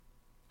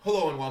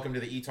Hello and welcome to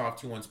the eTalk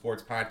 21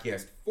 Sports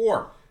Podcast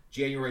for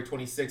January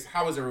 26th.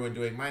 How is everyone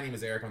doing? My name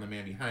is Eric. I'm the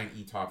man behind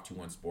eTalk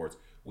 21 Sports.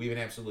 We have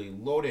an absolutely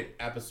loaded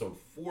episode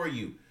for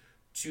you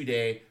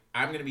today.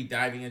 I'm going to be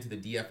diving into the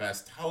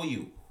DFS, tell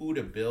you who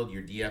to build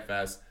your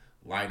DFS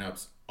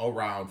lineups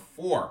around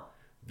for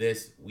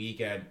this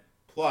weekend.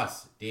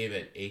 Plus,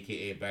 David,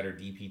 aka Better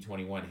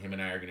DP21, him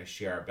and I are going to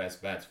share our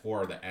best bets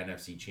for the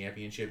NFC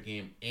Championship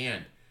game.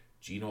 And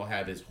Gino will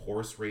have his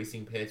horse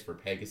racing picks for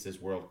Pegasus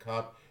World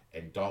Cup.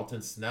 And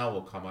Dalton Snell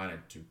will come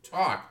on to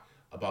talk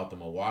about the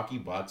Milwaukee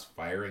Bucks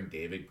firing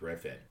David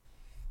Griffin.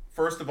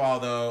 First of all,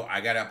 though,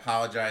 I got to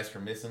apologize for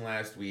missing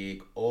last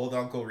week. Old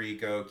Uncle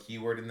Rico,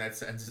 keyword in that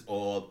sentence is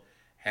old,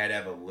 had to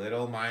have a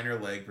little minor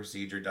leg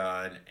procedure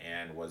done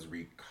and was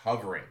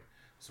recovering.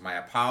 So my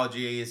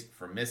apologies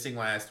for missing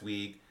last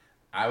week.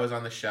 I was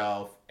on the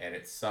shelf and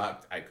it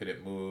sucked. I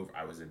couldn't move.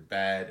 I was in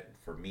bed.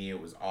 For me, it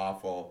was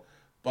awful.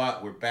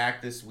 But we're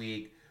back this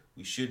week.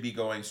 We should be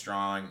going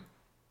strong.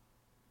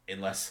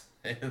 Unless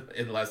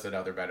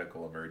another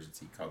medical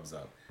emergency comes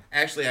up.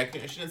 Actually, I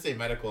shouldn't say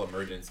medical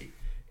emergency.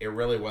 It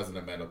really wasn't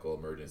a medical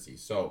emergency.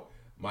 So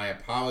my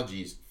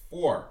apologies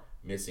for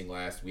missing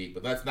last week.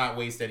 But let's not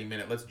waste any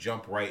minute. Let's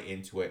jump right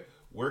into it.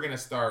 We're going to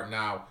start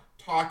now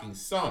talking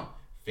some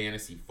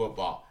fantasy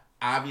football.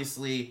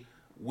 Obviously,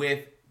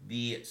 with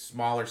the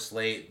smaller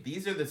slate,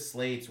 these are the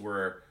slates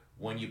where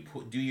when you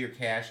do your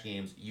cash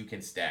games, you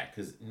can stack.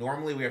 Because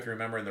normally we have to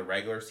remember in the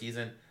regular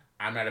season,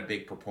 I'm not a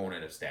big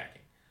proponent of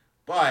stacking.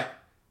 But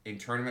in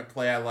tournament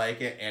play, I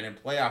like it. And in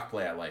playoff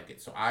play, I like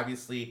it. So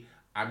obviously,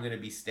 I'm going to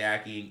be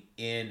stacking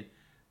in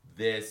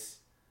this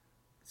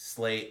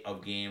slate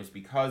of games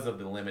because of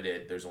the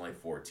limited. There's only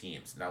 4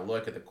 teams. Now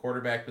look at the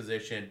quarterback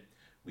position.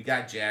 We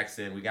got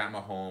Jackson. We got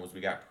Mahomes.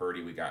 We got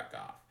Purdy. We got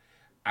Goff.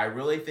 I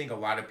really think a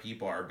lot of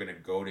people are going to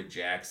go to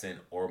Jackson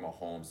or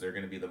Mahomes. They're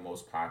going to be the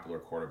most popular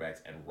quarterbacks,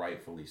 and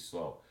rightfully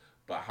so.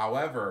 But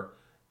however,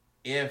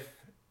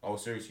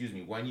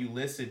 when you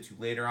listen to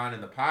later on in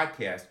the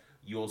podcast,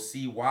 you'll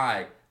see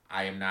why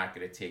I am not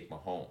going to take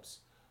Mahomes.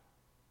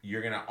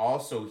 You're going to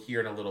also hear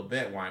in a little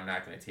bit why I'm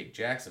not going to take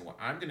Jackson. What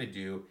I'm going to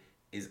do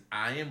is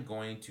I am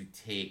going to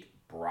take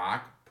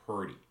Brock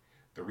Purdy.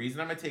 The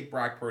reason I'm going to take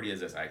Brock Purdy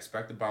is this. I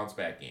expect a bounce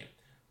back game.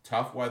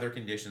 Tough weather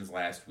conditions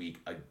last week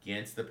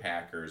against the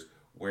Packers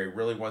where he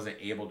really wasn't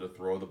able to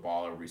throw the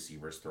ball or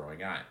receivers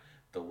throwing on.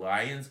 The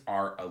Lions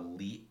are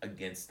elite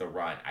against the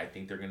run. I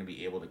think they're going to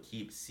be able to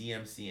keep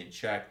CMC in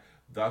check,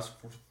 thus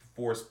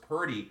force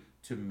Purdy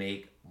to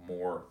make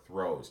more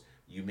throws.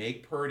 You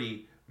make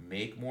Purdy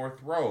make more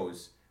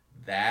throws.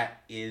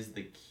 That is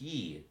the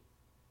key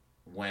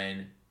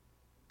when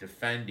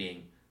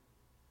defending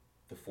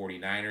the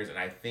 49ers. And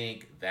I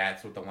think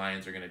that's what the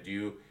Lions are going to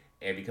do.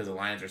 And because the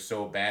Lions are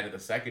so bad at the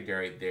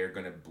secondary, they're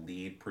going to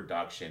bleed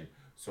production.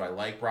 So I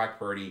like Brock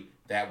Purdy.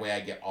 That way I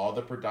get all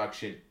the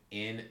production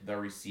in the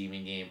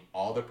receiving game.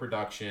 All the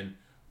production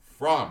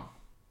from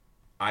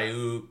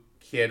Ayuk,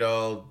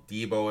 Kittle,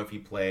 Debo if he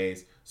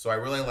plays. So I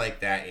really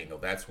like that angle.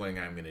 That's what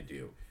I'm going to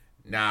do.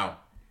 Now,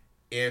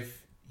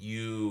 if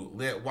you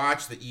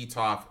watch the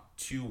eTalk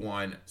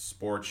 21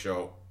 sports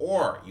show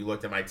or you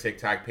looked at my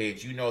TikTok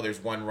page, you know there's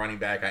one running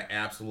back I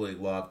absolutely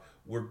love.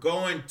 We're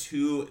going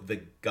to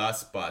the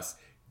Gus bus.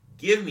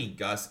 Give me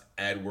Gus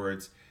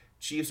Edwards.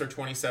 Chiefs are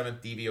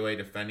 27th DVOA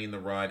defending the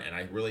run, and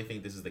I really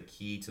think this is the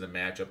key to the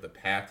matchup, the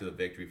path to the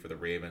victory for the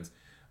Ravens.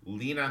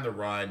 Lean on the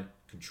run,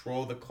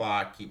 control the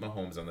clock, keep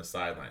Mahomes on the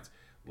sidelines.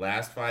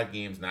 Last 5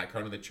 games, not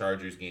counting the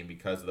Chargers game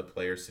because of the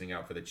players sitting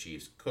out for the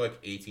Chiefs. Cook,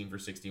 18 for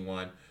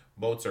 61.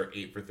 Mozart,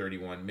 8 for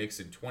 31.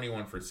 Mixon,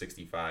 21 for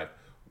 65.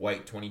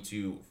 White,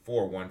 22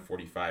 for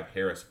 145.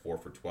 Harris, 4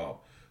 for 12.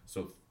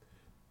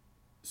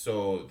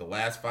 So the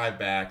last 5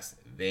 backs,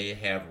 they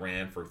have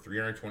ran for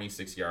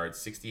 326 yards,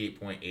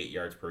 68.8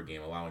 yards per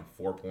game, allowing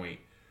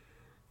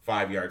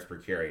 4.5 yards per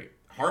carry.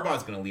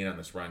 Harbaugh's going to lean on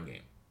this run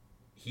game.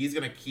 He's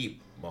going to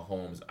keep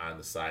Mahomes on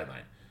the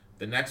sideline.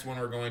 The next one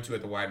we're going to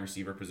at the wide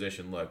receiver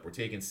position, look, we're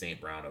taking St.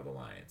 Brown of the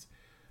Lions.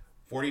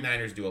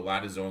 49ers do a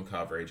lot of zone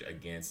coverage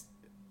against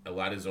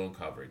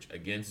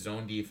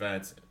zone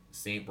defense.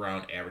 St.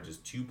 Brown averages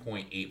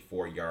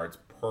 2.84 yards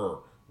per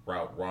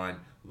route run.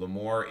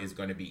 Lamore is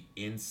going to be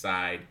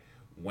inside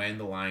when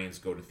the Lions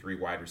go to 3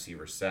 wide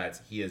receiver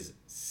sets. He is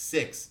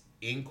 6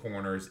 in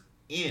corners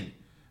in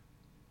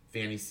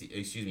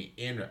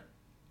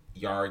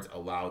yards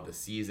allowed this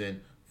season.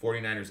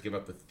 49ers give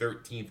up the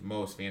 13th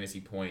most fantasy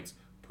points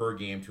per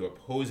game to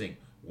opposing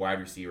wide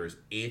receivers,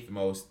 8th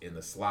most in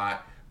the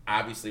slot.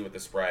 Obviously, with the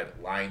spread,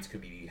 Lions could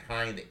be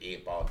behind the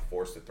 8 ball and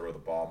forced to throw the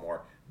ball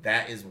more.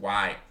 That is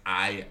why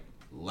I'm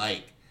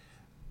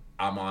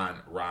on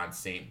Ron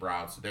St.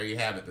 Brown. So there you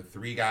have it. The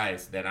 3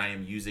 guys that I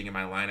am using in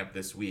my lineup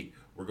this week.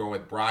 We're going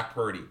with Brock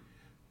Purdy,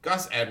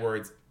 Gus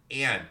Edwards,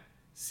 and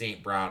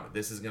St. Brown.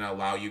 This is going to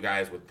allow you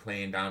guys with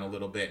playing down a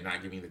little bit,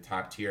 not giving the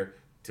top tier,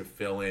 to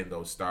fill in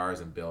those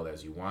stars and build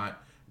as you want.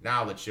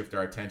 Now let's shift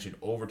our attention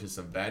over to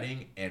some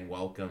betting and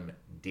welcome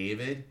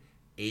David,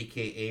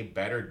 a.k.a.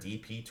 Better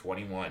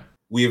DP21.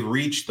 We have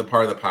reached the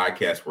part of the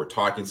podcast where we're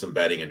talking some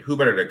betting, and who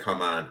better to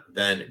come on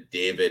than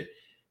David,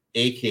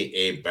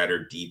 aka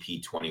Better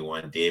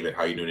DP21. David,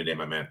 how you doing today,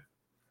 my man?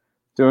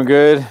 Doing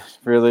good.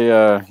 Really,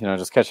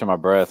 just catching my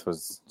breath.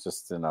 Was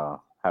just had a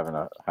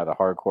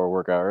hardcore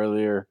workout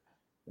earlier.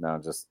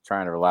 Just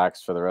trying to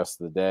relax for the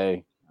rest of the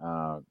day.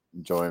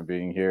 Enjoying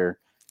being here,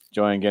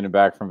 enjoying getting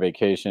back from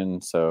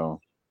vacation. So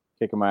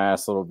kicking my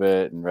ass a little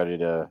bit and ready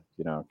to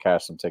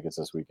cash some tickets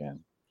this weekend.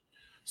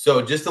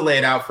 So just to lay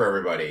it out for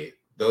everybody,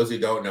 those who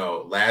don't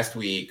know, last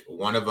week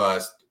one of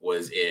us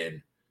was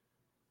in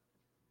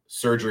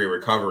surgery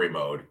recovery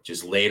mode,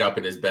 just laid up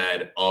in his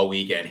bed all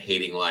weekend,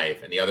 hating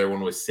life. And the other one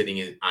was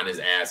sitting on his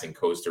ass in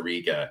Costa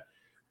Rica,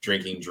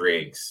 drinking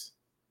drinks.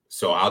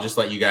 So I'll just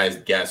let you guys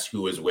guess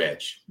who was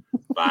which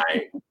by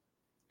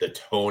the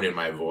tone in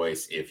my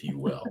voice, if you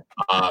will.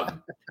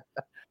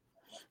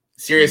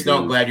 Serious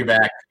note, glad you're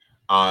back.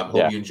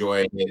 Hope you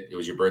enjoyed it. It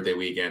was your birthday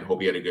weekend. Hope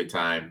you had a good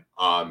time.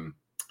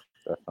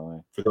 Definitely.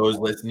 For those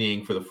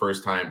listening for the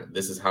first time,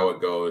 this is how it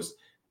goes.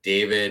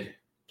 David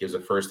gives a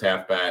first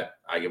half bet.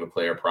 I give a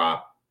player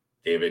prop.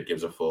 David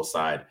gives a full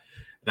side.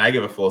 And I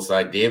give a full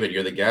side. David,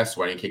 you're the guest.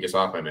 Why don't you kick us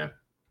off, my man?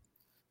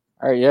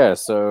 All right, yeah.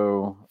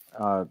 So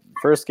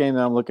first game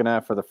that I'm looking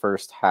at for the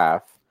first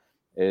half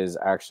is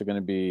actually going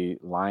to be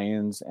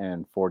Lions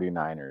and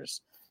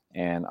 49ers.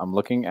 And I'm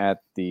looking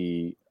at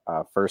the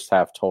first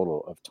half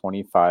total of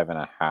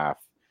 25.5.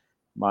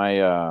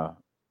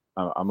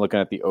 I'm looking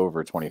at the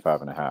over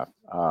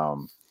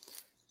 25.5.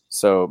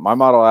 So my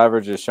model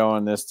average is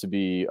showing this to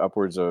be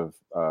upwards of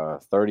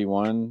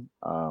 31,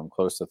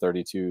 close to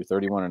 32,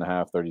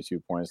 31.5, 32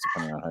 points,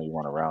 depending on how you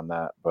want to round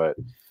that. But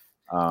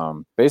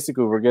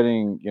basically, we're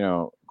getting,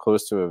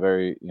 close to a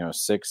very,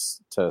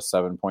 6 to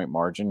 7 point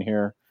margin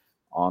here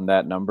on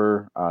that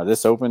number.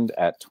 This opened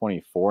at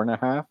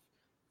 24.5.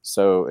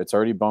 So it's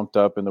already bumped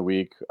up in the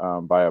week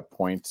by a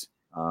point.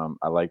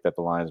 I like that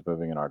the line is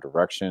moving in our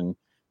direction.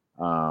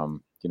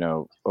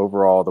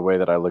 Overall, the way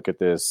that I look at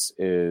this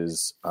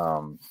is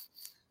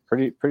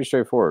pretty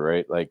straightforward,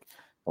 right? Like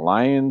the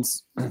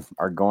Lions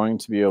are going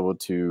to be able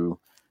to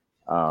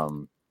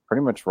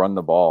pretty much run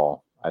the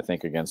ball, I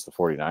think, against the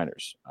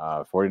 49ers.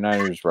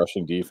 49ers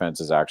rushing defense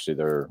is actually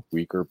their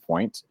weaker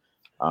point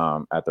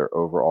at their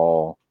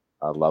overall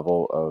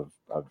level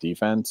of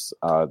defense.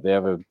 They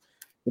have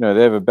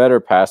a better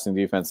passing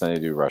defense than they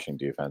do rushing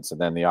defense.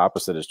 And then the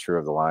opposite is true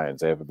of the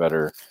Lions. They have a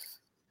better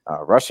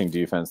rushing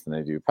defense than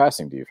they do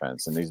passing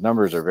defense. And these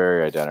numbers are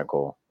very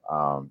identical.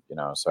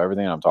 So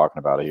everything I'm talking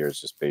about here is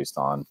just based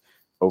on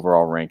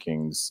overall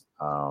rankings,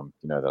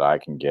 that I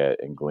can get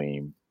and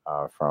glean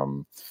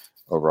from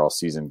overall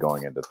season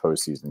going into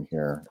postseason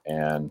here.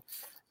 And,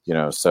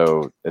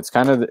 so it's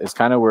kind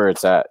of where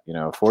it's at.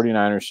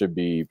 49ers should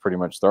be pretty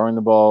much throwing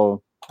the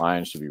ball.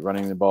 Lions should be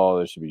running the ball.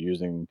 They should be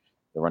using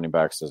the running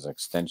backs as an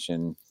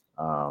extension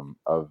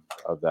of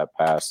that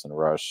pass and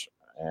rush.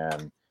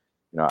 And,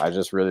 I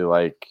just really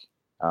like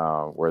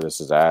where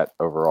this is at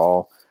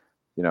overall.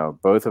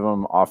 Both of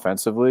them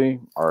offensively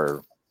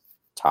are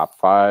top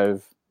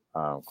 5,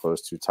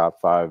 close to top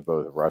 5,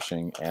 both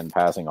rushing and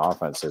passing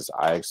offenses.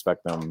 I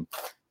expect them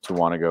to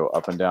want to go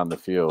up and down the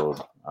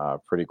field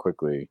pretty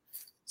quickly.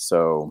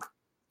 So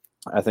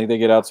I think they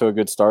get out to a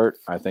good start.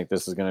 I think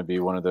this is going to be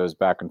one of those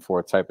back and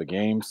forth type of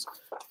games.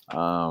 They're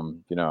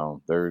going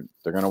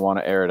to want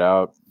to air it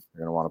out. They're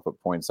going to want to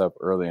put points up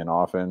early and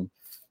often.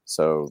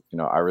 So,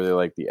 I really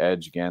like the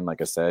edge again. Like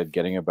I said,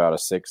 getting about a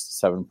 6 to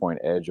 7 point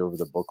edge over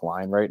the book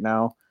line right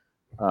now.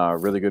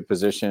 Really good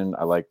position.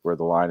 I like where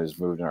the line has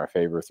moved in our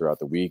favor throughout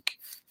the week.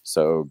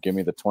 So give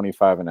me the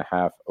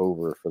 25.5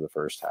 over for the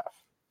first half.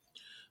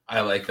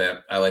 I like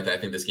that. I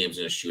think this game's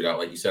going to shoot out.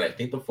 Like you said, I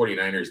think the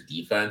 49ers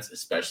defense,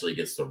 especially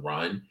against the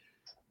run,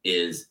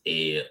 is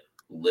a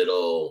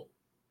little,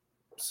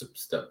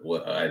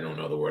 I don't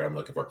know the word I'm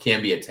looking for,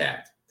 can be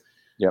attacked.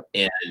 Yep.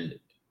 And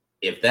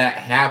if that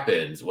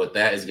happens, what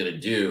that is going to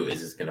do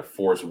is it's going to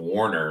force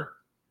Warner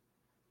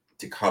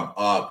to come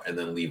up and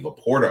then leave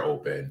Laporta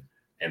open,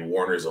 and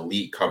Warner's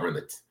elite covering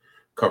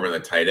the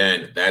tight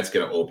end. That's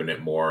going to open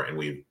it more. And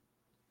we've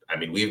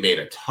made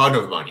a ton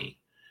of money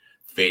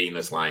fading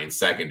this Lions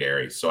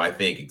secondary. So I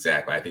think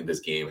this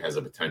game has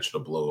a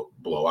potential to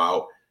blow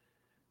out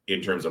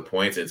in terms of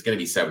points. And it's going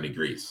to be 7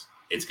 degrees.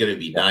 It's going to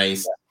be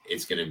nice.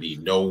 It's going to be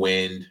no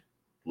wind,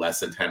 less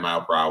than 10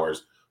 mile per hour,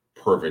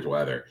 perfect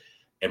weather.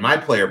 And my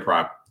player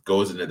prop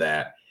goes into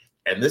that.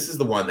 And this is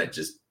the one that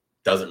just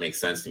doesn't make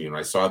sense to me. When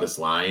I saw this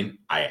line,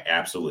 I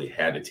absolutely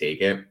had to take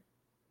it.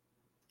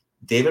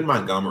 David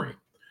Montgomery,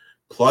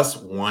 plus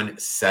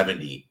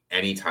 170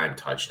 anytime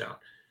touchdown.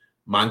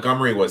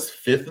 Montgomery was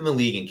 5th in the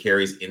league in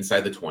carries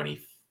inside the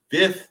 20,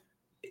 5th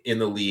in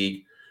the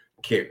league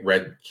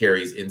red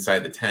carries inside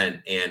the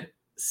 10, and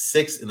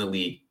 6th in the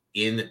league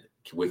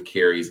with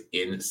carries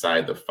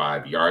inside the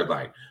 5-yard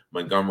line.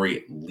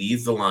 Montgomery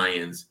leads the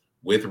Lions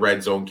with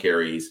red zone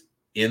carries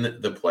in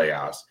the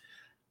playoffs.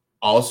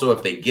 Also,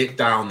 if they get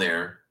down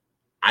there,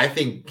 I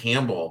think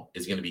Campbell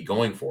is going to be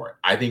going for it.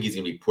 I think he's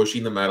going to be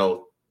pushing the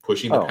pedal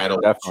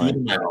definitely to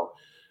the metal.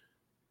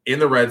 in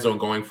the red zone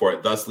going for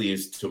it, thus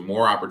leads to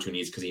more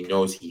opportunities because he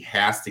knows he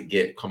has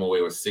to come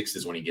away with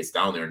sixes when he gets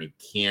down there, and he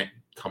can't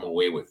come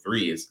away with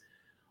threes.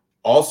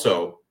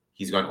 Also,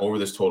 he's gone over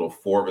this total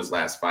 4 of his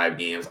last 5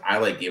 games. I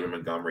like David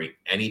Montgomery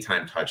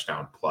anytime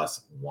touchdown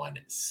plus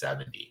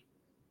 170.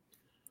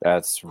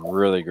 That's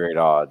really great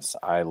odds.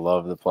 I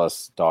love the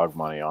plus dog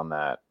money on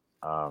that.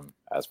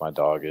 As my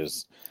dog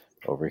is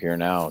over here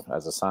now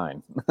as a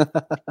sign.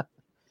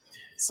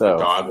 So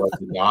the dog loves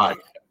the dog.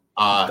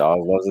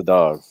 Dog loves a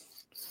dog.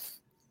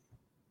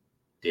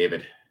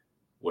 David,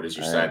 what is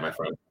your side, my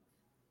friend?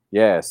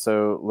 Yeah,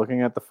 so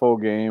looking at the full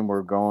game,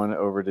 we're going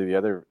over to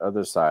the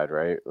other side,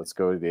 right? Let's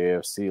go to the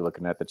AFC,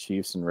 looking at the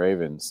Chiefs and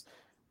Ravens.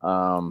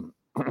 I'm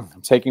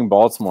taking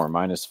Baltimore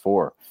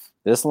 -4.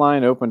 This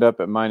line opened up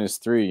at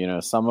 -3. You know,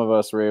 some of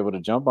us were able to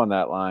jump on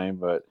that line,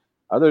 but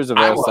others of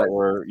us that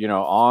were, you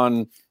know,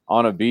 on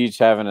a beach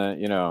having a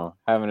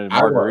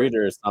margarita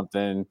or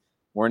something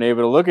weren't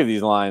able to look at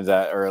these lines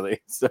that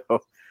early. So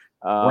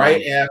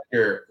right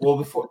after,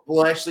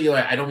 actually,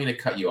 I don't mean to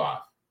cut you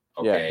off.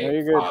 Okay, yeah, no,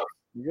 you're good.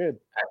 You're good.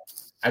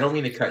 I don't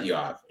mean to cut you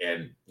off,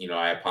 and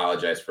I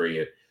apologize for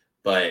you,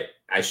 but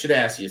I should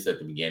ask you this at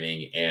the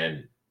beginning,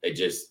 and it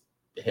just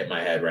hit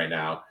my head right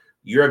now.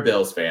 You're a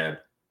Bills fan.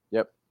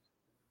 Yep.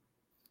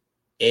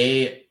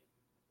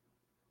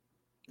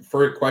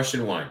 For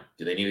question 1,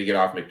 do they need to get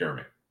off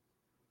McDermott?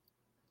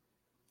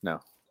 No.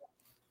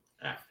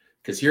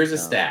 Because here's a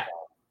stat.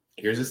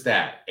 Here's a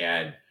stat,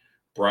 and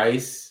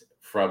Bryce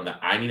from the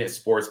I Need It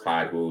Sports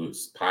Pod,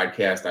 whose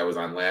podcast I was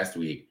on last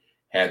week,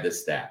 had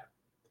this stat.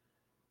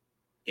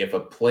 If a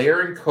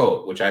player and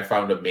coach, which I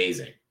found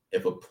amazing,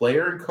 if a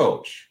player and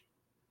coach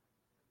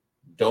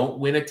don't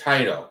win a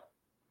title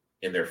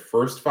in their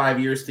first 5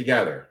 years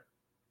together,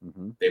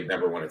 they've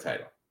never won a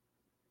title.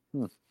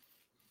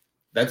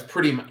 That's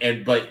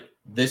but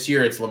this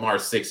year it's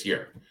Lamar's 6th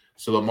year.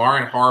 So Lamar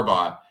and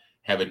Harbaugh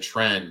have a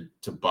trend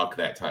to buck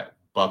that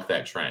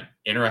trend.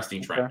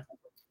 Interesting trend.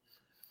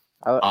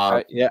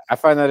 Okay. I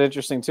find that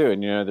interesting too.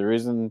 And, the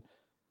reason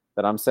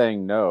that I'm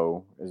saying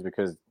no is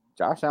because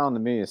Josh Allen to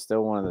me is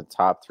still one of the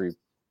top 3,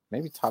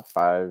 maybe top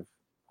 5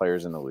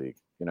 players in the league,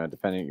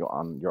 depending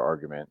on your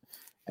argument.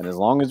 And as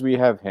long as we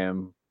have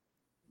him,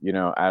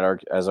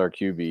 as our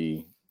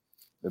QB,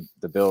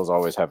 the Bills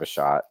always have a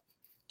shot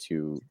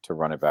to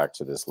run it back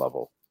to this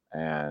level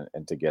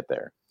and to get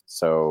there.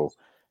 So,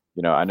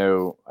 I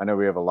know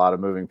we have a lot of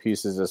moving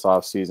pieces this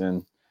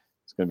offseason.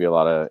 It's going to be a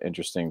lot of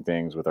interesting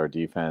things with our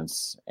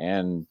defense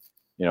and,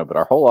 but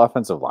our whole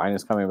offensive line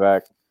is coming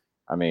back.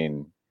 I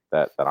mean,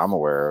 that I'm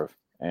aware of.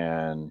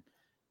 And,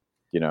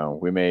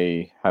 we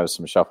may have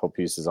some shuffle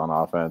pieces on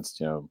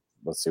offense.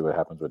 Let's see what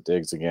happens with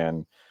Diggs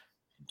again.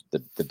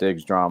 The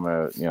Diggs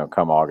drama,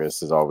 come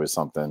August is always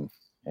something.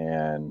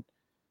 And,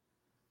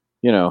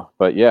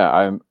 but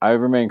yeah, I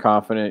remain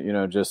confident,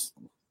 just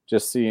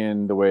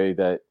seeing the way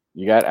that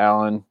you got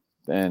Allen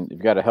and you've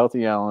got a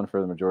healthy Allen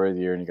for the majority of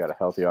the year and you got a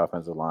healthy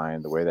offensive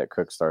line, the way that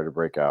Cook started to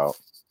break out,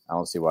 I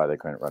don't see why they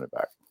couldn't run it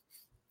back,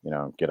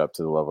 get up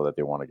to the level that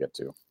they want to get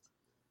to.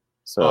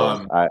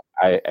 So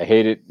I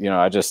hate it. And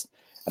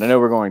I know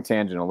we're going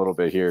tangent a little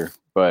bit here,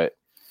 but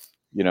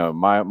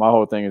my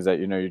whole thing is that,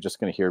 you're just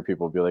going to hear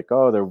people be like,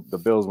 oh, the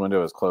Bills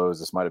window is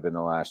closed. This might've been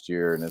the last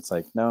year. And it's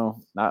like,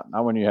 no, not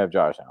when you have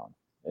Josh Allen.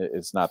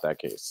 It's not that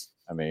case.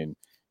 I mean,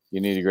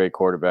 you need a great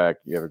quarterback.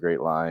 You have a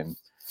great line,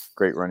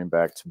 great running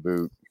back to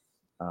boot.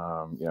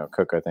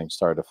 Cook, I think,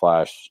 started to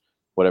flash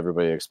what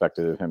everybody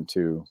expected of him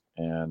too.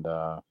 And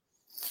I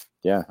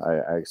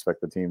expect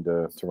the team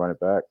to run it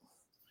back.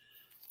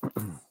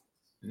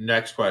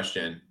 Next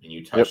question, and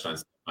you touched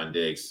on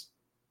Diggs.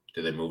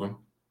 Did they move him?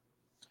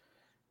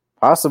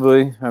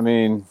 Possibly. I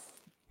mean,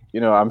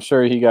 I'm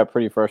sure he got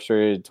pretty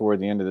frustrated toward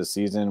the end of the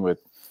season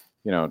with,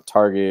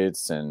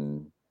 targets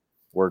and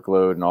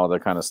workload and all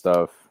that kind of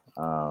stuff.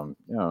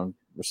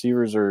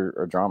 Receivers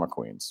are drama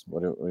queens.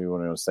 What do you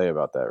want to say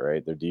about that,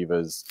 right? They're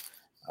divas.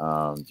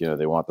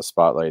 They want the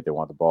spotlight. They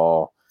want the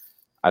ball.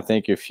 I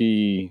think if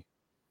he's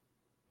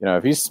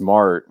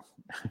smart,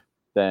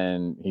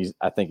 then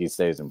I think he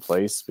stays in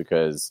place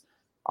because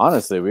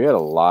honestly, we had a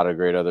lot of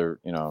great other,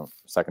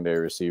 secondary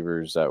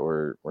receivers that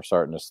were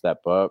starting to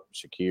step up.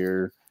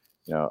 Shakir,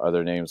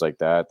 other names like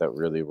that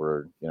really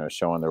were,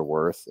 showing their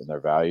worth and their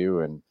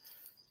value. And,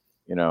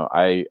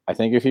 I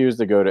think if he was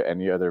to go to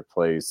any other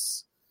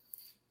place,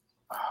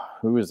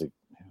 who is it?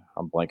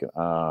 I'm blanking.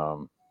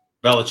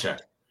 Belichick.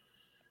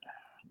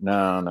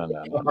 No.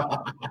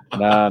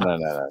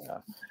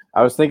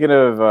 I was thinking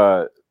of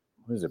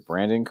who is it?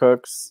 Brandon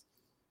Cooks.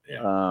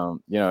 Yeah.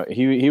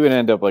 He would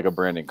end up like a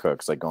Brandon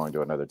Cooks, like going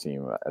to another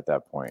team at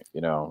that point.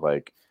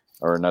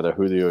 Or another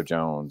Julio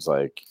Jones,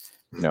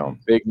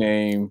 big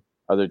name,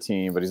 other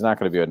team, but he's not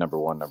going to be a number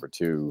 1, number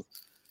 2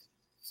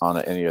 on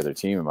any other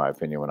team, in my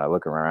opinion. When I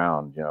look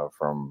around,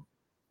 from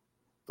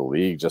the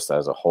league just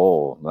as a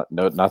whole,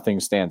 nothing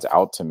stands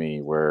out to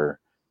me where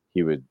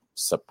he would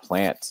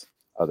supplant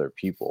other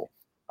people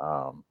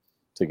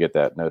to get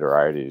that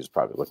notoriety he's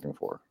probably looking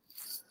for.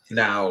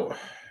 Now,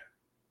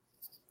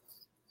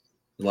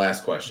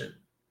 last question.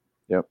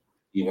 Yep.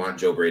 You want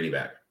Joe Brady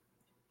back?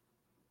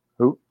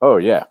 Who? Oh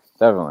yeah,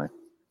 definitely.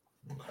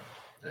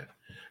 Okay.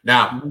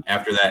 Now,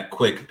 after that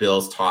quick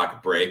Bills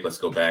talk break, let's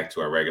go back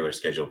to our regular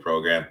scheduled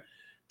program.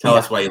 Tell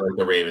us why you like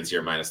the Ravens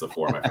here minus the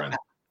 4, my friend.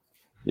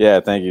 Yeah,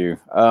 thank you.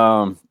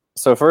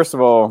 So first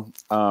of all,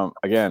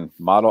 again,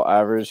 model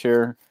average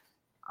here.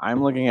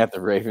 I'm looking at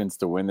the Ravens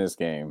to win this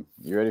game.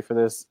 You ready for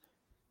this?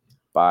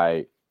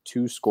 By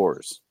 2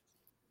 scores,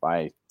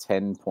 by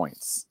 10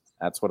 points.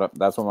 That's what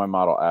my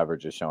model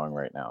average is showing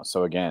right now.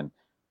 So again,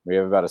 we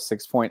have about a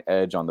 6-point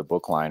edge on the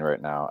book line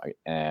right now,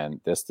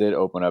 and this did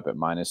open up at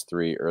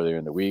 -3 earlier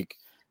in the week.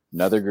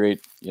 Another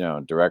great,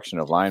 direction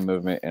of line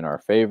movement in our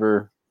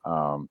favor.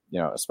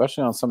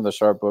 Especially on some of the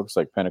sharp books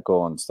like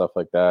Pinnacle and stuff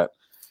like that.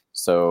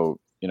 So,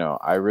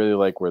 I really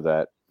like where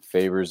that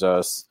favors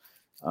us.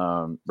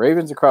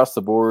 Ravens across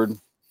the board,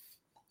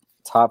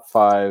 top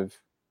 5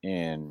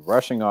 in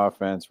rushing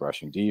offense,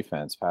 rushing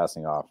defense,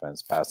 passing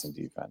offense, passing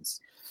defense.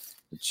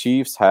 The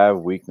Chiefs have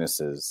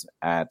weaknesses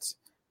at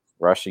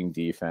rushing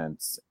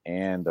defense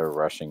and their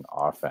rushing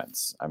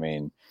offense. I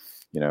mean,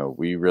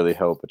 we really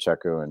held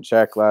Pacheco in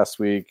check last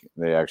week.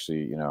 They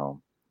actually,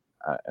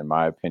 in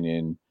my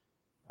opinion,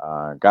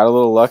 got a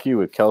little lucky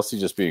with Kelsey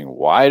just being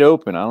wide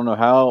open. I don't know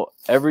how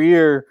every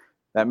year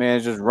that man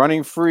is just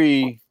running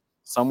free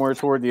somewhere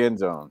toward the end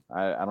zone.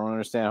 I don't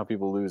understand how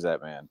people lose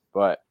that man.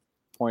 But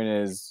point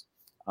is,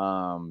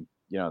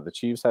 the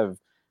Chiefs have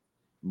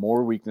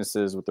more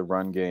weaknesses with the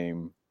run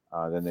game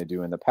than they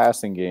do in the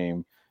passing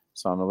game.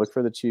 So I'm going to look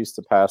for the Chiefs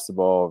to pass the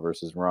ball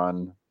versus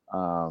run.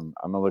 I'm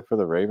going to look for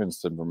the Ravens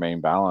to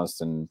remain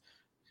balanced and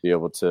be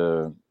able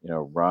to,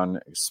 run,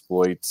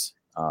 exploit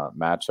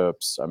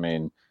matchups. I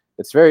mean,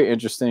 it's very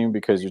interesting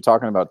because you're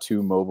talking about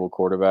 2 mobile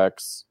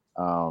quarterbacks.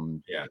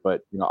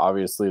 But,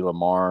 obviously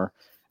Lamar,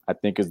 I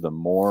think, is the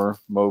more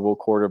mobile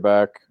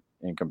quarterback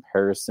in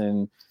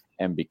comparison.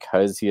 And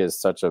because he has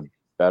such a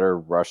better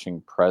rushing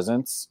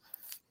presence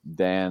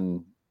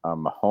than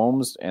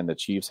Mahomes, and the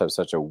Chiefs have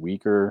such a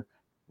weaker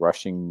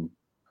rushing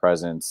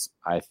presence,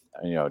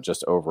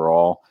 just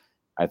overall,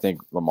 I think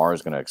Lamar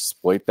is going to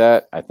exploit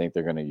that. I think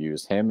they're going to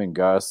use him and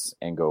Gus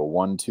and go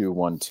 1-2,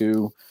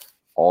 1-2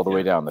 all the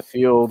way down the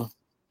field.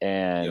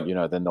 And,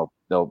 then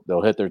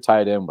they'll hit their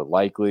tight end with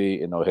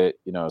Likely, and they'll hit,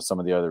 some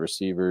of the other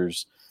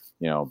receivers.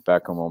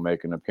 Beckham will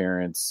make an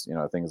appearance,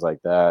 things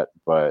like that.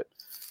 But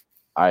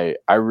I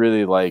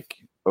really like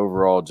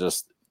overall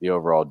just the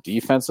overall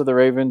defense of the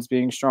Ravens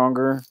being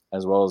stronger,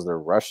 as well as their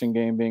rushing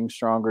game being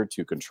stronger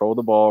to control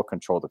the ball,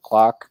 control the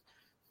clock,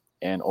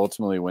 and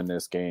ultimately win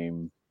this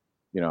game,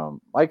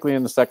 likely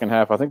in the second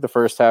half. I think the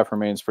first half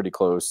remains pretty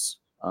close.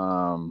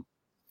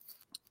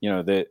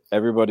 That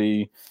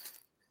everybody,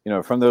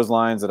 from those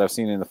lines that I've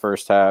seen in the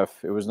first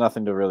half, it was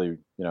nothing to really,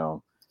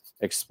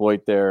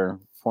 exploit there.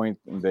 Point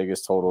and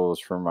Vegas totals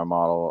for my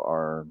model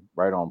are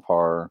right on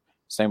par.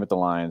 Same with the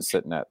lines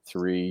sitting at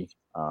 3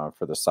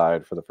 for the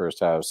side for the first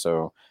half.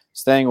 So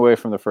staying away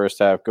from the first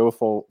half, go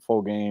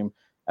full game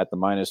at the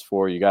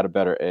 -4. You got a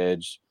better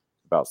edge,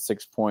 about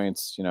 6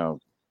 points,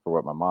 for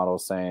what my model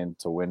is saying,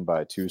 to win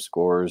by 2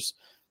 scores.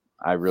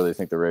 I really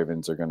think the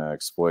Ravens are going to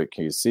exploit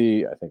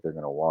KC. I think they're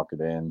going to walk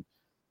it in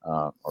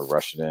or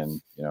rush it in,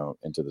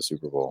 into the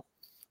Super Bowl.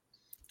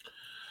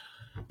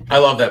 I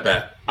love that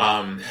bet.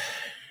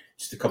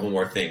 Just a couple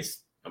more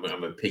things. I'm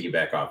going to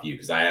piggyback off you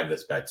because I have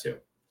this bet too.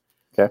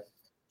 Okay.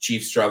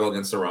 Chiefs struggle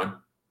against the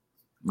run,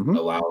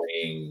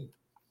 allowing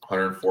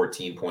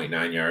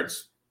 114.9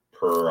 yards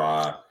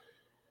per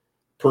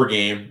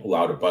game,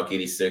 allowed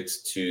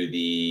 $1.86 to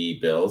the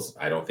Bills.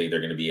 I don't think they're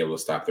going to be able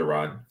to stop the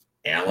run.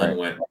 Allen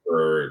went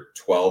for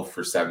 12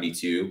 for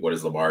 72. What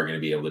is Lamar going to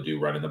be able to do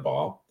running the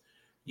ball?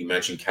 You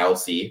mentioned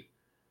Kelsey.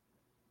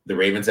 The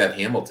Ravens have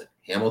Hamilton.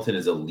 Hamilton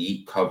is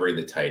elite covering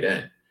the tight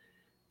end.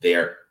 They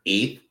are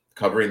 8th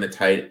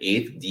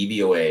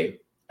DVOA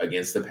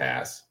against the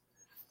pass.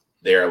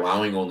 They're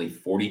allowing only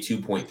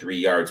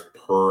 42.3 yards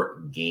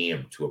per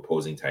game to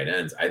opposing tight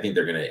ends. I think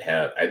they're going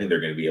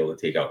to be able to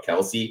take out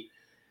Kelsey.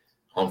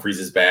 Humphreys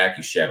is back.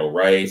 You shadow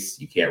Rice.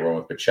 You can't run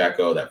with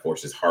Pacheco. That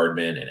forces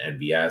Hardman and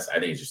MVS. I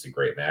think it's just a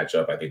great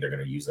matchup. I think they're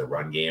going to use the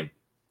run game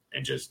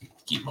and just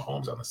keep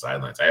Mahomes on the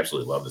sidelines. I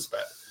absolutely love this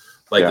bet.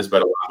 This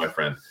bet a lot, my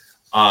friend.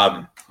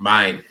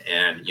 Mine,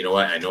 and you know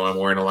what? I know I'm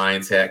wearing a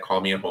Lions hat.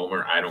 Call me a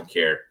homer. I don't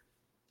care.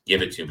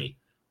 Give it to me.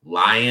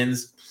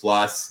 Lions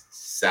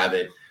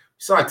 +7. We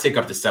saw it tick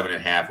up to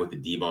 7.5 with the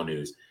Debo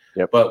news.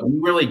 But we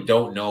really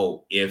don't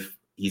know if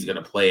he's going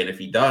to play. And if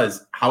he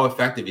does, how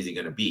effective is he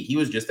going to be? He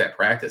was just at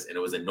practice, and it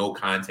was a no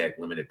contact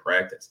limited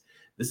practice.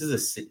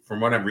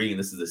 From what I'm reading,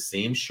 this is the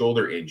same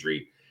shoulder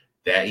injury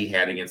that he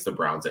had against the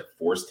Browns that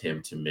forced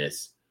him to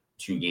miss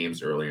 2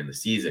 games earlier in the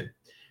season.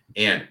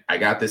 And I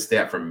got this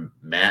stat from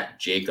Matt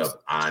Jacob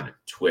on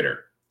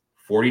Twitter.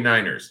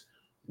 49ers,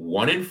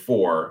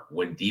 1-4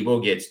 when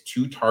Debo gets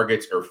 2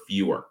 targets or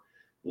fewer.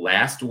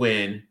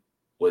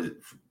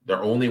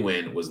 Their only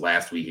win was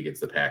last week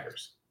against the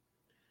Packers.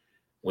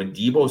 When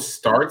Debo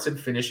starts and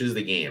finishes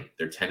the game,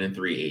 they're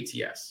 10-3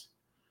 ATS.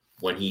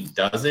 When he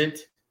doesn't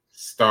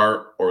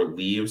start or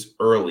leaves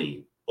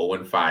early,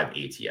 0-5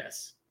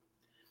 ATS.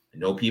 I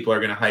know people are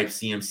going to hype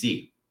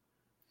CMC,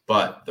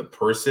 but the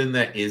person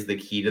that is the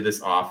key to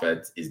this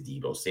offense is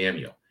Deebo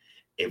Samuel.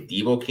 If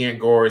Deebo can't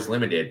go or is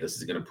limited, this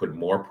is going to put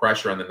more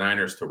pressure on the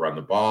Niners to run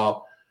the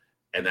ball.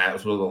 And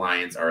that's what the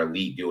Lions are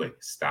elite doing,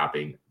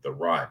 stopping the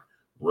run.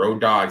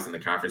 Road dogs in the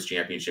conference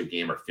championship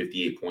game are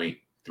 58.3%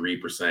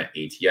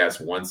 ATS.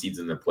 One seeds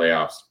in the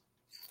playoffs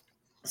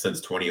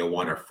since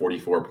 2001 are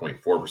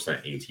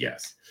 44.4%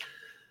 ATS.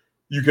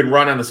 You can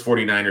run on this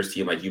 49ers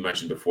team, like you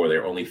mentioned before.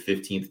 They're only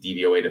 15th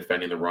DVOA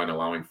defending the run,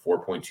 allowing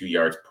 4.2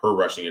 yards per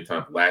rushing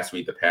attempt. Last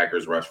week, the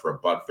Packers rushed for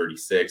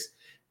 $136,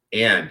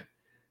 and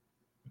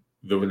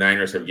the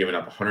Niners have given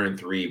up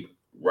 103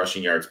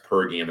 rushing yards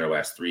per game their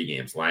last 3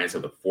 games. Lions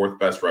have the 4th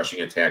best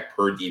rushing attack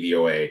per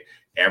DVOA,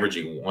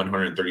 averaging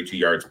 132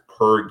 yards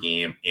per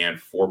game and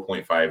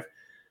 4.5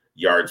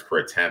 yards per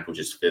attempt, which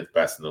is 5th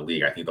best in the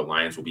league. I think the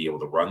Lions will be able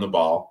to run the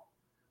ball,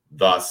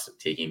 thus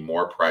taking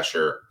more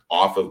pressure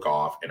off of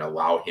Goff and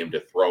allow him to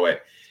throw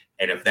it.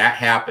 And if that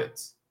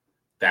happens,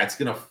 that's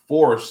going to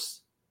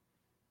force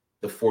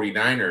the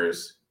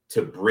 49ers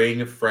to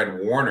bring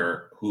Fred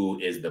Warner, who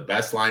is the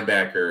best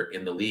linebacker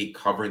in the league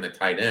covering the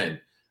tight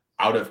end,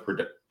 out of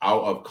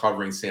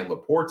covering Sam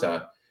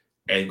Laporta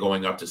and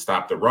going up to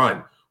stop the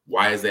run.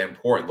 Why is that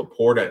important?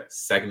 Laporta,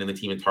 second in the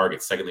team in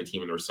targets, second in the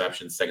team in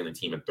receptions, second in the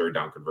team in third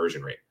down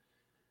conversion rate.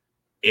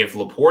 If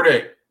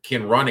Laporta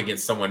can run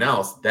against someone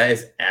else, that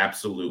is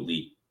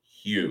absolutely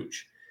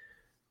huge.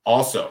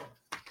 Also,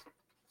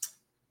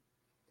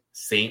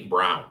 St.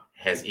 Brown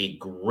has a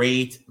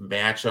great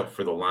matchup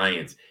for the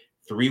Lions.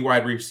 3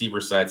 wide receiver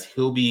sets.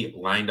 He'll be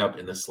lined up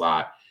in the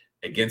slot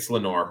against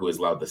Lenore, who has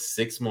allowed the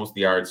 6th most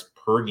yards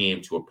per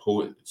game to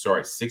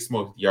 6th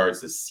most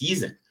yards this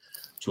season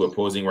to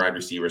opposing wide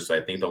receivers. So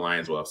I think the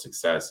Lions will have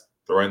success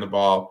throwing the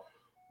ball.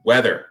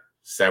 Weather,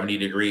 70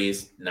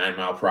 degrees,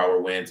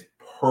 9-mile-per-hour winds,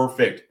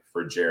 perfect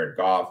for Jared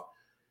Goff.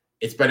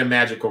 It's been a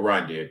magical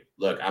run, dude.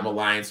 Look, I'm a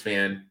Lions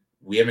fan.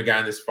 We haven't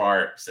gotten this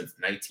far since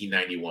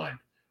 1991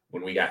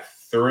 when we got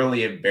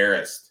thoroughly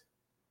embarrassed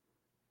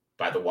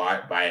by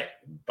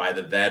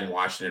the then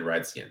Washington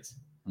Redskins.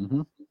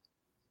 Mm-hmm.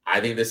 I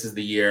think this is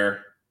the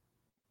year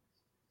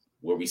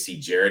where we see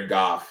Jared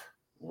Goff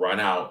run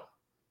out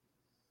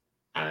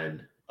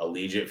on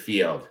Allegiant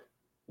Field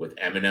with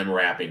Eminem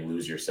rapping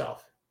 "Lose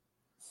Yourself."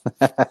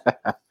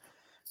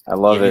 I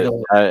love it.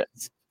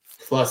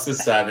 Plus the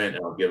 7,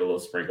 and I'll give a little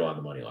sprinkle on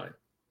the money line.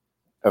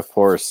 Of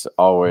course,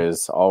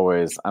 always.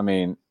 I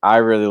mean, I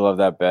really love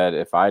that bet.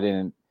 If I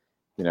didn't,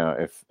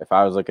 if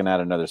I was looking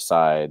at another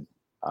side,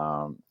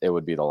 it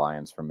would be the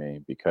Lions for me,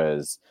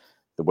 because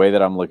the way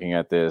that I'm looking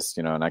at this,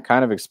 and I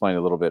kind of explained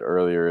a little bit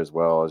earlier as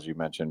well, as you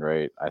mentioned,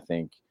 right? I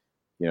think,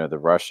 the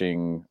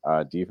rushing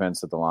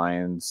defense of the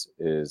Lions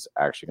is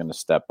actually going to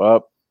step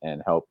up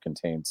and help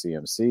contain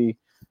CMC.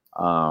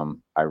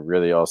 I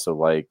really also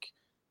like,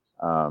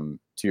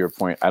 to your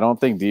point, I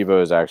don't think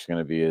Deebo is actually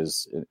going to be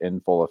as in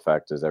full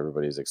effect as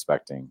everybody's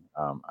expecting.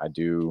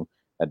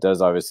 That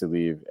does obviously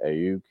leave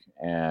Ayuk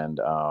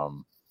and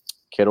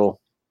Kittle,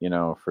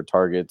 for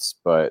targets,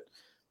 but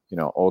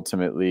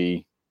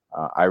ultimately,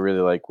 I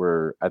really like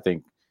I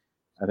think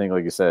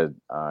like you said,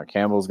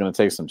 Campbell's going to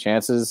take some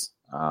chances.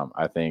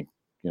 I think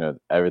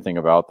everything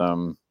about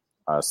them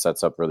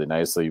sets up really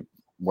nicely.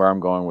 Where I'm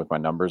going with my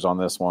numbers on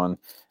this one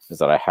is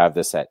that I have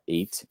this at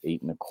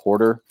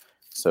 8.25.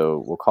 So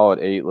we'll call it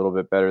 8, a little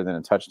bit better than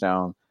a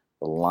touchdown.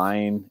 The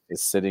line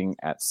is sitting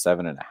at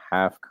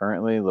 7.5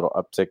 currently, a little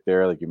uptick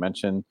there, like you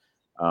mentioned,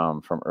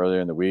 from earlier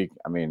in the week.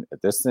 I mean,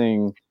 if this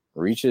thing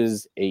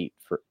reaches 8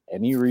 for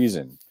any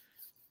reason,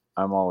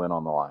 I'm all in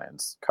on the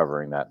Lions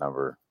covering that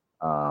number.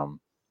 I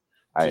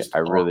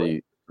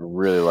really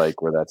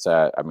like where that's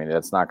at. I mean,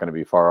 that's not going to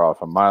be far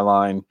off of my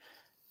line.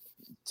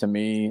 To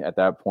me, at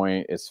that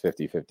point, it's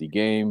 50-50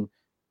 game.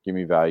 Give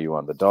me value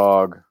on the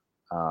dog.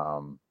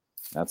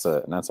 That's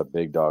a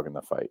big dog in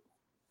the fight.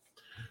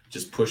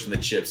 Just pushing the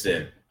chips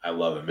in. I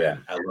love it,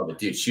 man. I love it,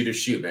 dude. Shoot or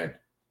shoot, man.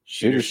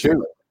 Shoot or shoot.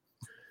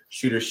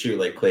 Shoot or shoot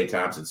like Klay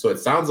Thompson. So it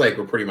sounds like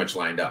we're pretty much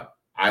lined up.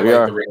 The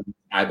Ravens.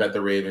 I bet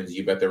the Ravens.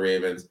 You bet the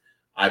Ravens.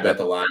 I bet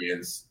the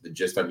Lions. The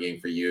gist I'm getting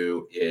for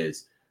you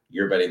is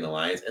you're betting the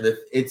Lions. And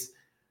it's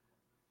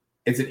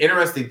an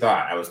interesting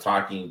thought. I was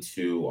talking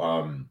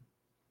to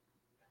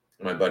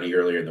my buddy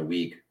earlier in the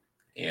week,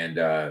 and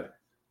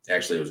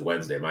actually it was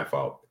Wednesday, my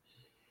fault.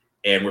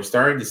 And we're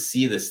starting to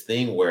see this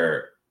thing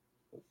where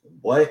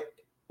when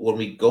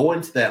we go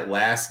into that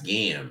last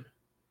game,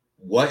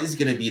 what is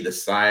going to be the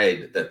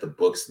side that the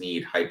books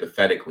need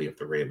hypothetically if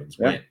the Ravens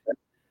win?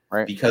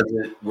 Right. Because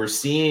we're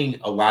seeing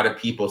a lot of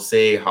people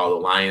say how the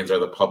Lions are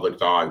the public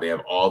dog. They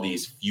have all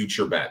these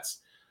future bets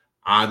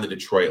on the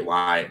Detroit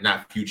line,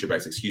 not future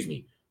bets,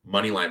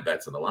 money line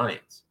bets on the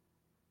Lions.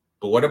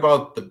 But what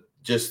about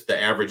just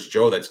the average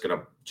Joe that's going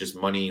to just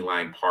money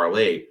line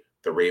parlay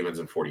the Ravens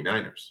and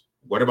 49ers?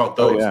 What about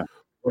those? Oh, yeah.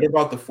 What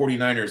about the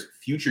 49ers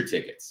future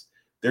tickets?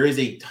 There is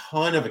a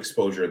ton of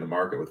exposure in the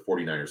market with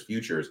 49ers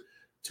futures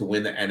to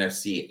win the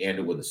NFC and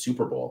to win the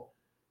Super Bowl.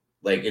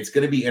 Like, it's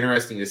going to be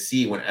interesting to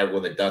see when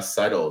the dust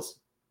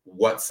settles,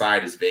 what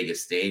side is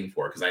Vegas staying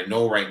for? Because I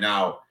know right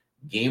now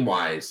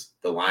game-wise,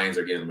 the Lions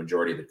are getting the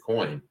majority of the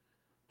coin.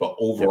 But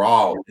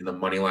overall, in the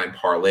money line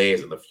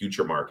parlays and the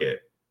future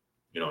market,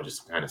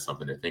 just kind of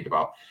something to think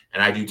about.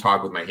 And I do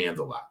talk with my hands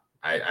a lot.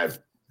 I've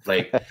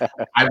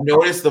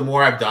noticed the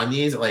more I've done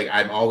these, like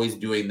I'm always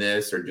doing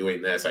this or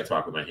doing this. I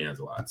talk with my hands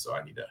a lot, so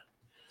I need to.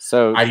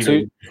 So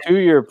to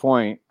your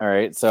point, all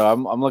right. So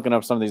I'm looking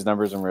up some of these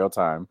numbers in real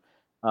time.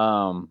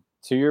 To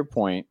your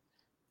point,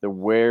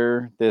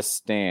 where this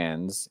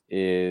stands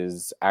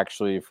is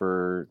actually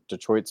for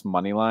Detroit's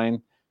money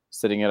line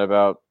sitting at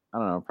about, I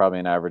don't know, probably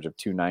an average of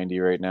 290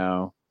 right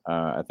now.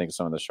 I think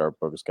some of the sharp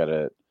books got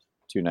it at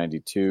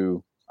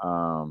 292.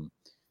 75%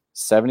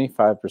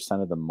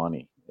 of the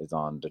money is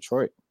on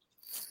Detroit.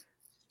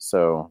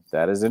 So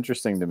that is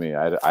interesting to me.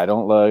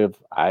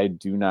 I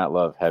do not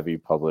love heavy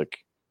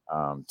public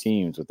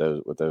teams with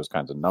those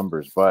kinds of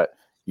numbers, but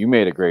you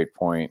made a great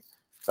point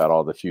about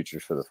all the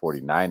futures for the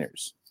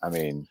 49ers. I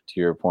mean, to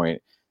your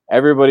point,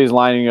 everybody's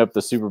lining up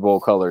the Super Bowl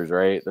colors,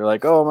 right? They're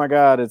like, oh my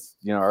God, it's,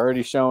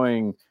 already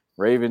showing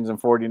Ravens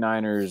and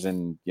 49ers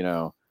and,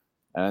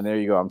 and there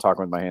you go. I'm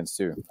talking with my hands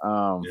too.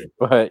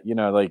 But,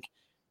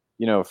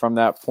 from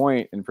that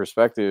point in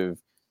perspective,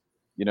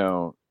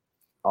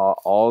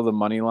 all the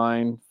money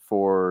line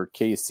for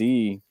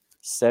KC,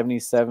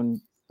 77%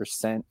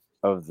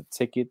 of the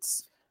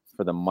tickets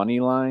for the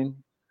money line,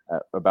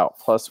 about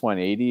plus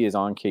 180 is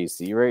on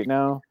KC right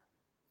now.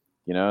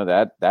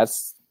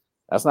 That's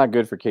not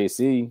good for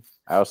KC.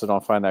 I also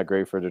don't find that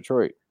great for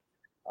Detroit.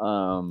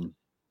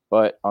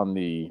 But on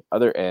the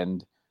other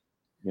end,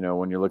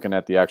 when you're looking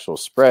at the actual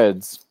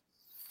spreads,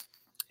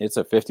 it's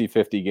a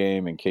 50-50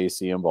 game in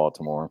KC and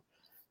Baltimore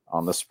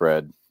on the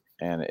spread,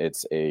 and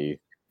it's a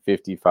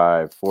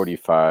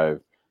 55-45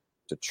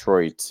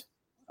 Detroit,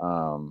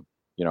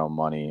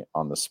 money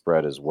on the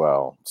spread as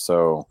well.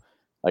 So,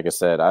 like I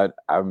said,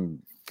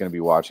 I'm going to be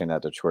watching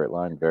that Detroit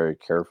line very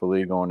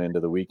carefully going into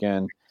the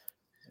weekend.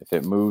 If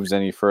it moves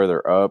any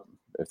further up,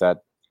 if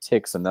that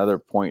ticks another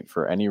point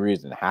for any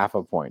reason, half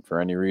a point for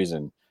any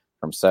reason,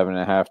 from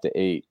 7.5 to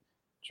 8,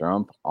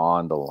 jump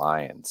on the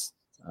Lions.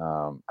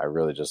 I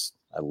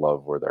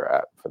love where they're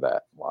at for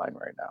that line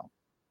right now.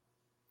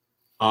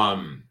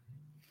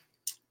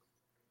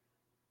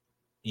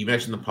 You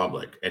mentioned the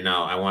public, and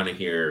now I want to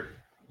hear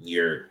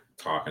your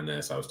talk on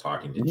this. I was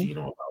talking to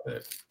Gino about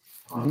it.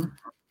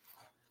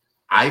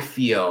 I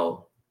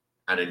feel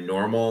on a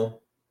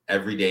normal,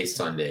 everyday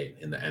Sunday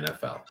in the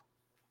NFL,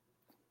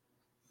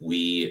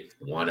 we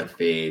want to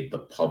fade the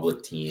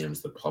public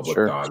teams, the public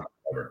dogs,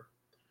 whatever.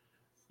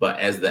 But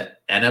as the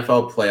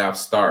NFL playoffs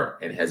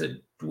start and as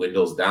it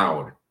dwindles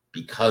down,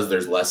 because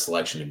there's less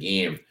selection of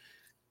game,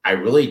 I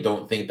really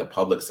don't think the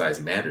public size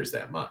matters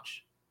that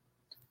much.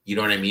 You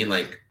know what I mean?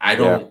 Like I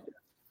don't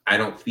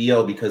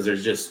feel, because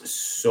there's just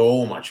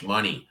so much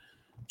money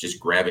just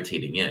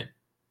gravitating in.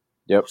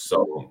 Yep.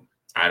 So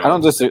I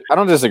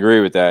don't disagree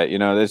with that.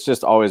 It's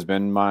just always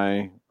been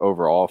my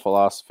overall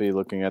philosophy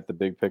looking at the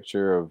big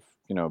picture of,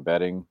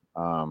 betting.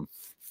 I'm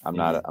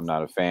not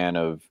a fan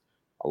of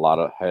a lot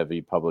of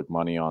heavy public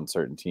money on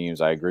certain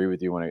teams. I agree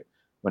with you when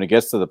it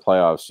gets to the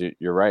playoffs,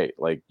 you're right.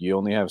 Like you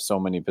only have so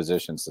many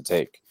positions to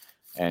take,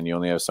 and you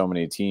only have so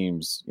many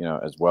teams,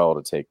 as well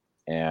to take.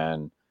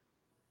 And,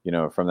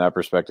 from that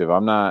perspective,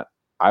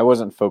 I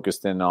wasn't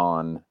focused in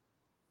on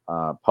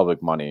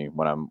public money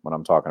when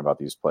I'm talking about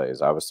these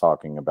plays. I was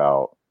talking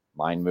about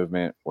line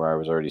movement, where I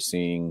was already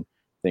seeing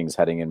things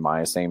heading in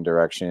my same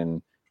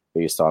direction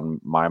based on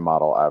my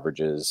model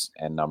averages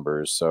and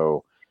numbers.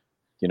 So,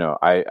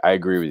 I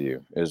agree with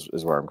you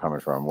is where I'm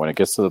coming from. When it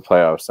gets to the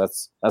playoffs,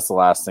 that's the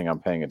last thing I'm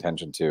paying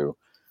attention to,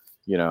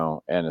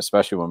 and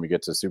especially when we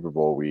get to Super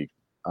Bowl week,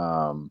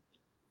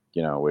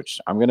 which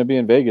I'm going to be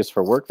in Vegas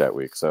for work that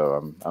week.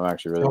 So I'm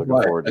actually really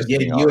looking forward to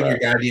again, you and your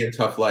goddamn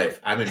tough life.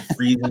 I'm in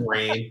freezing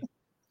rain,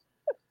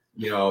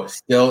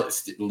 still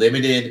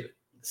limited,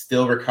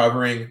 still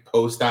recovering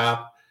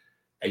post-op,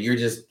 and you're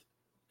just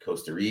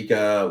Costa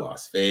Rica,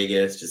 Las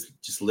Vegas,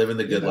 just living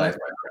the good life,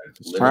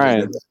 my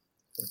friend.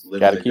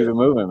 Got to keep it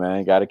moving,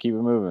 man. Got to keep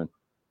it moving.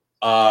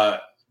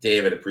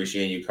 David,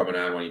 appreciate you coming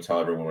on. When you tell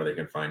everyone where they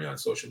can find you on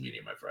social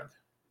media, my friend.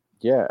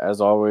 Yeah,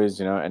 as always,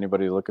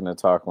 anybody looking to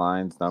talk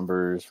lines,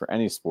 numbers for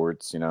any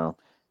sports,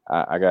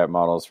 I got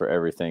models for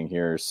everything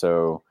here.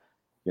 So,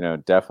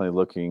 definitely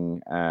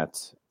looking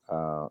at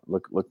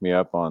look me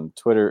up on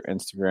Twitter,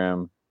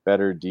 Instagram,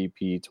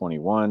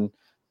 BetterDP21,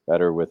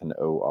 better with an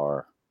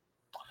OR.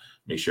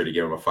 Make sure to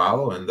give him a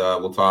follow, and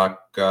we'll talk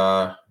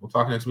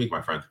next week,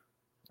 my friend.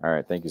 All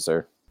right, thank you,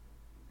 sir.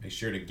 Make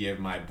sure to give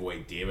my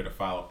boy David a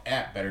follow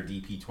at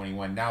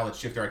BetterDP21. Now let's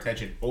shift our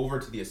attention over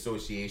to the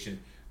association.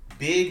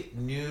 Big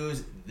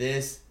news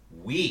this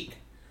week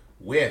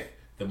with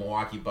the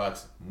Milwaukee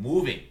Bucks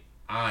moving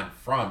on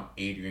from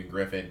Adrian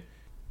Griffin.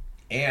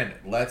 And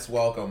let's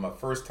welcome a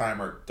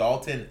first-timer,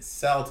 Dalton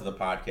Sell, to the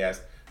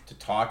podcast to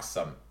talk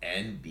some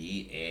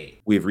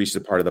NBA. We've reached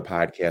the part of the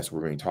podcast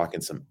where we're going to be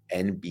talking some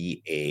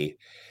NBA,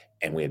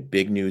 and we had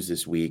big news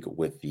this week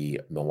with the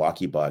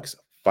Milwaukee Bucks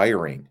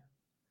firing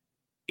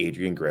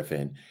Adrian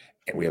Griffin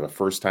And we have a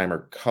first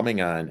timer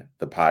coming on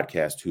the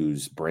podcast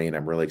whose brain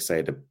I'm really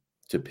excited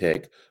to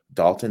pick.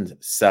 Dalton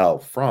Sell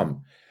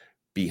from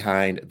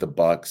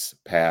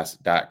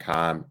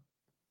BehindTheBucksPass.com.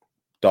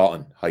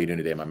 Dalton, how you doing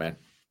today, my man?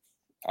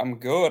 I'm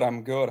good.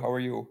 How are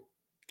you?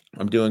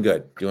 I'm doing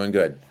good. Doing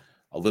good.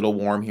 A little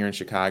warm here in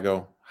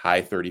Chicago,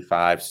 high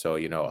 35. So,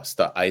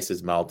 ice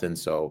is melting.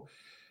 So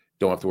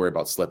don't have to worry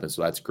about slipping.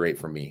 So that's great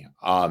for me.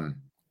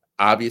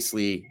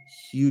 Obviously,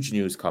 huge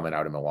news coming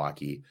out of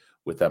Milwaukee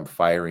with them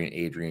firing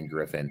Adrian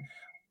Griffin.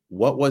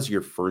 What was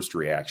your first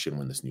reaction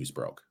when this news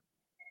broke?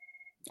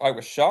 I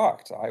was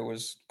shocked. I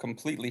was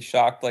completely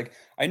shocked. Like,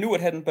 I knew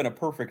it hadn't been a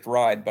perfect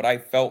ride, but I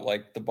felt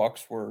like the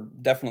Bucks were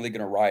definitely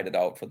going to ride it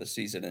out for the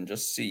season and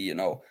just see,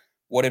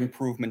 what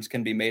improvements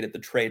can be made at the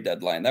trade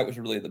deadline. That was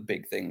really the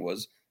big thing.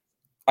 Was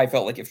I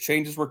felt like if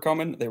changes were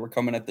coming, they were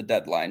coming at the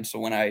deadline. So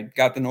when I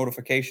got the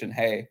notification,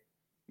 hey,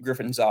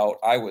 Griffin's out,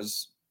 I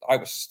was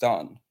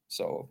stunned.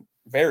 So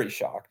very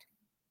shocked.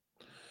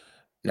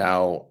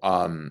 Now,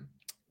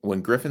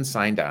 when Griffin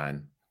signed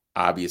on,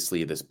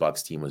 obviously this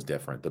Bucks team was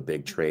different. The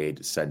big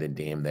trade, sending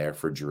Dame there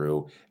for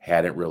Drew,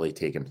 hadn't really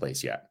taken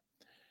place yet.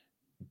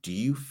 Do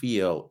you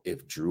feel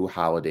if Drew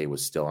Holiday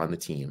was still on the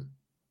team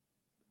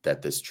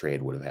that this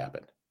trade would have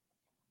happened?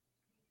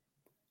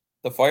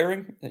 The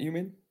firing, you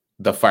mean?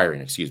 The firing,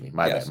 excuse me.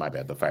 My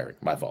bad. The firing,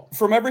 my fault.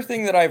 From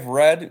everything that I've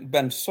read,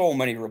 been so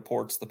many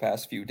reports the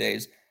past few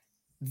days,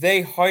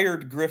 they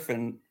hired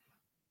Griffin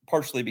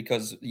partially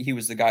because he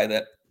was the guy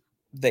that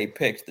they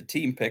picked, the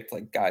team picked,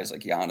 like guys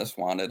like Giannis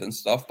wanted and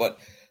stuff, but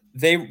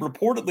they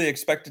reportedly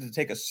expected to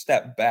take a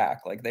step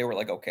back. Like they were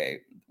like, okay,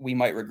 we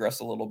might regress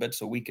a little bit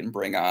so we can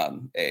bring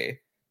on a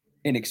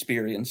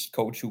inexperienced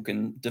coach who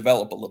can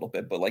develop a little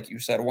bit. But like you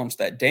said, once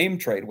that Dame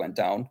trade went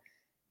down,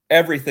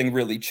 everything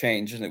really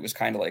changed. And it was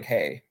kind of like,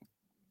 hey,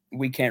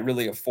 we can't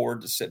really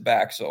afford to sit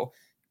back. So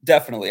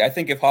definitely, I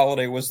think if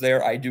Holiday was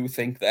there, I do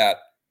think that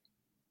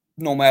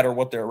no matter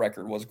what their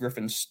record was,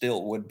 Griffin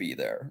still would be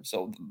there.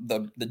 So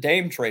the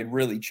Dame trade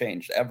really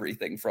changed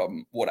everything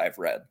from what I've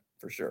read,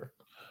 for sure.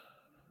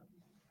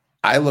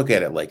 I look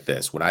at it like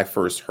this. When I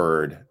first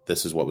heard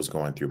this is what was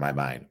going through my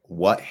mind,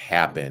 what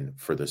happened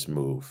for this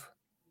move?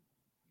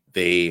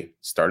 They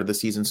started the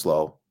season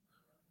slow,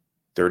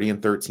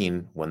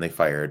 30-13 when they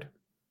fired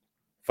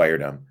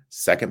him.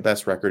 Second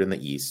best record in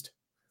the East.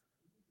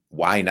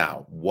 Why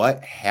now?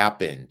 What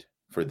happened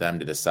for them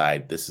to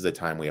decide this is a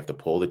time we have to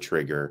pull the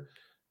trigger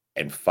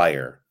and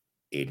fire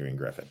Adrian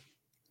Griffin?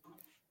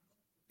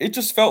 It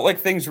just felt like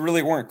things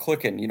really weren't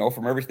clicking,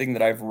 from everything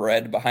that I've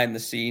read behind the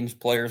scenes.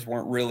 Players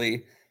weren't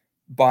really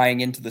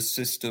buying into the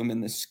system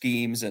and the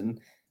schemes.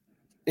 And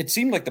it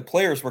seemed like the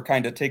players were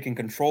kind of taking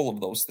control of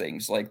those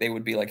things. Like they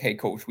would be like, hey,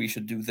 coach, we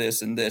should do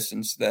this and this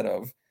instead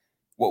of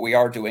what we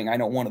are doing. I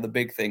know one of the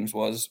big things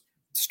was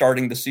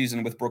starting the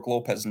season with Brook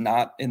Lopez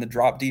not in the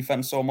drop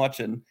defense so much.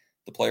 And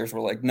the players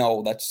were like,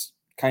 no, that's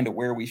kind of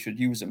where we should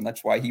use him.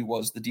 That's why he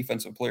was the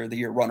defensive player of the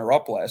year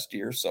runner-up last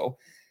year. So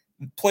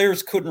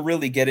players couldn't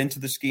really get into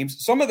the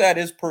schemes. Some of that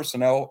is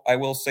personnel. I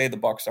will say the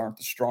Bucks aren't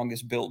the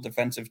strongest built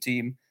defensive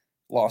team.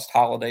 Lost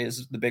Holiday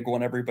is the big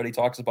one everybody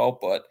talks about,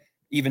 but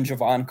even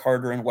Javon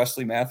Carter and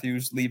Wesley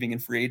Matthews leaving in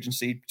free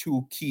agency,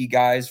 two key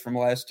guys from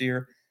last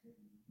year,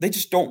 they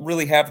just don't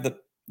really have the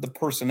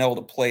personnel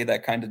to play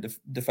that kind of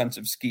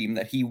defensive scheme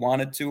that he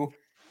wanted to.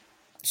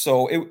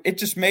 So it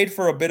just made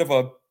for a bit of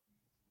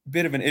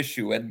an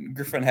issue. And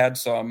Griffin had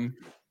some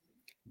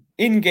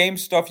in-game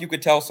stuff you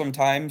could tell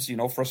sometimes,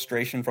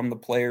 frustration from the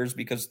players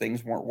because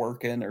things weren't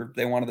working or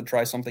they wanted to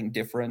try something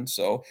different.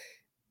 So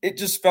it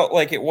just felt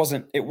like it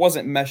wasn't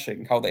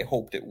meshing how they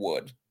hoped it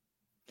would.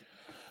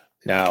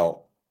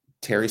 Now,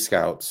 Terry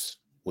Stotts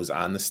was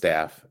on the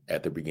staff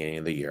at the beginning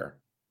of the year.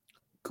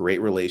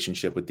 Great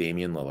relationship with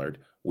Damian Lillard.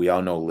 We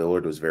all know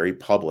Lillard was very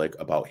public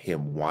about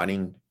him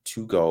wanting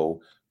to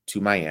go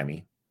to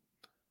Miami.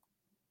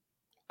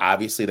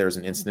 Obviously, there was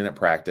an incident at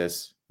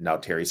practice. Now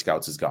Terry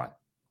Stotts is gone.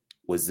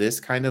 Was this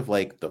kind of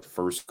like the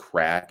first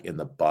crack in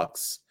the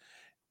Bucks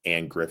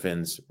and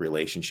Griffin's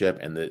relationship?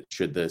 And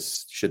should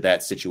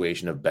that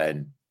situation have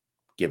been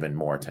given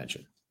more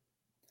attention?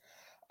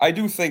 I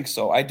do think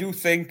so. I do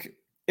think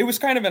it was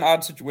kind of an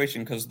odd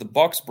situation because the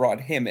Bucks brought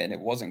him in.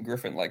 It wasn't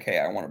Griffin like, hey,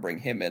 I want to bring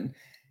him in.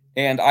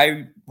 And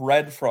I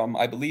read from,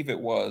 I believe it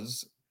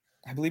was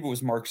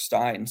Mark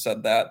Stein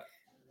said that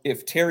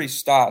if Terry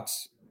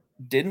Stotts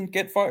didn't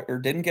get fired or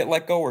didn't get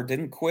let go or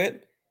didn't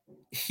quit,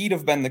 he'd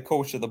have been the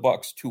coach of the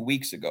Bucks 2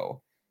 weeks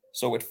ago.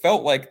 So it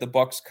felt like the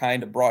Bucks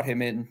kind of brought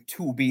him in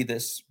to be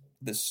this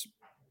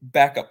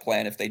backup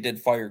plan if they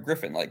did fire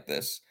Griffin like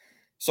this.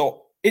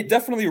 So it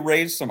definitely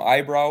raised some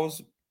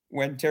eyebrows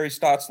when Terry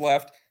Stotts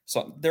left.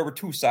 So there were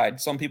two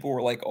sides. Some people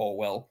were like, oh,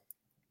 well,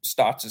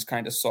 Stotts is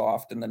kind of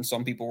soft. And then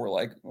some people were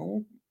like,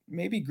 oh,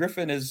 maybe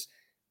Griffin is,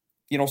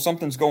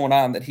 something's going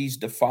on that he's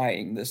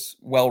defying this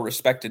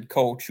well-respected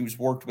coach who's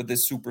worked with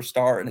this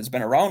superstar and has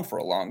been around for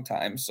a long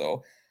time.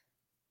 So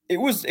it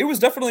was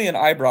definitely an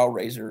eyebrow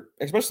raiser,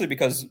 especially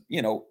because,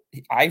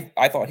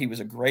 I thought he was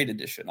a great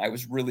addition. I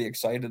was really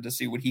excited to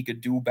see what he could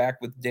do back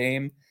with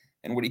Dame.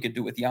 and what he could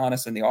do with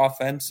Giannis in the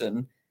offense.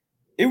 And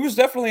it was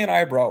definitely an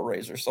eyebrow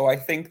raiser. So I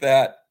think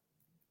that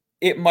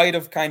it might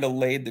have kind of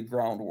laid the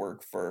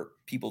groundwork for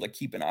people to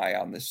keep an eye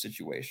on this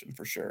situation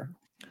for sure.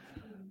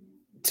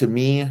 To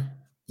me,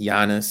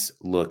 Giannis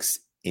looks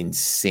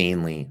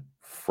insanely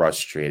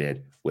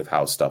frustrated with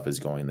how stuff is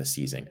going this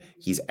season.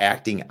 He's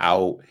acting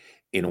out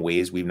in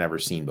ways we've never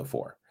seen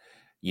before.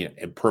 You know,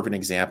 a perfect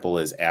example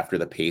is after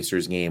the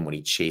Pacers game when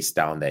he chased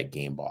down that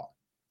game ball.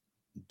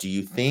 Do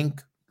you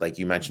think, like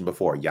you mentioned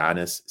before,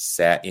 Giannis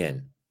sat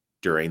in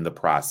during the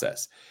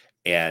process?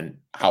 And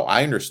how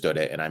I understood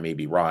it, and I may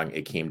be wrong,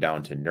 it came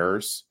down to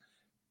Nurse,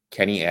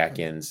 Kenny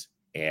Atkins,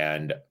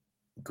 and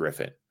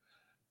Griffin.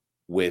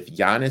 With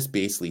Giannis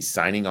basically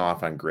signing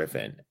off on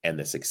Griffin and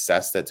the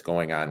success that's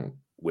going on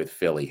with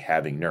Philly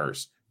having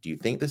Nurse, do you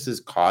think this is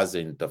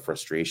causing the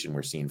frustration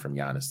we're seeing from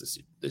Giannis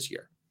this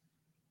year?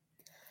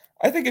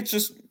 I think it's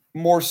just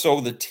more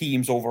so the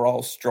team's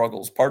overall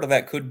struggles. Part of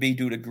that could be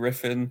due to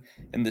Griffin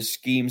and the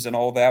schemes and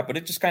all that, but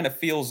it just kind of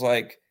feels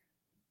like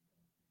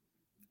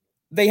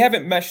they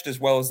haven't meshed as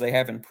well as they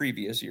have in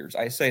previous years.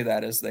 I say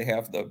that as they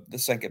have the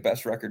second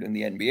best record in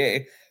the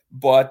NBA,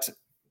 but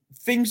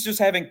things just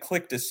haven't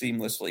clicked as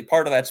seamlessly.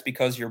 Part of that's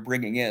because you're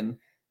bringing in,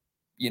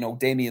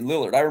 Damian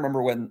Lillard. I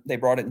remember when they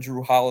brought in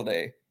Drew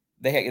Holiday,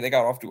 they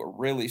got off to a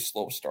really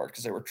slow start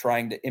because they were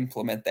trying to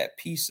implement that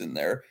piece in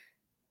there.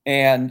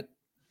 And,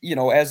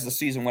 as the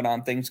season went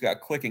on, things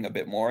got clicking a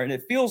bit more. And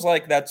it feels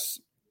like that's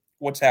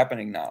what's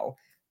happening now.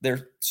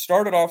 They're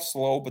started off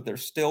slow, but they're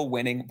still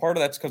winning. Part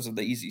of that's because of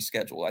the easy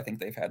schedule. I think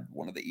they've had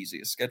one of the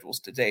easiest schedules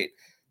to date.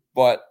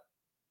 But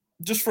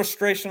just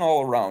frustration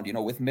all around,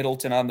 with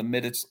Middleton on the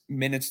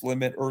minutes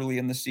limit early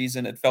in the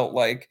season. It felt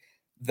like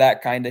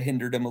that kind of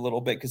hindered him a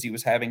little bit because he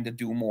was having to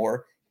do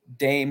more.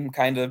 Dame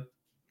kind of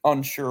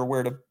unsure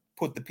where to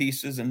put the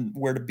pieces and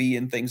where to be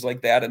and things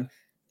like that. And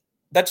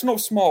that's no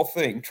small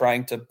thing,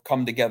 trying to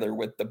come together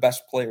with the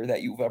best player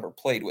that you've ever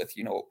played with.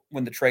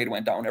 When the trade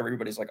went down,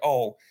 everybody's like,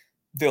 oh,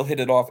 they'll hit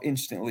it off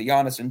instantly.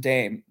 Giannis and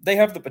Dame, they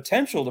have the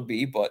potential to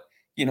be, but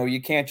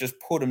you can't just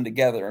put them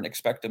together and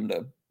expect them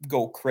to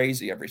go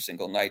crazy every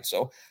single night.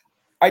 So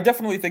I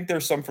definitely think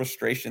there's some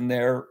frustration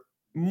there,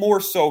 more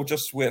so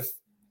just with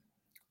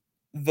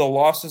the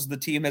losses the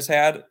team has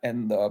had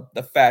and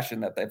the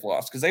fashion that they've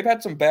lost, because they've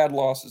had some bad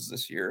losses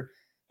this year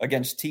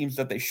against teams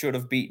that they should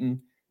have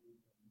beaten.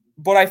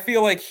 But I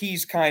feel like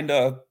he's kind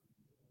of,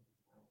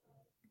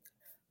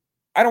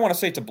 I don't want to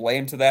say to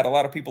blame to that. A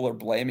lot of people are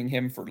blaming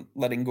him for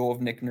letting go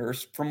of Nick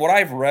Nurse. From what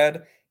I've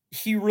read,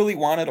 he really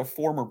wanted a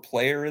former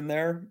player in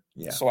there.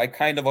 Yeah. So I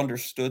kind of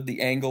understood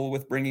the angle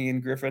with bringing in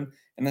Griffin.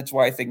 And that's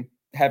why I think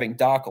having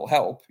Doc will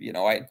help.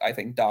 I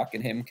think Doc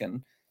and him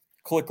can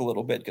click a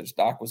little bit because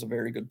Doc was a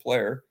very good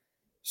player.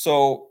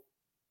 So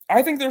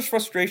I think there's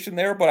frustration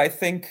there, but I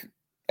think,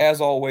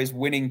 as always,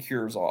 winning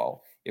cures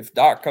all. If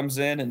Doc comes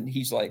in and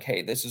he's like,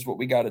 hey, this is what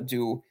we got to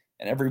do,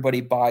 and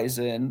everybody buys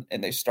in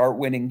and they start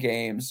winning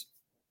games,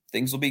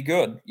 things will be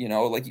good.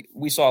 Like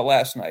we saw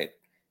last night,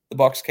 the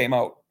Bucks came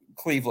out,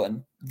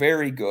 Cleveland,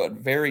 very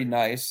good, very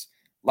nice,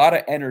 a lot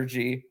of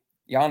energy.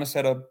 Giannis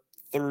had a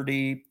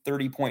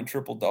 30-point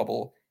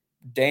triple-double.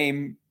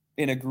 Dame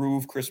in a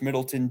groove, Chris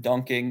Middleton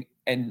dunking,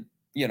 and,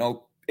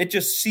 it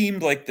just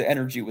seemed like the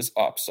energy was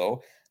up.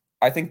 So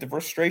I think the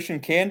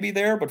frustration can be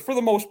there, but for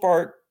the most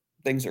part,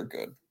 things are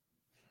good.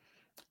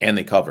 And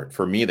they covered.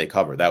 For me, they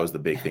covered. That was the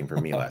big thing for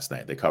me last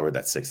night. They covered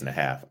that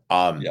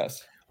 6.5.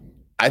 Yes.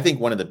 I think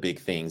one of the big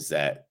things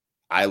that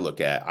I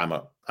look at, I'm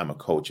a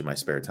coach in my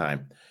spare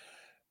time.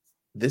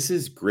 This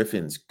is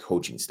Griffin's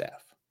coaching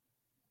staff.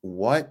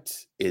 What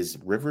is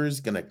Rivers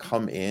going to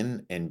come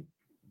in and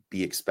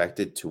be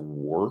expected to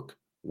work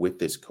with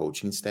this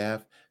coaching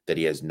staff that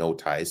he has no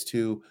ties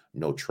to,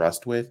 no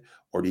trust with?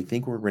 Or do you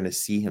think we're going to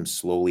see him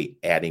slowly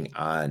adding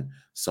on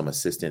some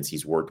assistants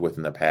he's worked with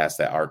in the past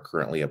that are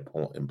currently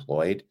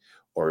employed?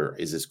 Or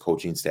is this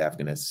coaching staff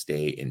going to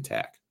stay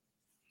intact?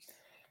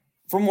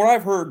 From what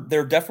I've heard,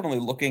 they're definitely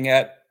looking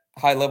at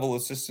high-level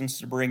assistants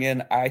to bring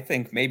in. I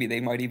think maybe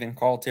they might even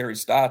call Terry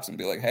Stotts and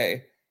be like,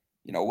 hey,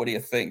 what do you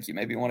think? You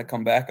maybe want to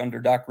come back under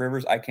Doc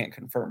Rivers? I can't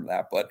confirm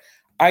that, but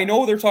I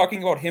know they're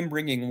talking about him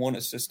bringing one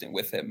assistant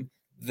with him.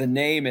 The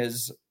name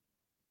is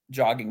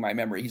jogging my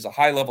memory. He's a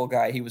high-level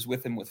guy. He was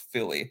with him with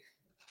Philly.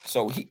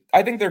 So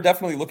I think they're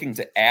definitely looking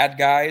to add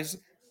guys.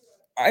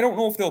 I don't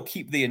know if they'll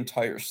keep the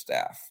entire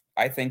staff.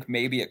 I think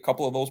maybe a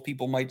couple of those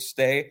people might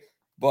stay.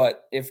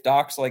 But if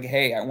Doc's like,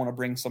 hey, I want to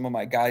bring some of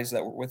my guys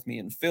that were with me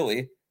in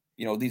Philly,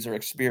 these are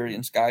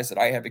experienced guys that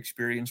I have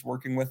experience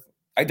working with,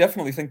 I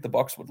definitely think the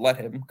Bucks would let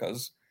him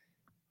because,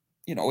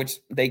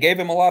 they gave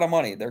him a lot of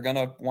money. They're going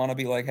to want to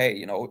be like,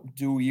 hey,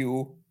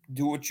 do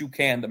what you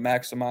can to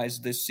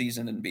maximize this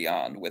season and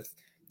beyond with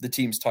the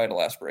team's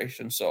title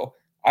aspirations. So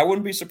I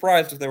wouldn't be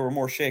surprised if there were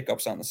more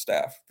shakeups on the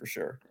staff for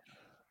sure.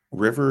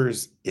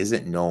 Rivers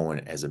isn't known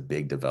as a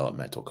big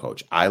developmental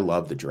coach. I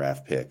love the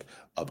draft pick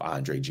of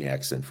Andre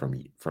Jackson from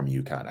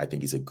UConn. I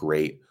think he's a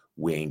great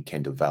wing,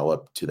 can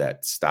develop to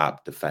that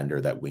stop defender,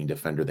 that wing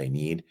defender they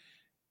need.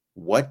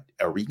 what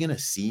are we going to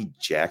see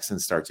Jackson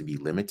start to be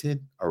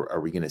limited? Or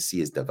are we going to see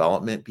his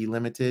development be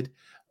limited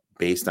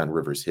based on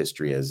Rivers'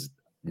 history as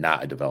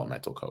not a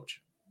developmental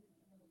coach?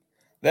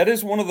 That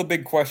is one of the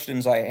big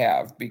questions I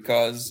have,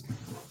 because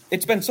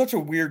it's been such a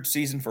weird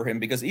season for him,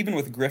 because even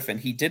with Griffin,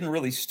 he didn't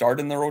really start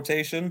in the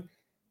rotation.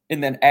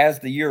 And then as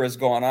the year has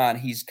gone on,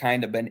 he's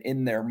kind of been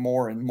in there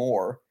more and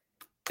more.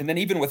 And then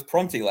even with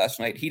Prunty last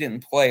night, he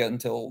didn't play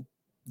until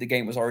the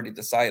game was already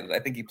decided. I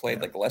think he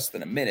played like less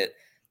than a minute,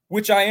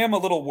 which I am a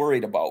little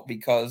worried about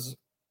because,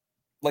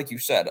 like you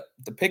said,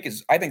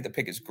 I think the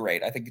pick is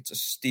great. I think it's a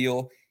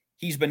steal.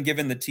 He's been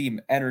giving the team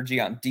energy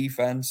on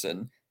defense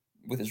and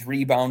with his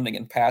rebounding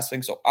and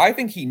passing. So I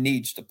think he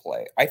needs to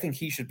play. I think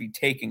he should be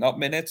taking up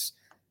minutes.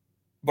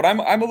 But I'm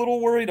a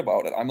little worried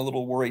about it. I'm a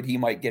little worried he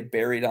might get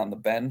buried on the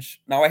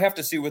bench. Now I have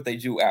to see what they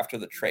do after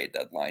the trade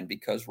deadline,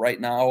 because right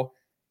now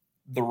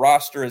the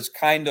roster is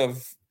kind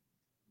of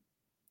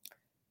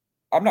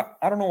I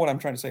don't know what I'm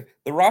trying to say.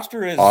 The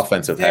roster is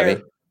offensive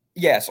heavy.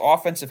 Yes,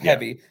 offensive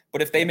heavy.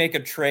 But if they make a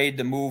trade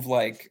to move,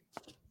 like,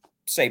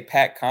 say,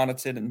 Pat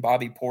Connaughton and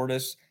Bobby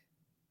Portis,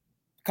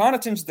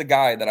 Connaughton's the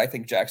guy that I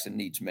think Jackson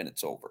needs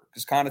minutes over,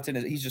 because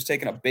Connaughton he's just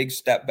taken a big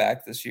step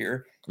back this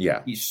year.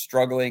 Yeah. He's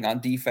struggling on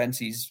defense.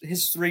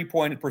 His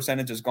 3-point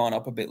percentage has gone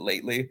up a bit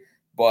lately,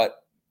 but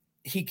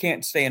he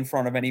can't stay in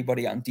front of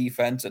anybody on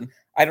defense. And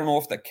I don't know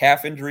if the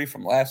calf injury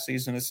from last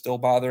season is still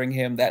bothering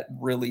him. That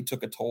really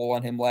took a toll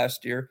on him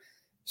last year.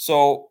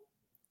 So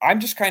I'm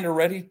just kind of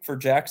ready for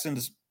Jackson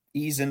to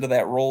ease into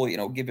that role,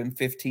 give him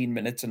 15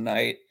 minutes a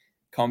night,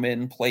 come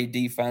in, play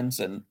defense.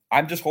 And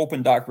I'm just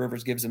hoping Doc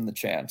Rivers gives him the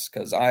chance,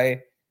 because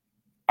I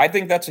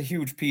think that's a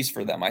huge piece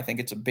for them. I think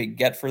it's a big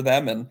get for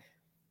them, and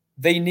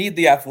they need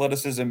the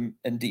athleticism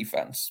and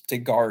defense to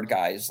guard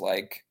guys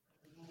like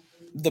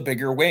the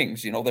bigger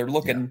wings. They're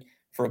looking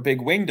for a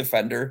big wing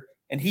defender,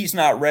 and he's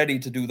not ready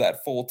to do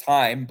that full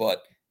time,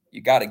 but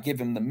you got to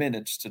give him the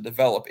minutes to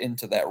develop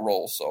into that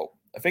role. So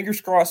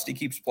fingers crossed he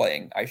keeps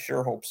playing. I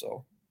sure hope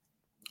so.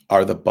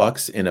 Are the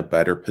Bucks in a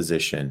better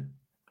position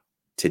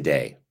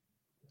today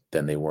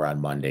than they were on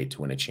Monday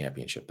to win a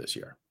championship this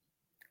year?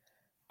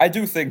 I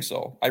do think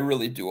so. I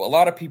really do. A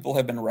lot of people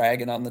have been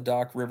ragging on the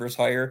Doc Rivers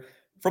hire.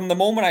 From the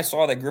moment I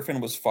saw that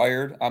Griffin was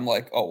fired, I'm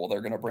like, oh, well,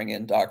 they're going to bring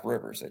in Doc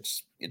Rivers.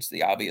 It's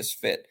the obvious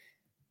fit.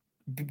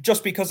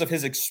 Just because of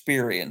his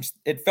experience,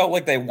 it felt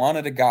like they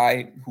wanted a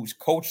guy who's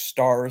coached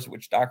stars,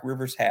 which Doc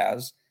Rivers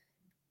has.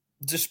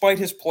 Despite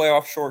his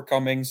playoff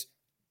shortcomings,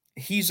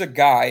 he's a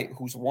guy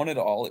who's won it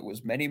all. It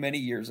was many, many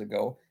years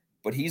ago,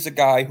 but he's a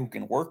guy who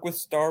can work with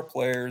star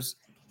players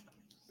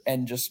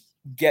and just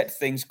get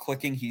things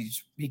clicking.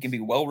 He can be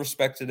well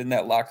respected in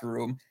that locker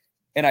room.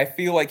 And I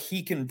feel like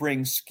he can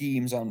bring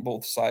schemes on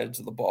both sides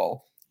of the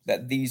ball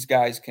that these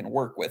guys can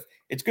work with.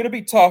 It's going to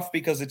be tough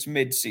because it's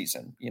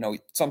mid-season.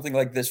 Something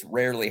like this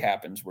rarely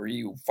happens, where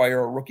you fire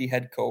a rookie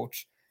head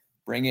coach,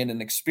 bring in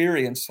an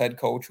experienced head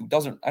coach who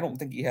I don't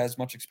think he has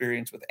much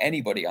experience with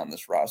anybody on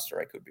this roster.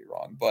 I could be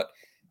wrong, but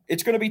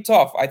it's going to be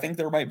tough. I think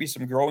there might be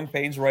some growing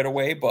pains right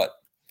away, but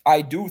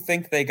I do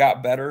think they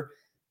got better,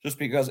 just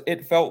because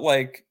it felt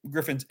like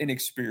Griffin's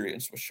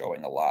inexperience was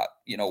showing a lot,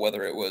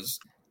 whether it was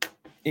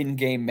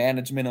in-game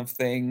management of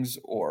things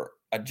or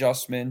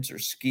adjustments or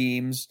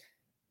schemes.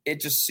 It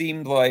just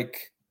seemed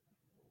like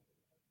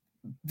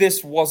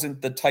this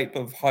wasn't the type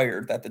of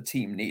hire that the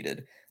team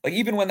needed. Like,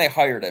 even when they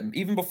hired him,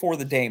 even before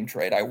the Dame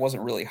trade, I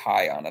wasn't really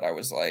high on it. I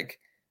was like,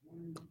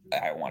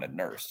 I wanted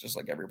Nurse just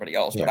like everybody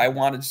else, but I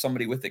wanted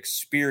somebody with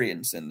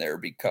experience in there,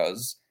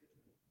 because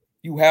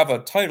you have a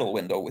title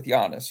window with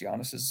Giannis.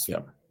 Giannis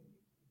isn't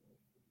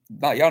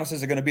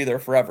going to be there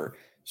forever.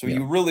 So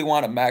you really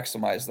want to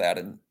maximize that,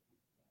 and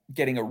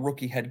getting a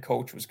rookie head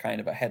coach was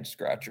kind of a head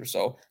scratcher.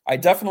 So I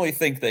definitely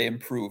think they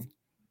improved,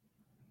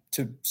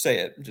 to say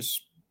it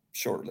just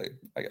shortly,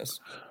 I guess.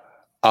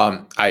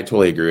 I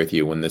totally agree with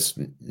you. When this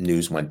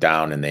news went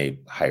down and they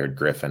hired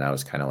Griffin, I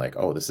was kind of like,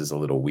 oh, this is a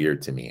little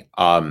weird to me.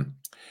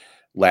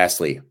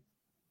 Lastly,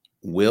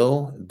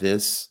 will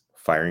this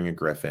firing of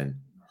Griffin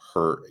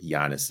hurt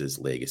Giannis's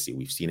legacy?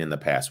 We've seen in the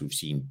past, we've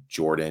seen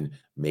Jordan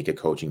make a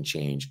coaching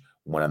change,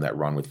 went on that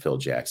run with Phil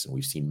Jackson.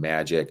 We've seen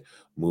Magic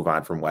move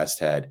on from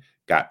Westhead,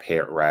 got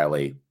Pat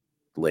Riley,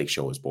 Lake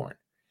Show was born.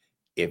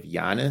 If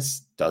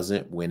Giannis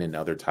doesn't win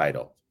another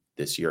title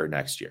this year or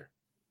next year,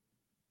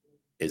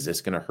 is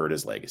this going to hurt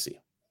his legacy?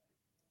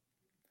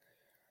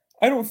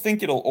 I don't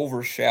think it'll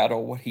overshadow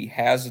what he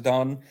has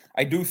done.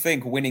 I do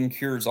think winning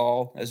cures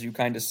all, as you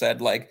kind of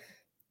said. Like,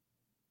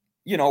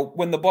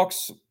 when the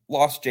Bucks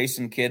lost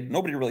Jason Kidd,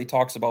 nobody really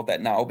talks about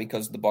that now,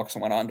 because the Bucks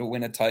went on to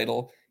win a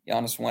title.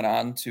 Giannis went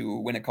on to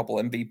win a couple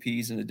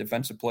MVPs and a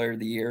Defensive Player of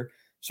the Year.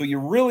 So you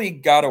really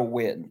got to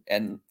win.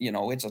 And,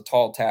 it's a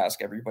tall task.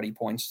 Everybody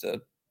points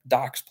to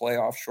Doc's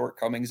playoff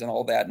shortcomings and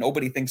all that.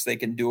 Nobody thinks they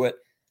can do it.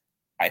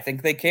 I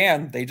think they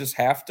can. They just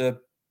have to.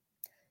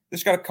 They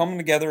just got to come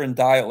together and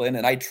dial in.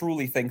 And I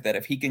truly think that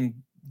if he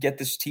can get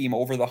this team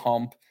over the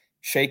hump,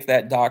 shake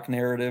that Doc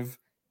narrative,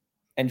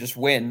 and just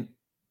win,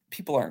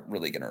 people aren't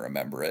really going to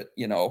remember it.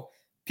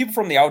 People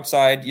from the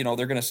outside, they're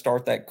going to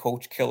start that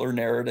coach killer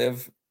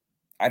narrative.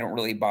 I don't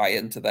really buy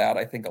into that.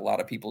 I think a lot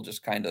of people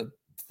just kind of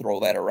throw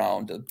that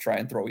around to try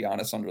and throw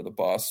Giannis under the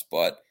bus.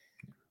 But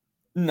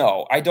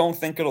no, I don't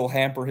think it'll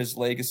hamper his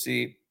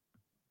legacy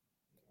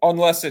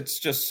unless it's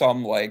just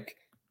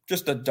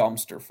just a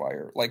dumpster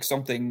fire, like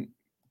something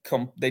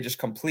they just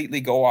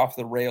completely go off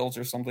the rails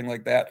or something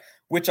like that,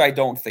 which I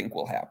don't think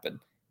will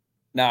happen.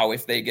 Now,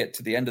 if they get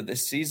to the end of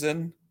this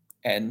season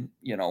and,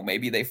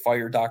 maybe they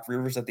fire Doc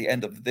Rivers at the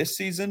end of this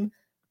season,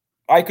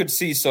 I could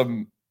see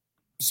some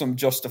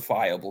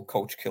justifiable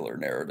coach killer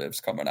narratives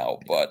coming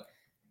out. But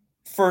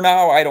for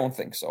now, I don't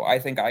think so. I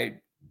think I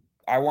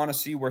want to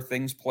see where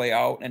things play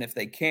out. And if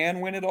they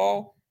can win it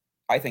all,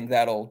 I think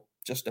that'll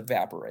just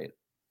evaporate.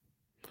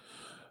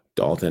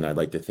 Dalton, I'd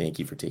like to thank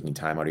you for taking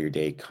time out of your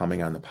day,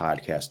 coming on the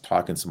podcast,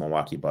 talking some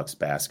Milwaukee Bucks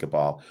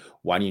basketball.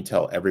 Why don't you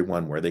tell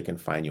everyone where they can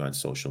find you on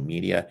social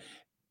media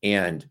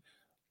and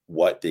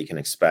what they can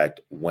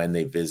expect when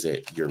they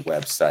visit your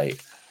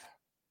website,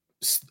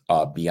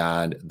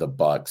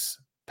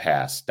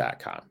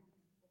 beyondthebuckspass.com?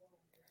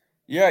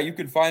 Yeah, you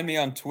can find me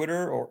on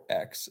Twitter or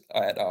X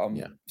at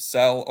Sell_Dalton,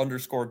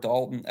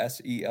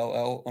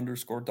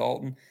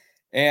 SELL_Dalton.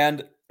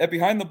 And at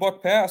Behind the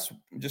Buck Pass,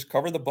 just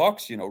cover the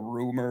Bucks,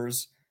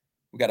 rumors.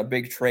 We got a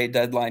big trade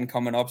deadline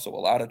coming up, so a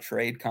lot of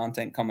trade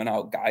content coming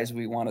out, guys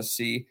we want to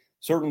see.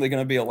 Certainly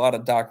going to be a lot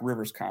of Doc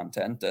Rivers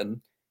content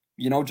and,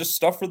 just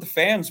stuff for the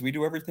fans. We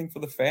do everything for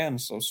the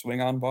fans, so swing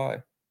on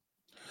by.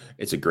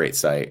 It's a great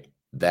site.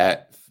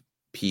 That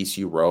piece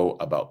you wrote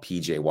about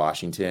PJ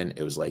Washington,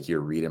 it was like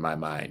you're reading my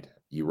mind.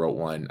 You wrote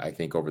one, I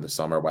think, over the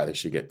summer, why they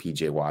should get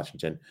PJ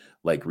Washington,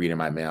 like reading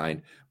my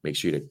mind. Make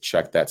sure to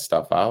check that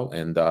stuff out,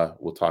 and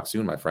we'll talk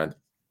soon, my friend.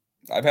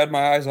 I've had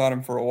my eyes on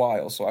him for a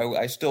while, so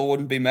I still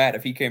wouldn't be mad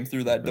if he came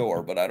through that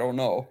door, but I don't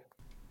know.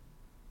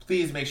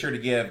 Please make sure to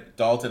give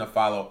Dalton a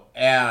follow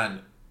and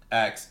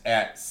X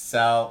at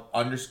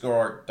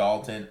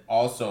Sell_Dalton.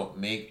 Also,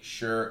 make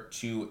sure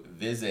to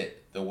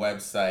visit the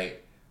website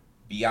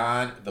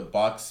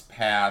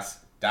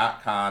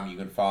beyondthebuckspass.com. You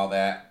can follow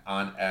that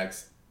on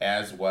X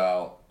as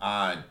well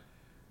on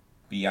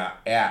Beyond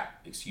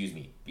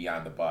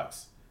the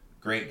Bucks.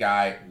 Great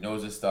guy,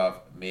 knows his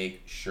stuff.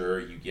 Make sure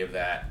you give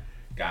that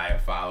guy a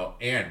follow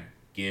and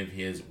give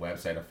his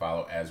website a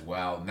follow as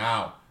well.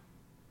 Now,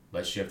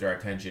 let's shift our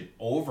attention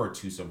over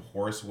to some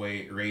horse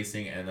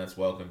racing, and let's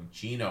welcome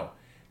Gino,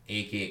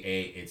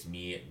 aka it's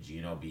me,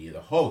 Gino B,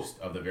 the host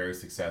of the very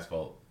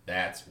successful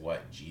That's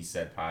What G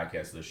Said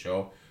podcast of the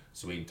show,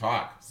 so we can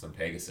talk some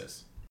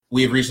Pegasus.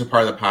 We have reached the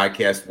part of the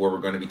podcast where we're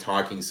going to be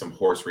talking some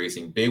horse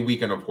racing. Big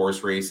weekend of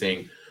horse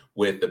racing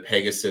with the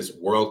Pegasus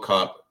World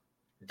Cup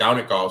down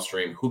at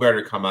Gulfstream. Who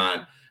better to come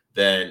on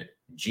than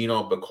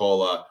Gino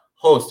Bicola,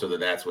 host of the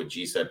That's What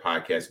G Said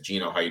podcast.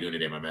 Gino, how you doing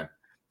today, my man?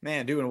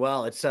 Man, doing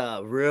well. It's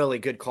a really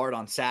good card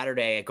on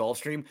Saturday at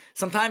Gulfstream.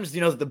 Sometimes,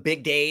 the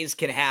big days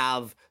can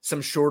have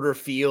some shorter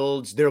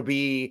fields. There'll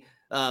be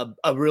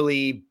a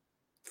really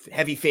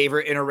heavy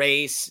favorite in a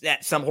race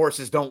that some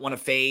horses don't want to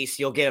face.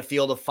 You'll get a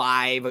field of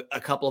 5,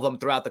 a couple of them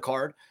throughout the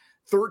card.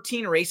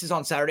 13 races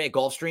on Saturday at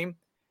Gulfstream.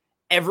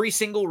 Every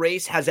single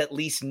race has at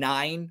least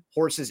 9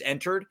 horses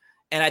entered.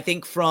 And I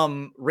think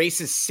from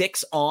races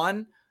 6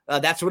 on,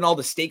 that's when all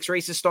the stakes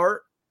races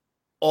start.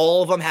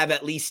 All of them have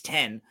at least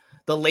 10.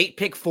 The late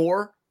pick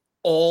 4,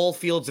 all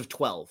fields of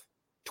 12.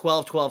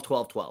 12, 12,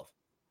 12, 12.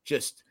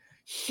 Just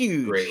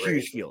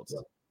huge fields.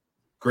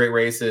 Great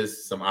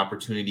races, some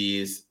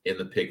opportunities in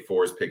the pick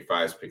 4s, pick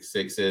 5s, pick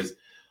 6s.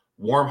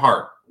 Warm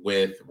Heart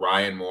with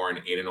Ryan Moore and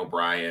Aidan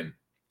O'Brien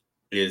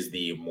is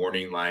the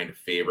morning line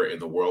favorite in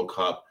the World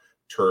Cup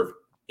Turf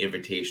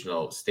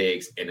Invitational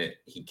Stakes, and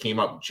he came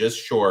up just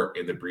short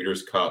in the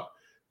Breeders' Cup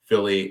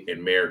Filly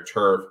and Mare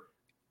Turf.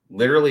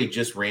 Literally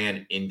just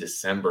ran in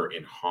December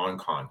in Hong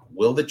Kong.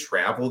 Will the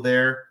travel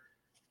there,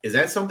 is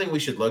that something we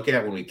should look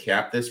at when we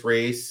cap this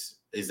race?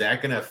 Is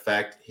that going to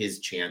affect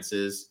his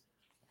chances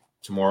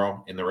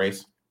tomorrow in the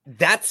race?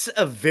 That's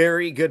a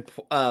very good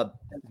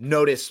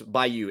notice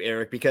by you,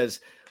 Eric, because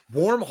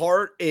Warm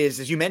Heart is,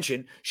 as you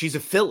mentioned, she's a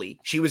filly.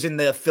 She was in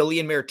the Filly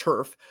and Mare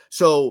Turf.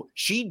 So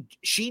she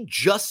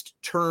just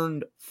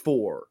turned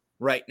 4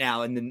 right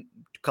now, and then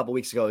a couple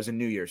weeks ago is a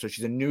New Year. So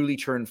she's a newly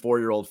turned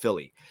 4-year-old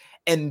filly.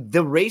 And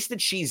the race that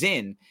she's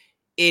in,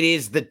 it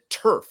is the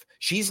turf.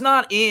 She's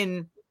not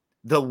in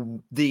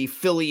the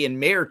Filly and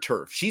Mare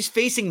Turf. She's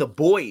facing the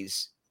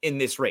boys in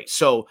this race.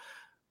 So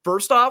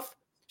first off,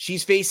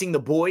 she's facing the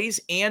boys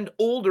and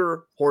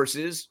older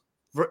horses,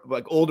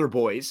 like older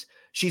boys.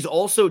 She's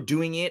also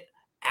doing it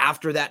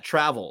after that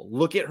travel.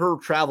 Look at her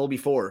travel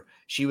before.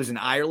 She was in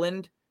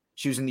Ireland.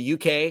 She was in the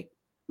UK.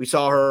 We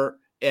saw her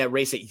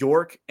race at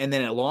York and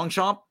then at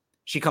Longchamp.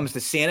 She comes to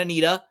Santa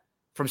Anita.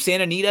 From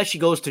Santa Anita, she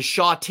goes to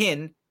Shaw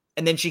Tin,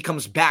 and then she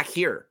comes back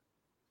here.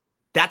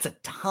 That's a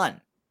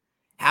ton.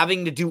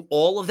 Having to do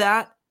all of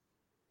that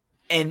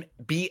and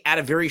be at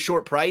a very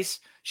short price,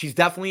 she's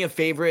definitely a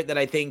favorite that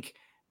I think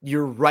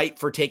you're right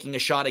for taking a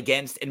shot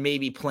against and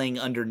maybe playing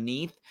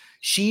underneath.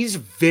 She's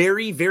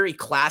very, very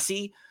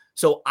classy.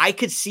 So I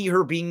could see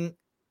her being,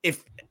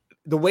 if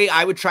the way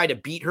I would try to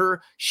beat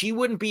her, she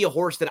wouldn't be a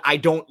horse that I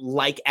don't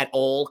like at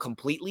all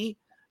completely.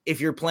 If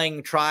you're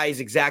playing tries,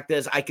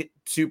 exactas, I could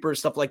super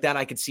stuff like that.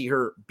 I could see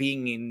her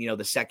being in,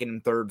 the second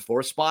and third,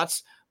 fourth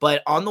spots,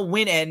 but on the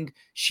win end,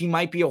 she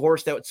might be a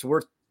horse that's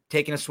worth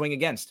taking a swing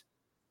against.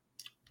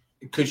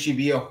 Could she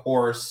be a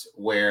horse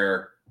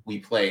where we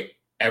play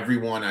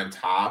everyone on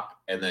top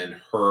and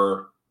then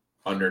her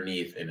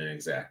underneath in an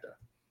exacta?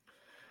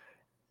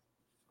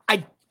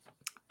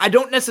 I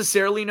don't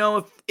necessarily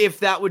know if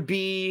that would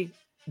be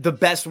the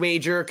best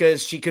wager,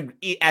 because she could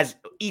as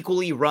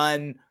equally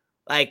run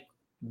like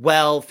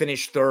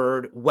finish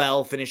third,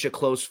 finish a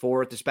close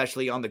fourth,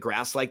 especially on the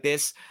grass like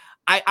this.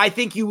 I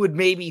think you would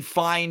maybe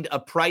find a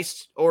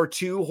price or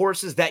two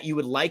horses that you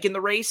would like in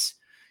the race,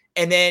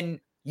 and then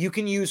you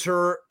can use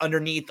her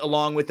underneath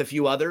along with a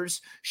few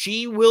others.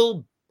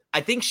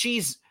 I think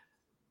she's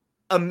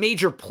a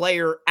major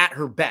player at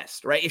her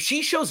best, right? If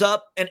she shows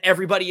up and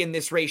everybody in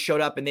this race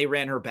showed up and they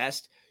ran her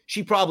best,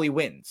 she probably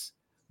wins.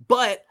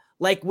 But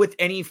like with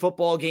any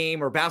football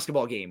game or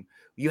basketball game,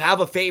 you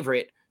have a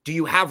favorite. Do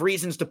you have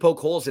reasons to poke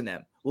holes in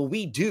them? Well,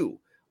 we do.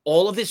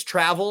 All of this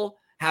travel,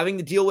 having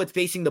to deal with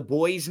facing the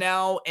boys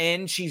now,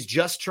 and she's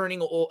just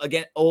turning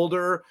again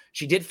older.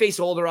 She did face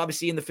older,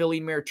 obviously, in the Philly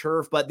Mare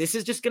Turf, but this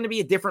is just going to be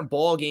a different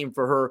ball game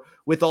for her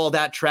with all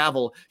that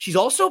travel. She's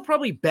also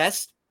probably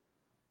best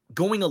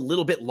going a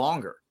little bit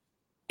longer.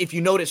 If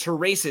you notice her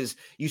races,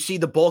 you see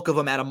the bulk of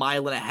them at a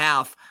mile and a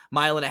half,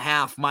 mile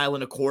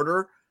and a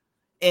quarter.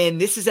 And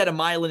this is at a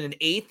mile and an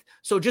eighth.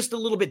 So just a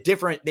little bit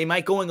different. They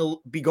might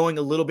be going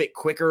a little bit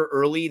quicker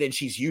early than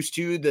she's used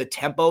to. The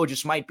tempo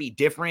just might be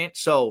different.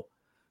 So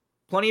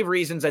plenty of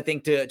reasons, I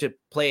think, to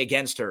play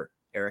against her,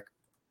 Eric.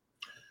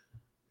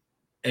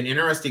 An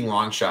interesting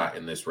long shot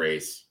in this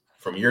race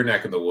from your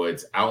neck of the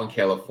woods out in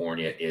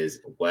California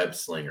is Web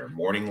Slinger.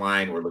 Morning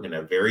line, we're looking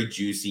at a very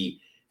juicy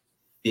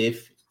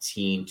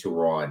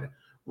 15-1.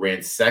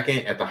 Ran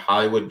second at the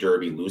Hollywood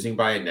Derby, losing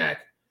by a neck.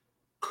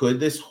 Could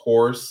this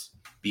horse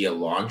be a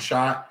long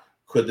shot?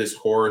 Could this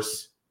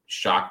horse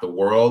shock the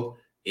world?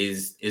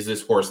 Is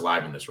this horse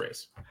live in this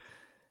race?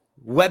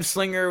 Web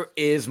Slinger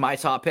is my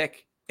top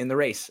pick in the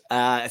race.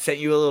 I sent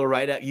you a little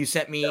write-up. You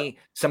sent me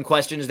some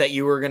questions that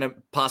you were going to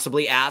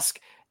possibly ask.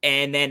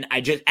 And then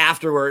I just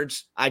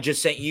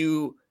sent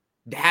you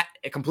that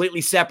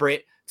completely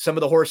separate some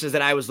of the horses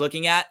that I was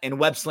looking at. And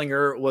Web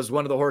Slinger was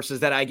one of the horses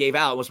that I gave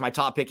out, was my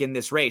top pick in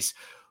this race.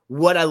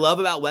 What I love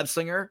about Web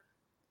Slinger,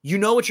 you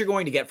know what you're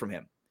going to get from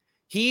him.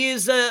 He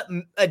is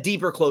a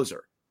deeper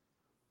closer,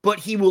 but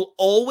he will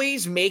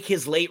always make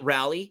his late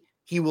rally.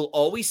 He will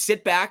always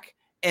sit back,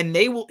 and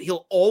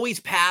he'll always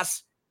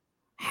pass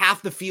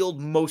half the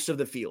field, most of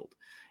the field.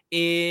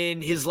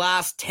 In his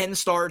last 10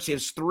 starts, he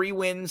has 3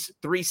 wins,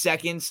 3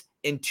 seconds,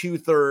 and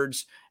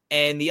 2/3.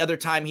 And the other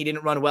time he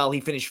didn't run well, he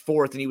finished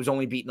 4th, and he was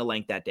only beaten a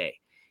length that day.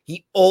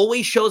 He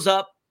always shows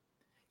up.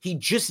 He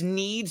just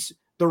needs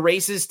the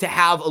races to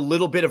have a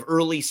little bit of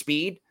early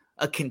speed,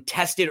 a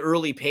contested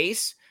early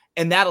pace,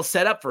 and that'll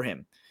set up for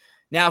him.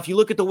 Now, if you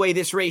look at the way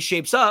this race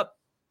shapes up,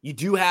 you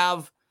do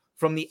have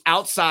from the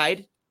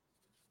outside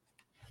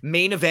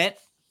Main Event,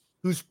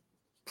 who's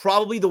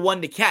probably the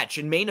one to catch.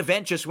 And Main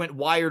Event just went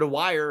wire to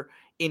wire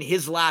in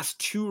his last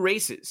 2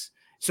 races.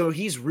 So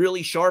he's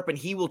really sharp, and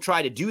he will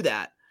try to do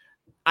that.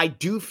 I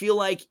do feel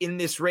like in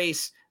this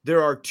race,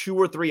 there are 2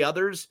 or 3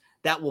 others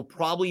that will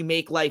probably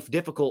make life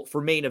difficult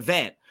for Main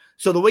Event.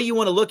 So the way you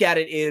want to look at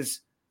it is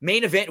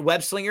Main Event,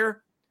 Web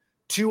Slinger,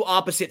 2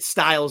 opposite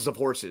styles of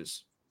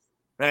horses,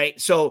 right?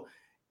 So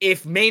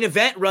if Main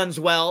Event runs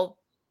well,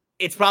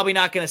 it's probably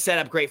not going to set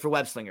up great for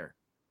Web Slinger.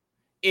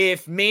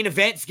 If Main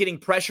Event's getting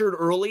pressured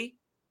early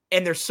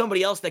and there's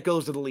somebody else that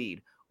goes to the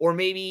lead, or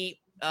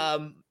maybe I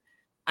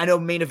know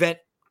Main Event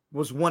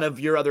was one of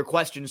your other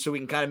questions, so we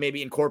can kind of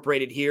maybe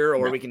incorporate it here,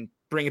 or we can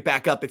bring it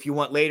back up if you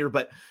want later.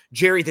 But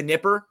Jerry the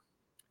Nipper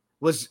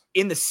was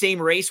in the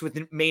same race with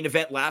the Main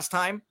Event last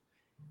time.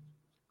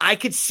 I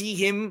could see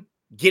him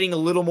getting a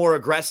little more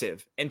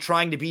aggressive and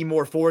trying to be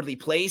more forwardly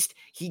placed.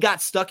 He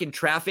got stuck in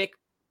traffic.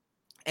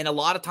 And a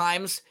lot of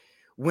times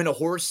when a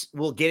horse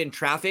will get in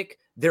traffic,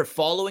 their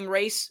following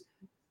race,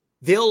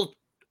 their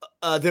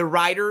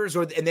riders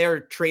and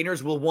their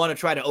trainers will want to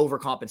try to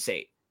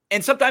overcompensate.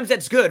 And sometimes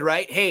that's good,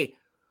 right? Hey,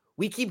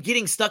 we keep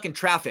getting stuck in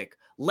traffic.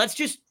 Let's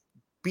just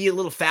be a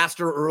little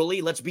faster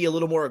early. Let's be a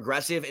little more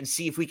aggressive and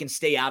see if we can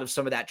stay out of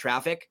some of that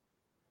traffic.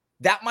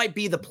 That might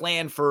be the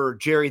plan for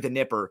Jerry the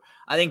Nipper.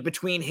 I think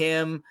between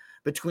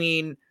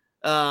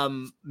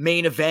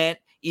Main Event,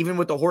 even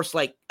with a horse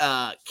like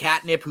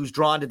Catnip, who's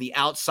drawn to the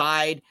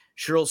outside,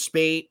 Cheryl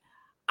Spate,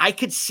 I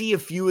could see a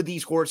few of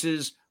these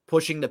horses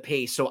pushing the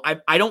pace. So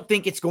I don't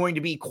think it's going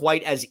to be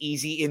quite as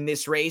easy in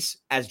this race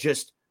as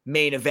just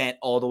Main Event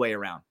all the way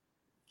around.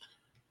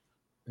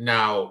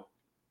 Now,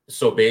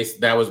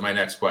 that was my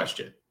next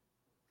question,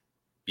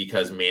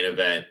 because Main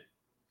Event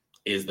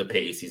is the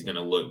pace. He's going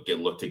to look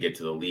to get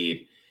to the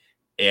lead.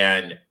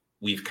 And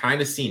we've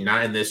kind of seen,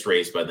 not in this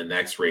race, but the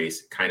next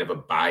race, kind of a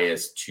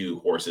bias to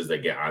horses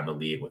that get on the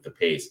lead with the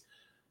pace.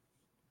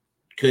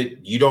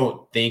 you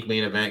don't think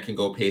Main Event can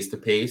go pace to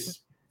pace?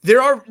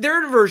 There are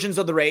versions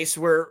of the race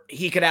where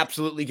he could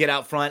absolutely get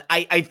out front.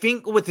 I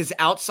think with his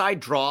outside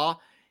draw,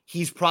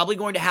 he's probably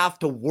going to have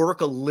to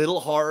work a little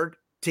hard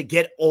to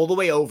get all the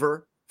way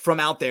over from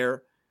out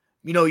there.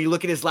 You know, you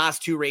look at his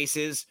last two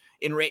races,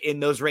 in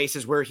those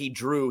races where he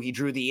drew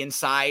the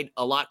inside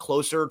a lot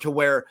closer to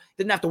where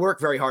he didn't have to work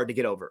very hard to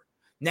get over.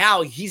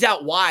 Now he's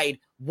out wide,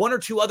 one or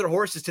two other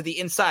horses to the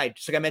inside,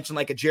 just like I mentioned,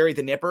 like a Jerry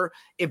the Nipper.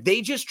 If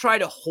they just try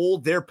to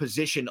hold their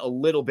position a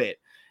little bit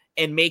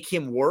and make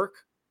him work,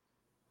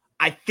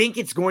 I think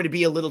it's going to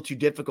be a little too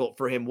difficult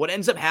for him. What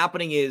ends up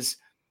happening is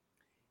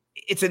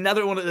it's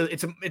another one of the,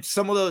 it's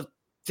some of the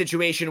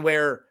situation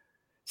where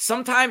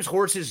sometimes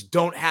horses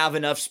don't have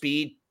enough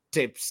speed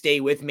to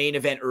stay with Main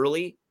Event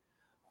early,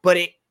 but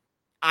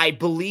I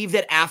believe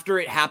that after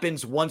it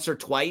happens once or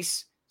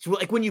twice, so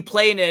like when you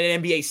play in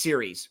an NBA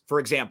series, for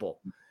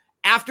example,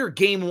 after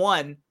game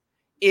one,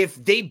 if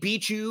they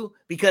beat you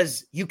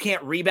because you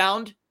can't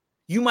rebound,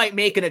 you might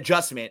make an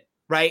adjustment,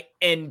 right?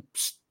 And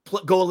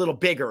go a little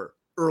bigger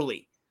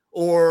early,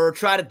 or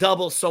try to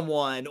double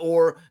someone,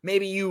 or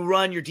maybe you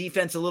run your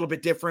defense a little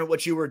bit different,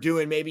 what you were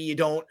doing. Maybe you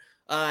don't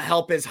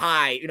help as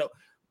high,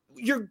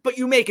 but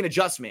you make an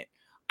adjustment.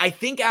 I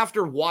think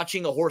after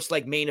watching a horse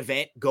like Main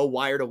Event go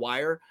wire to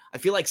wire, I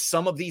feel like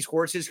some of these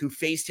horses who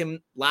faced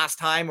him last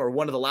time or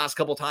one of the last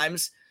couple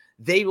times,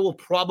 they will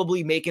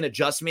probably make an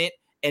adjustment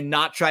and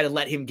not try to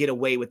let him get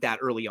away with that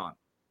early on.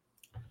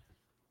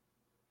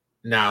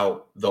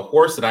 Now, the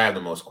horse that I have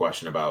the most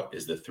question about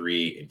is the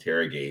 3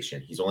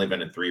 Interrogation. He's only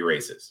been in 3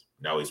 races.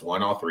 Now he's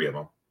won all 3 of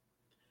them.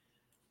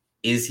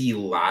 Is he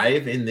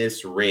live in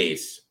this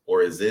race,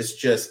 or is this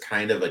just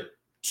kind of a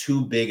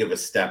too big of a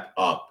step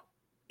up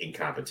in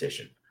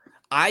competition?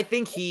 I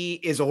think he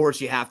is a horse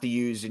you have to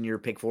use in your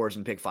pick 4s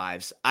and pick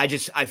 5s.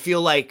 I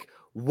feel like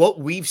what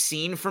we've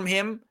seen from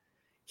him,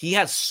 he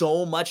has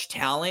so much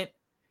talent.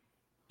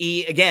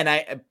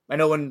 I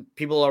know when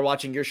people are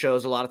watching your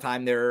shows, a lot of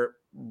time they're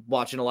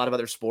watching a lot of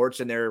other sports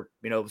and they're,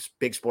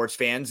 big sports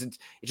fans. And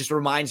it just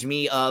reminds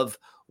me of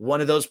one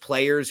of those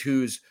players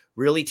who's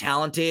really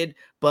talented,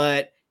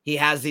 but he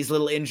has these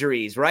little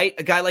injuries, right?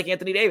 A guy like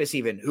Anthony Davis,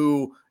 even,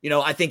 who,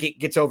 I think it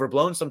gets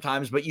overblown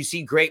sometimes, but you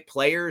see great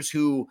players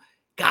who,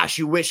 gosh,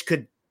 you wish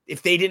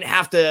if they didn't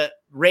have to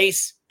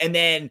race, and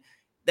then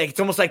it's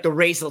almost like the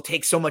race will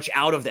take so much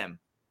out of them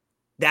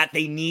that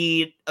they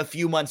need a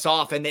few months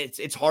off, and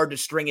it's hard to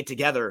string it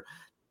together.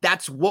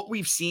 That's what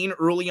we've seen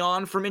early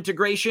on from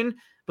Integration,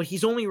 but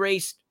he's only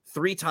raced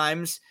 3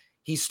 times.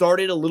 He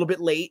started a little bit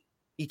late.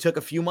 He took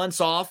a few months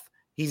off.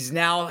 He's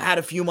now had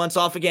a few months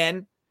off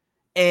again.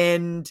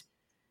 And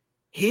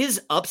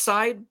his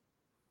upside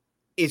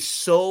is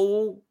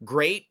so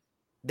great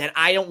that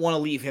I don't want to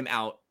leave him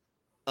out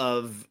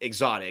of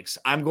exotics.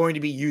 I'm going to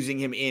be using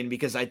him in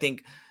because I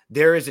think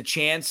there is a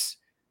chance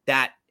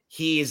that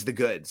he is the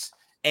goods.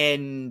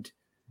 And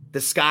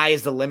the sky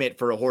is the limit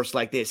for a horse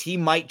like this. He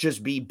might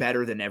just be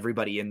better than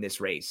everybody in this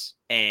race.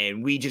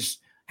 And we just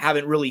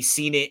haven't really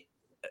seen it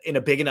in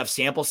a big enough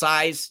sample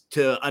size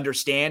to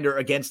understand or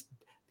against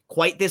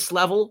quite this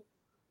level,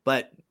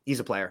 but he's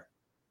a player.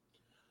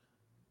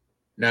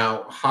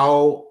 Now,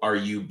 how are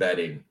you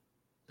betting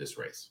this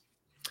race?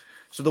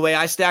 So the way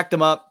I stacked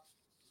them up,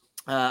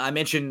 I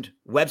mentioned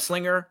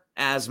Webslinger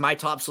as my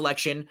top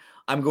selection.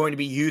 I'm going to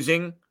be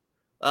using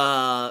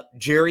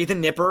Jerry the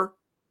Nipper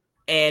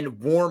and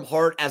Warm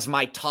Heart as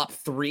my top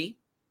 3.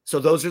 So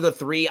those are the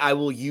 3 I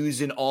will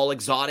use in all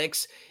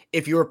exotics.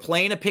 If you were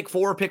playing a pick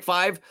 4 or pick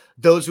 5,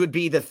 those would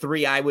be the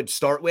 3 I would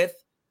start with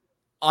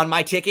on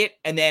my ticket.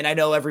 And then I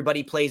know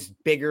everybody plays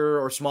bigger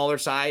or smaller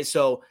size,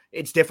 so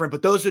it's different,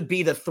 but those would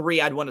be the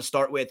 3 I'd want to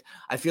start with.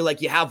 I feel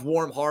like you have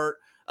Warm Heart,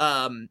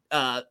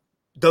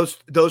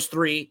 those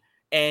 3,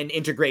 and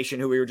Integration,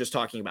 who we were just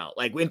talking about.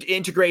 Like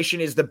Integration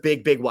is the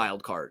big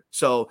wild card.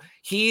 So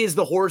he is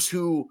the horse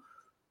who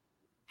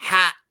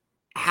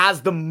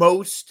has the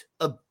most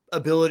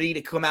ability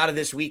to come out of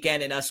this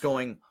weekend and us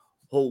going,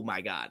 oh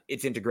my God,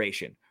 it's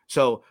Integration.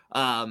 So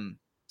 2,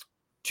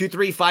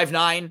 3, 5,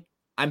 9.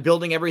 I'm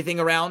building everything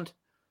around.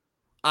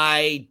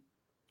 I'm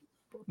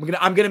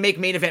gonna make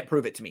Main Event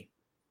prove it to me.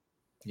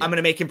 Yeah. I'm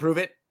gonna make him prove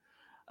it.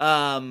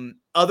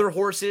 Other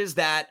horses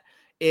that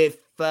if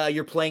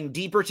you're playing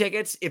deeper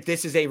tickets, if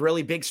this is a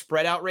really big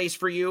spread out race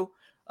for you,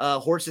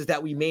 horses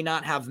that we may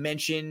not have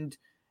mentioned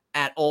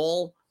at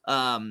all,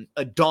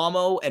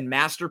 Adamo and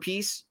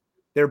Masterpiece,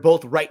 they're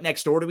both right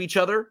next door to each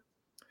other.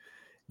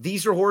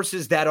 These are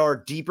horses that are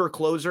deeper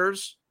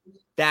closers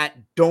that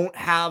don't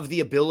have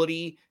the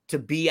ability to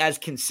be as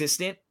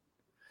consistent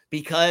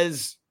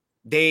because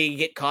they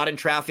get caught in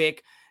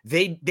traffic.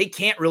 They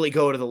can't really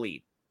go to the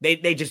lead.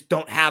 They just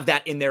don't have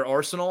that in their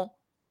arsenal.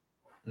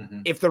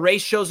 Mm-hmm. If the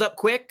race shows up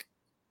quick,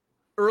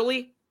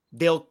 early,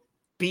 they'll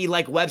be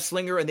like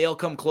Webslinger and they'll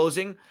come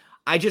closing.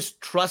 I just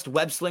trust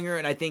Webslinger,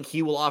 and I think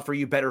he will offer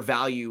you better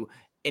value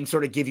and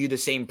sort of give you the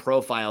same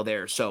profile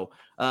there. So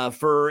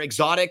for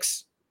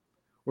exotics,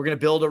 we're going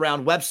to build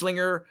around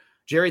Webslinger,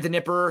 Jerry the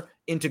Nipper,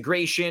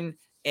 Integration,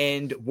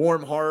 and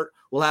Warm Heart.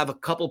 We'll have a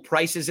couple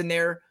prices in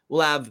there.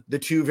 We'll have the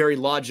two very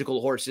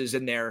logical horses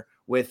in there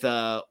with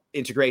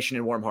Integration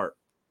and Warm Heart.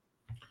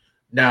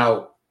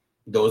 Now,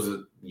 those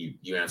are,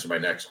 you answer my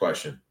next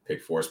question.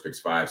 Pick fours, picks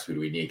fives. Who do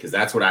we need? Because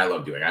that's what I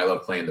love doing. I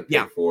love playing the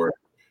pick four,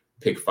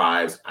 pick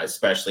fives,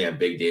 especially on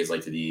big days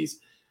like these.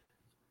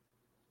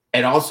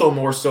 And also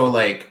more so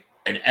like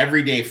an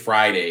everyday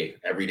Friday,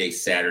 everyday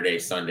Saturday,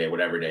 Sunday,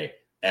 whatever day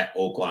at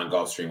Oaklawn,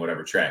 Gulfstream,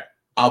 whatever track.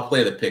 I'll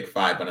play the pick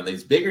five. But on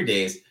these bigger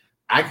days,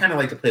 I kind of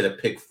like to play the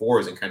pick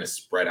fours and kind of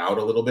spread out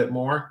a little bit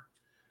more.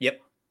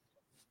 Yep.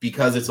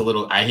 Because it's a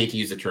little, I hate to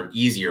use the term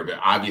easier, but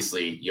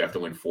obviously you have to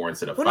win four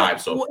instead of five.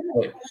 So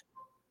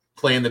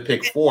playing the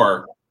pick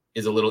four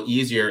is a little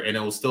easier and it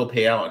will still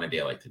pay out on a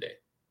day like today.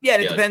 Yeah,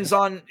 and it depends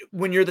on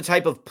when you're the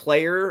type of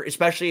player,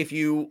 especially if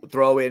you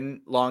throw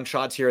in long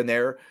shots here and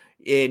there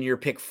in your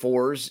pick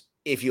fours.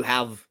 If you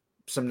have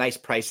some nice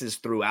prices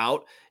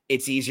throughout,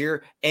 it's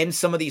easier. And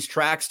some of these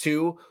tracks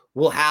too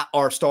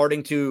are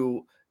starting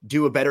to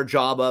do a better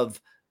job of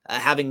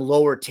having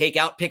lower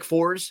takeout pick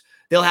fours.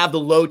 They'll have the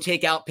low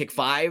takeout pick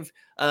five.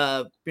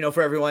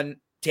 For everyone,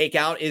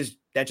 takeout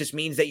that just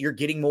means that you're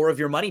getting more of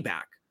your money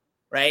back,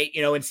 right?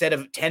 Instead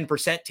of 10%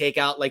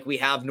 takeout like we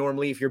have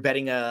normally if you're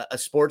betting a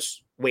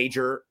sports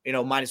wager,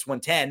 minus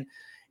 110.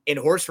 In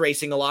horse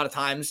racing, a lot of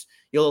times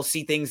you'll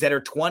see things that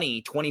are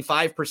 20,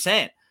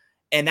 25%.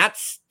 And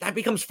that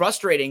becomes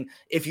frustrating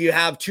if you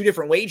have two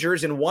different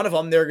wagers and one of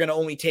them, they're going to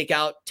only take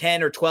out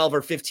 10 or 12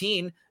 or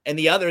 15 and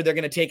the other, they're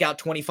going to take out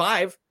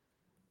 25.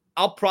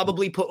 I'll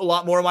probably put a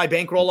lot more of my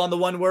bankroll on the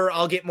one where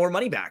I'll get more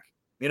money back,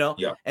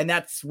 Yeah. And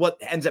that's what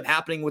ends up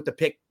happening with the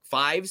pick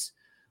fives.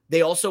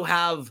 They also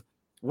have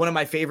one of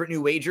my favorite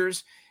new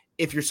wagers.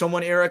 If you're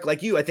someone, Eric,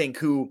 like you, I think,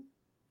 who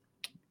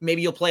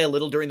maybe you'll play a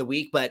little during the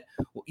week, but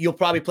you'll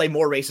probably play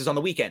more races on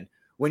the weekend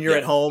when you're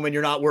at home and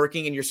you're not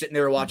working and you're sitting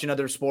there watching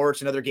other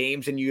sports and other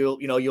games. And you'll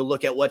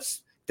look at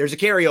there's a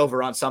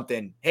carryover on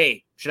something.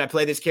 Hey, should I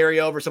play this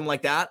carryover? Something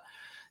like that.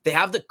 They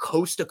have the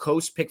coast to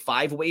coast pick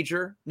five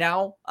wager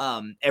now,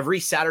 every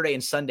Saturday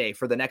and Sunday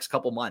for the next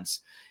couple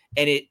months.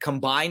 And it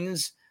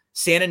combines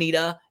Santa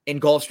Anita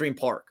and Gulfstream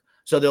Park.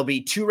 So there'll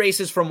be 2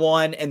 races from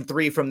one and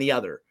 3 from the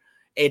other.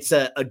 It's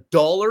a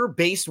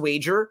 $1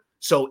 wager.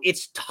 So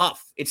it's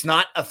tough. It's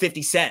not a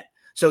 50 cent.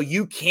 So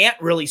you can't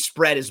really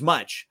spread as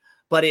much,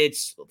 but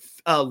it's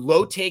a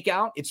low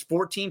takeout. It's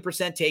 14%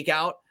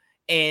 takeout,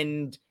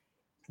 and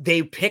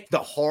they pick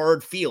the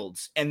hard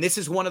fields. And this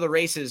is one of the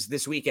races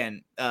this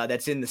weekend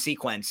that's in the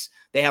sequence.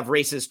 They have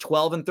races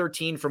 12 and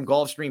 13 from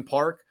Gulfstream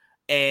Park,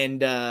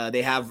 and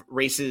they have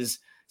races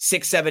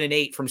 6, 7, and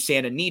 8 from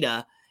Santa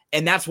Anita.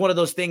 And that's one of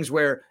those things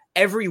where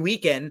every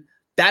weekend,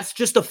 that's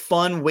just a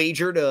fun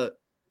wager to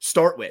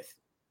start with.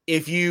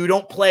 If you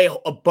don't play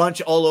a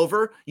bunch all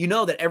over, you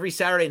know that every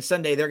Saturday and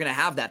Sunday, they're going to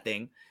have that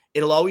thing.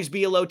 It'll always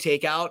be a low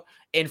takeout.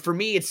 And for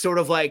me, it's sort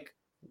of like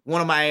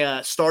one of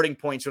my starting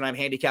points when I'm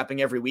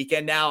handicapping every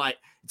weekend now.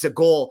 It's a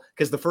goal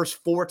because the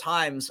first 4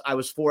 times I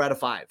was 4 out of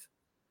 5.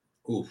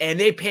 Oof. And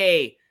they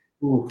pay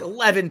Oof.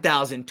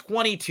 11,000,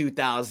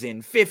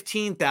 22,000,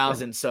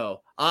 15,000.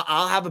 So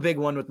I'll have a big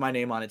one with my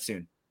name on it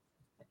soon.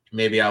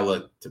 Maybe I'll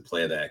look to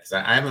play that because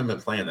I haven't been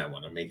playing that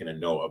one. I'm making a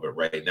note of it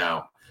right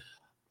now.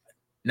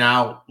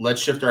 Now,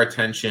 let's shift our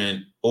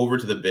attention over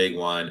to the big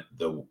one,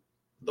 the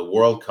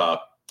World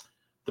Cup.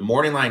 The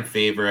morning line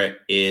favorite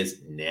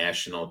is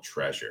National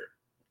Treasure.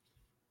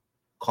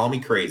 Call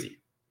me crazy,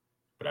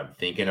 but I'm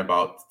thinking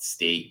about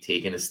State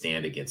taking a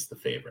stand against the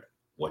favorite.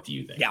 What do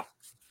you think?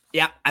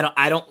 Yeah.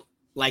 I don't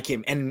like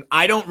him, and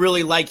I don't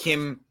really like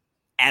him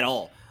at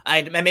all.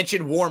 I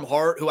mentioned Warm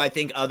Heart, who I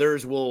think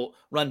others will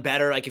run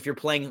better. Like if you're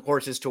playing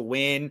horses to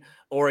win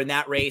or in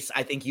that race,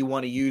 I think you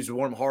want to use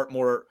Warm Heart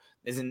more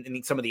as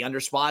in some of the under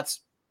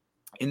spots.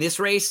 In this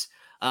race,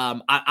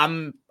 I'm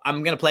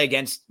going to play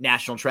against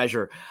National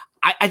Treasure.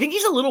 I think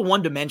he's a little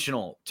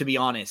one-dimensional, to be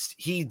honest.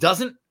 He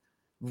doesn't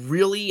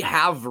really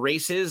have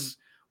races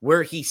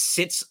where he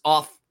sits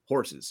off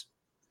horses.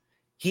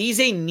 He's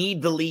a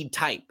need the lead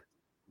type.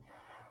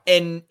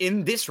 And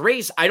in this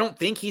race, I don't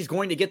think he's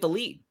going to get the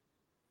lead.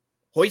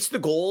 Hoist the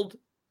Gold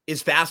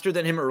is faster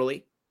than him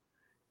early.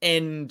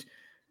 And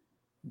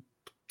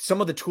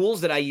some of the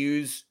tools that I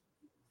use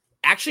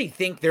actually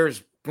think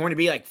there's going to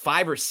be like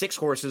 5 or 6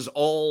 horses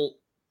all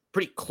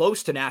pretty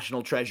close to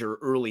National Treasure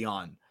early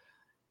on.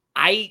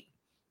 I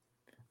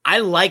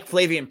like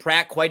Flavien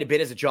Prat quite a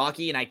bit as a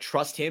jockey, and I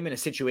trust him in a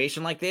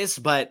situation like this,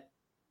 but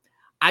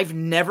I've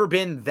never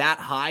been that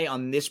high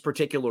on this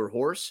particular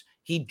horse.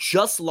 He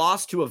just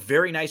lost to a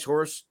very nice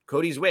horse,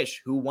 Cody's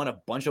Wish, who won a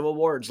bunch of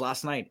awards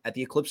last night at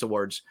the Eclipse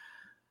Awards.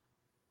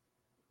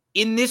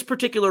 In this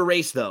particular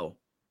race, though,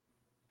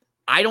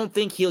 I don't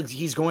think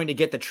he's going to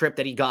get the trip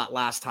that he got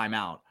last time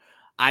out.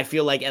 I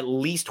feel like at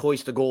least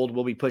Hoist the Gold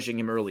will be pushing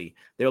him early.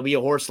 There'll be a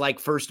horse like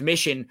First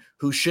Mission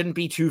who shouldn't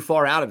be too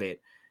far out of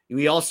it.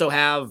 We also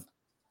have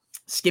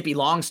Skippy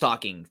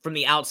Longstocking from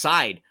the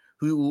outside,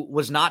 who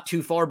was not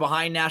too far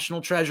behind National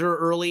Treasure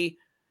early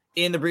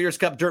in the Breeders'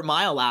 Cup Dirt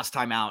Mile last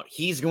time out.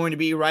 He's going to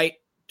be right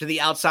to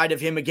the outside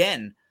of him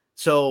again.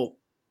 So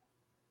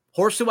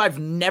horse who I've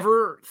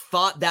never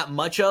thought that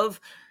much of.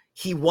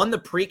 He won the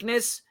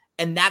Preakness,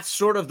 and that's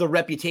sort of the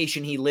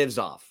reputation he lives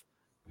off.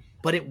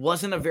 But it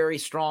wasn't a very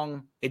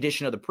strong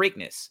edition of the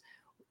Preakness.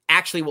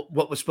 Actually,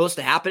 what was supposed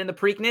to happen in the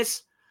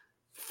Preakness,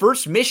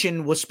 First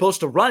Mission was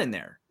supposed to run in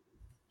there.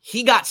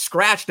 He got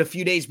scratched a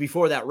few days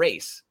before that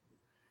race.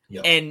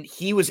 Yep. And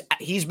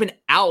he's been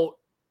out.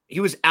 He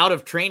was out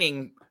of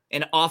training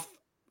and off.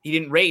 He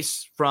didn't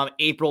race from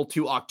April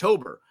to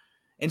October.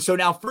 And so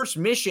now First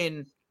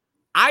Mission,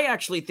 I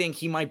actually think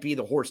he might be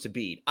the horse to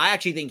beat. I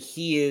actually think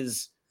he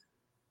is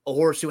a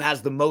horse who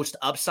has the most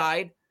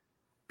upside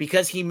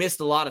because he missed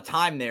a lot of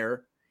time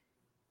there.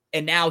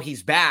 And now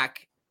he's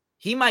back.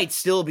 He might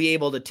still be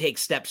able to take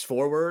steps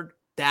forward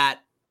that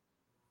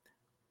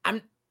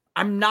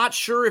I'm not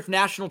sure if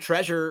National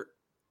Treasure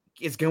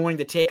is going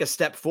to take a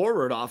step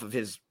forward off of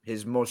his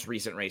most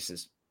recent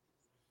races.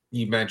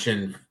 You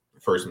mentioned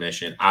First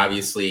Mission,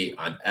 obviously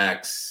on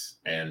X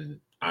and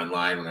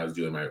online when I was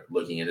doing my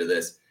looking into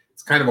this,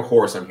 it's kind of a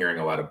horse I'm hearing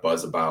a lot of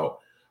buzz about.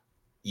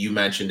 You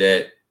mentioned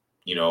it,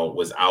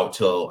 was out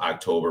till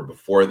October.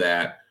 Before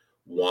that,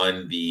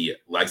 won the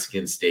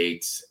Lexington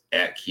Stakes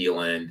at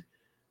Keeneland,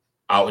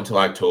 out until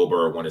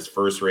October, won his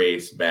first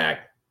race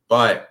back.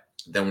 But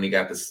then when he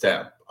got the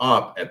step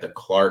up at the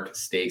Clark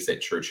Stakes at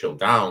Churchill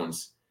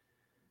Downs,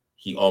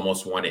 he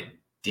almost won it,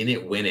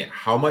 didn't win it.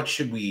 How much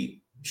should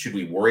we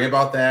worry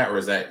about that? Or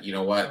is that,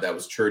 that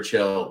was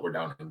Churchill. We're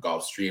down in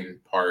Gulfstream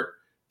Park.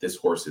 This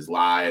horse is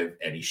live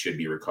and he should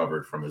be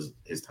recovered from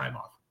his time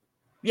off.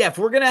 Yeah, if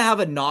we're going to have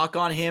a knock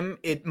on him,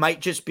 it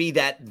might just be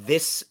that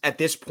at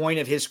this point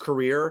of his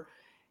career,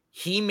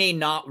 he may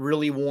not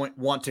really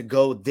want to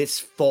go this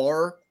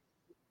far.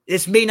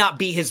 This may not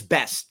be his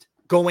best,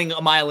 going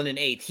a mile and an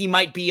eighth. He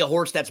might be a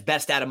horse that's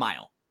best at a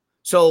mile.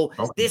 So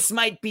This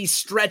might be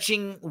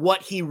stretching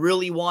what he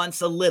really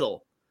wants a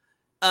little.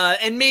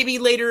 And maybe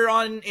later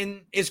on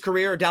in his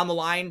career or down the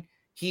line,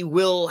 he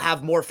will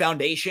have more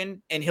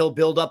foundation and he'll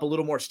build up a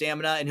little more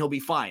stamina and he'll be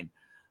fine.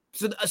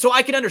 So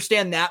I can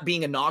understand that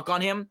being a knock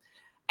on him.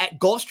 At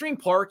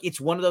Gulfstream Park, it's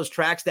one of those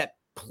tracks that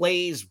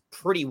plays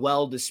pretty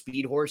well to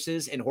speed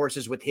horses and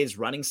horses with his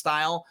running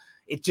style.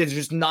 It's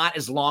just not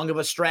as long of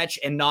a stretch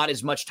and not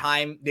as much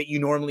time that you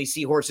normally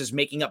see horses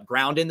making up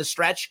ground in the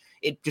stretch.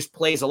 It just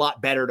plays a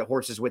lot better to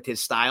horses with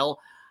his style.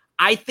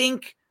 I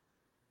think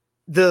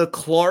the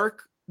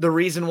Clark, the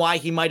reason why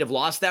he might have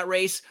lost that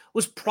race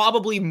was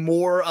probably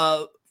more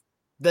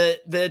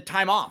the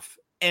time off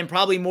and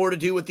probably more to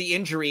do with the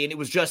injury. And it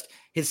was just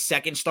his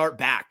second start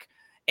back.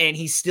 And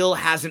he still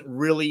hasn't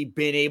really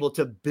been able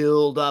to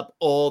build up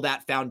all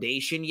that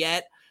foundation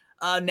yet.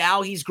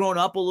 Now he's grown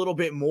up a little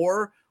bit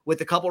more with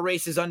a couple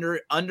races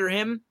under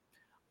him.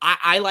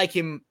 I like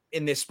him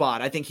in this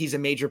spot. I think he's a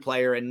major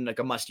player and like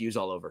a must use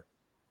all over.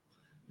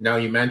 Now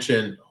you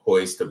mentioned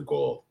Hoist of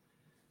Gold.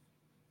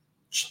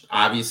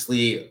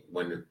 Obviously,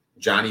 when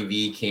Johnny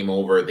V came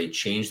over, they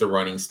changed the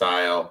running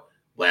style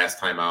last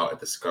time out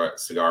at the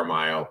Cigar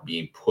Mile,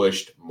 being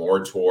pushed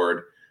more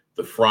toward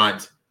the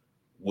front.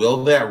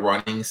 Will that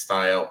running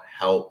style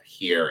help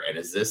here? And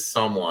is this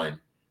someone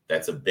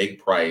that's a big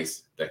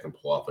price that can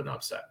pull off an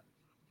upset?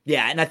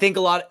 Yeah, and I think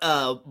a lot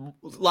of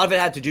it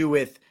had to do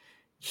with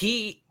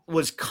he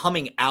was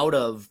coming out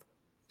of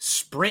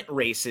sprint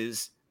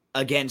races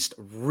against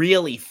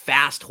really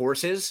fast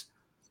horses.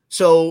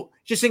 So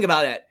just think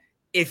about it.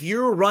 If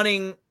you're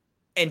running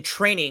and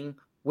training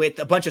with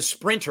a bunch of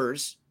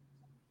sprinters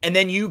and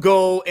then you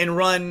go and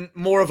run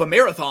more of a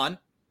marathon,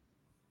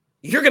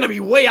 you're going to be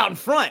way out in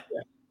front,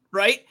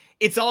 right?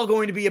 It's all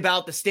going to be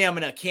about the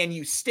stamina. Can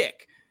you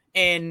stick?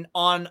 And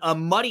on a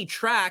muddy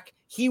track,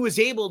 he was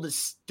able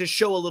to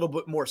show a little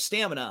bit more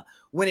stamina.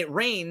 When it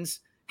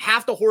rains,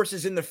 half the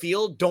horses in the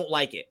field don't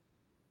like it.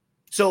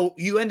 So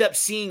you end up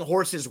seeing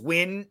horses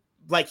win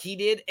like he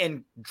did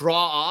and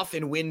draw off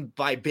and win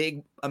by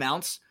big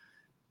amounts.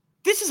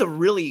 This is a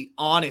really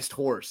honest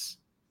horse.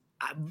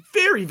 A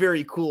very,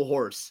 very cool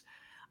horse.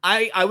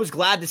 I was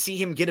glad to see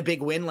him get a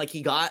big win like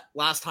he got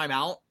last time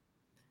out.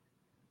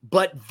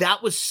 But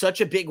that was such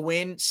a big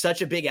win,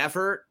 such a big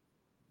effort.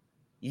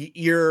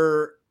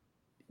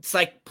 It's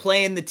like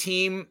playing the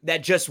team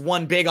that just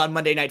won big on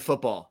Monday Night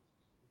Football,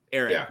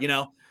 Eric.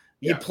 Yeah.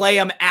 You play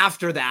them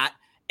after that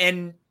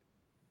and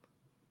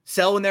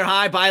sell when they're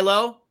high, buy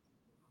low,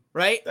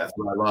 right? That's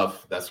what I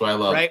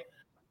love. Right.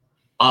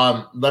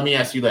 Let me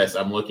ask you this.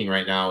 I'm looking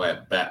right now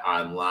at Bet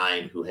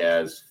Online, who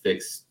has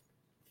fixed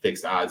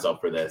odds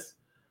up for this.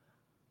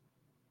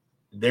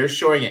 They're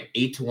showing an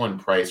 8-1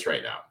 price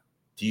right now.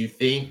 Do you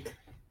think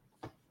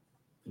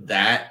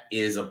that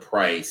is a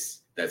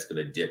price that's going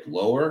to dip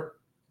lower,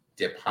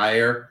 dip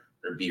higher,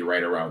 or be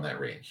right around that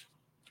range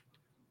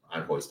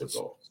on Hoist of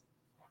Gold?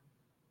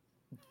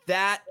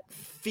 That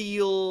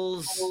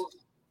feels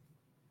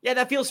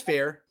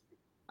fair.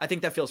 I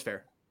think that feels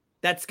fair.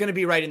 That's going to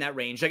be right in that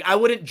range. Like I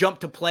wouldn't jump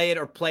to play it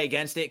or play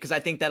against it because I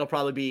think that'll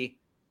probably be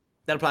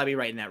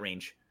right in that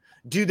range.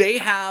 Do they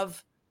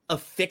have a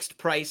fixed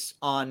price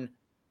on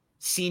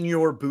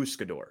Senior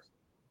Buscador?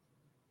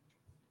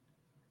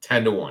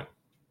 10-1.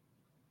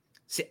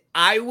 See,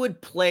 I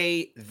would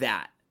play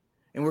that.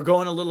 And we're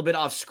going a little bit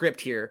off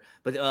script here,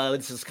 but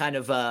this is kind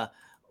of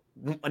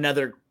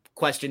another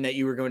question that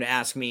you were going to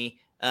ask me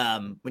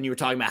when you were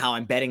talking about how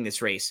I'm betting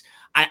this race.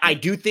 I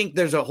do think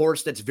there's a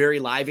horse that's very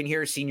live in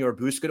here, Senor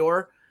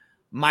Buscador.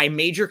 My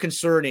major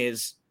concern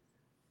is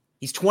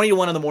he's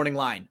 20-1 on the morning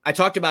line. I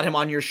talked about him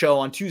on your show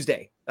on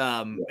Tuesday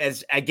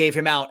as I gave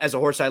him out as a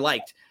horse I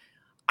liked.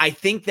 I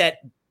think that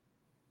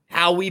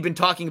how we've been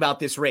talking about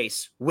this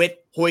race with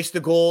Hoist the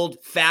Gold,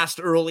 fast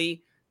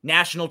early,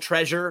 National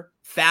Treasure,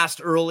 fast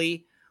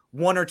early,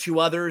 one or two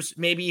others,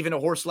 maybe even a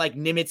horse like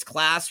Nimitz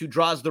Class who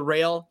draws the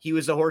rail. He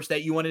was a horse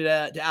that you wanted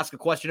to ask a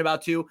question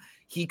about too.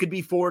 He could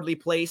be forwardly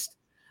placed.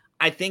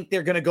 I think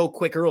they're going to go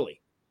quick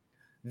early.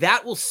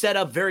 That will set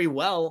up very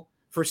well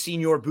for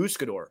Senor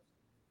Buscador.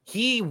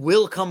 He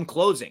will come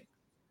closing.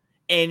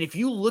 And if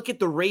you look at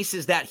the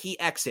races that he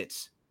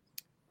exits,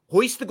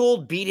 Hoist the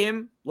Gold beat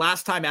him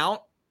last time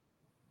out,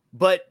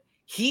 but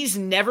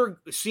Senor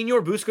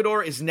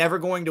Buscador is never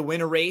going to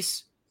win a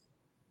race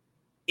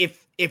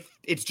if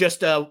it's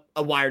just a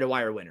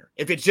wire-to-wire winner.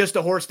 If it's just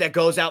a horse that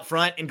goes out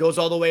front and goes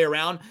all the way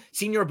around,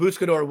 Senor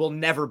Buscador will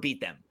never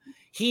beat them.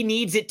 He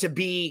needs it to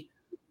be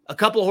a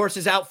couple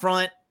horses out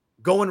front,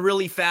 going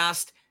really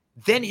fast,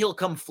 then he'll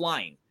come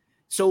flying.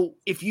 So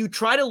if you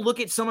try to look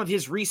at some of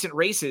his recent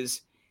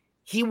races,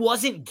 he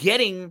wasn't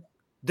getting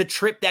the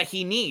trip that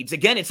he needs.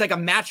 Again, it's like a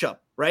matchup,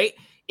 right?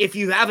 If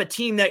you have a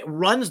team that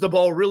runs the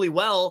ball really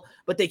well,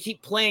 but they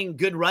keep playing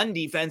good run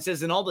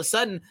defenses, and all of a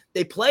sudden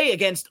they play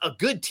against a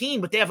good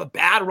team, but they have a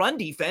bad run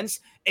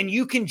defense, and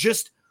you can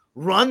just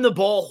run the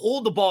ball,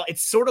 hold the ball.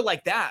 It's sort of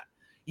like that.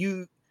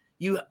 You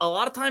a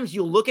lot of times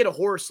you look at a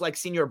horse like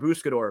Senor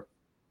Buscador,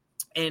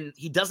 and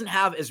he doesn't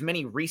have as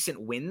many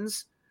recent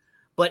wins,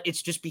 but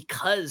it's just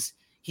because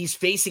he's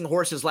facing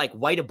horses like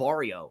White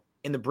Abario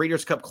in the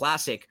Breeders' Cup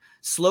Classic,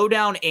 Slow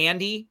Down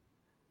Andy,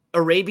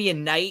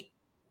 Arabian Night,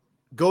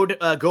 Go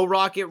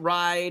Rocket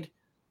Ride.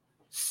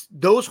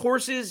 Those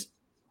horses,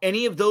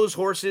 any of those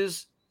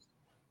horses,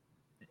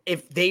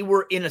 if they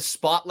were in a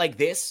spot like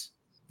this,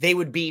 they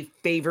would be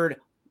favored,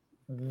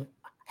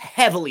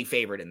 heavily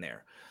favored in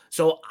there.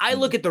 So I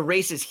look at the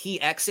races he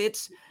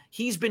exits.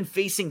 He's been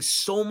facing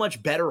so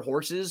much better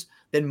horses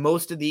than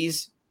most of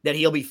these that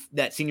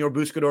Senor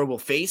Buscador will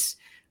face.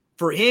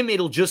 For him,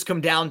 it'll just come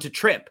down to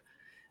trip.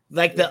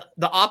 Like the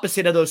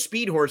opposite of those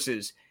speed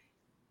horses.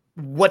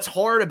 What's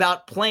hard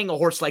about playing a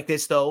horse like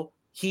this, though,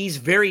 he's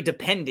very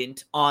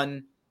dependent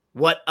on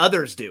what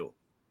others do.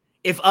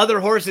 If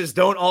other horses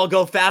don't all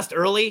go fast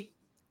early,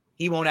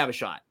 he won't have a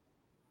shot.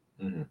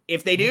 Mm-hmm.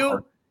 If they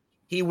do,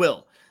 he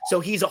will. So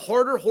he's a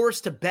harder horse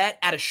to bet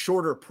at a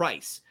shorter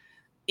price.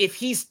 If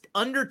he's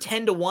under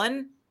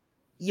 10-1,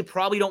 you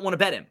probably don't want to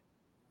bet him.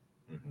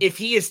 Mm-hmm. If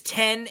he is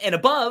 10 and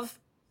above,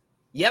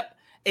 yep.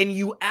 And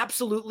you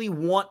absolutely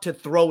want to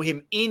throw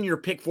him in your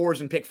pick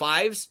fours and pick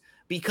fives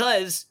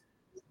because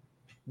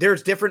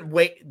there's different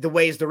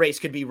ways the race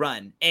could be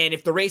run. And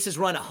if the race is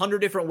run 100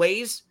 different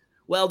ways,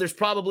 well, there's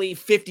probably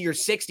 50 or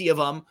 60 of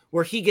them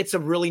where he gets a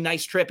really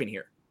nice trip in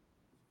here.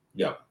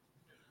 Yep.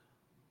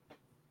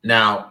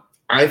 Now,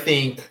 I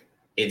think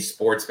in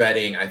sports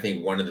betting, I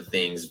think one of the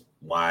things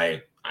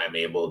why I'm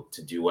able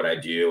to do what I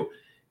do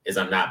is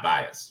I'm not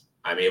biased.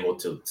 I'm able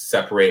to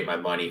separate my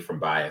money from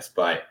bias.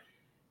 But it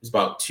was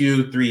about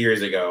 2-3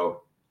 years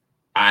ago,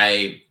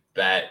 I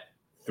bet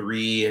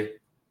 3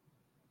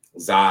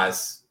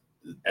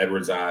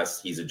 Edward Zas,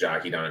 he's a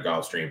jockey down at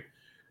Gulfstream,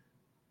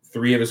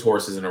 3 of his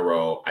horses in a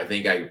row. I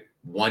think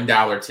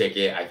 $1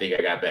 ticket. I think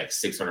I got back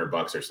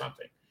 $600 or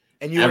something.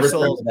 And you were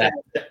sold.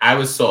 I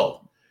was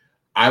sold.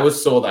 I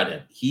was sold on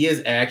him. He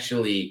is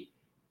actually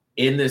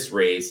in this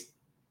race.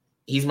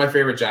 He's my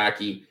favorite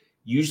jockey.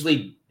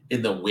 Usually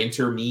in the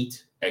winter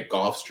meet at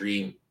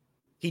Gulfstream,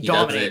 he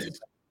dominates.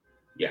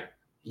 Yeah,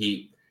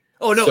 he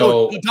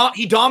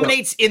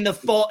dominates in the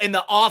fall, in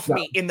the off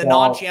meet, in the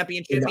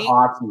non-championship meet.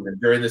 Off season.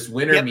 During this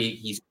winter meet,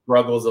 he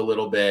struggles a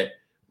little bit.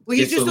 Well,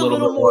 he's just a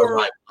little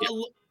more.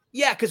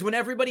 Yeah, because when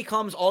everybody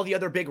comes, all the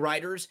other big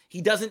riders,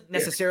 he doesn't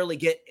necessarily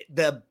get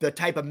the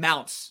type of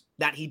mounts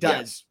that he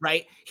does,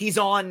 right? He's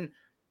on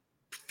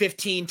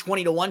 15,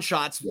 20-1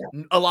 shots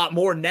a lot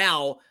more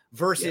now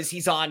versus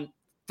he's on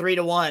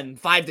 3-1,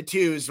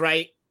 5-2s,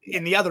 right?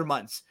 In the other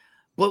months.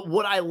 But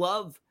what I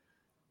love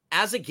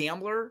as a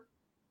gambler,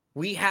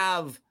 we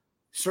have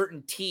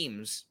certain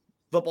teams,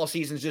 football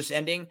season's just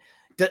ending.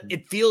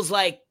 It feels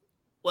like,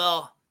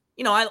 well,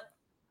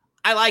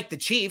 I like the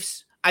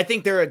Chiefs. I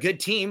think they're a good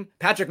team.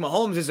 Patrick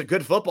Mahomes is a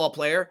good football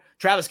player.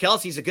 Travis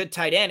Kelce's a good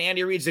tight end.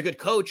 Andy Reid's a good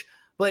coach.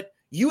 But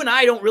you and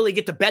I don't really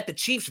get to bet the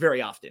Chiefs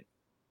very often,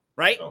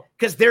 right?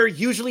 Because they're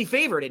usually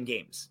favored in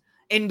games.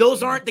 And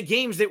those aren't the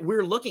games that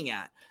we're looking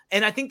at.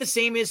 And I think the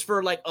same is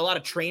for like a lot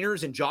of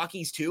trainers and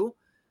jockeys too.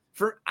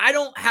 I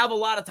don't have a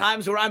lot of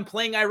times where I'm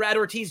playing Irad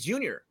Ortiz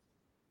Jr.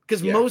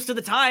 Because most of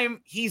the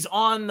time he's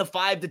on the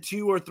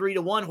 5-2 or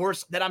 3-1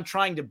 horse that I'm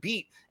trying to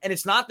beat. And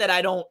it's not that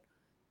I don't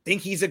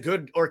think he's a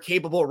good or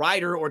capable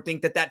rider or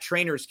think that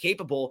trainer is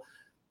capable.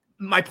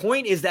 my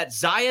point is that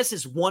Zayas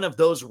is one of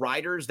those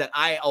riders that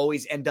I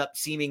always end up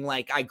seeming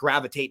like I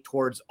gravitate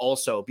towards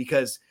also,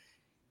 because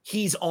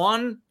he's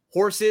on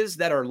horses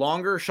that are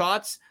longer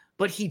shots,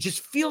 but he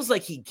just feels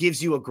like he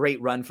gives you a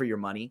great run for your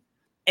money.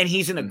 And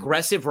he's an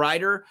aggressive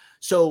rider.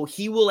 So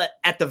he will,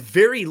 at the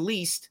very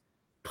least,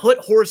 put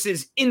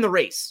horses in the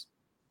race.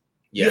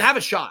 Yeah. You have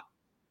a shot.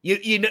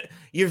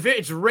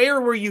 It's rare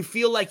where you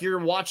feel like you're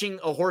watching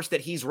a horse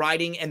that he's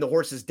riding and the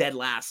horse is dead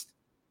last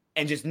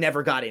and just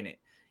never got in it.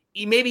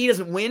 Maybe he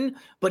doesn't win,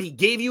 but he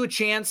gave you a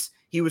chance.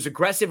 He was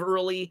aggressive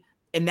early,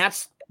 and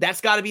that's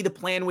got to be the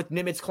plan with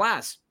Nimitz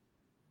class.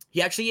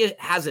 He actually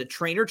has a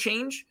trainer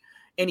change,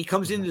 and he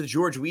comes into the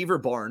George Weaver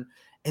barn,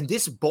 and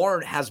this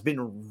barn has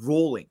been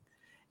rolling.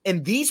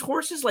 And these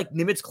horses like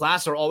Nimitz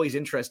class are always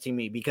interesting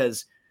me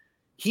because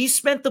he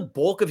spent the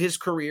bulk of his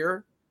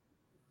career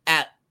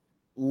at a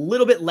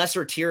little bit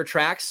lesser tier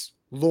tracks,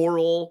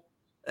 Laurel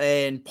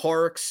and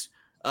Parks.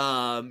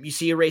 You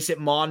see a race at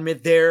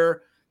Monmouth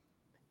there.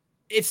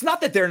 It's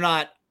not that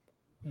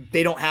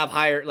they don't have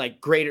higher, like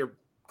great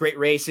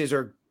races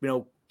or,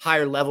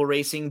 higher level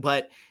racing,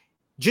 but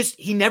just,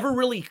 he never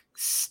really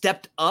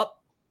stepped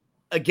up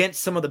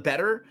against some of the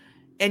better.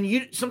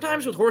 And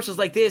sometimes with horses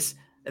like this,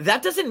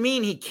 that doesn't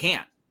mean he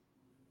can't.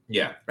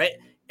 Yeah. Right.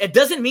 It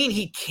doesn't mean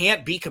he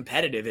can't be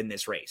competitive in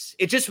this race.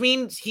 It just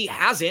means he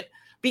hasn't,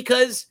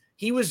 because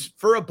he was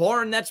for a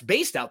barn that's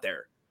based out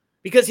there,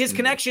 because his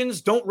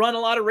connections don't run a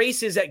lot of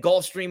races at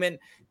Gulfstream. And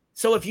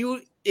so if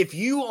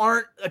you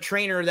aren't a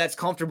trainer that's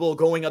comfortable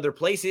going other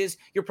places,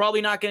 you're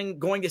probably not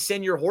going to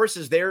send your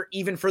horses there,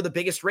 even for the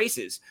biggest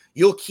races.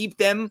 You'll keep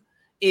them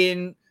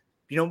in,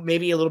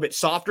 maybe a little bit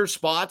softer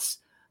spots.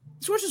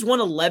 This horse has won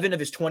 11 of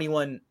his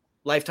 21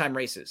 lifetime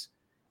races.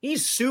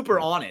 He's super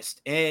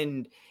honest,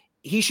 and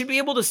he should be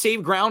able to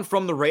save ground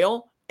from the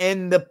rail.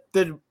 And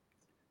the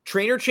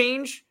trainer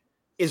change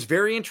is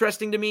very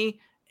interesting to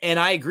me. And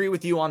I agree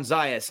with you on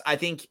Zayas. I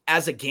think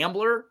as a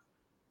gambler,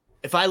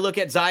 if I look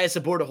at Zayas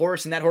aboard a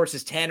horse and that horse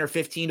is 10 or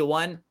 15 to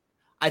 1,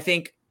 I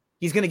think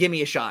he's going to give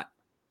me a shot.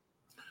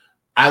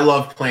 I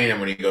love playing him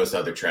when he goes to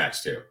other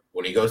tracks too.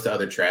 When he goes to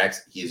other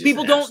tracks,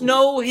 people don't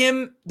know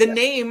him. The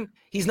name,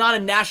 he's not a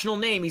national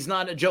name. He's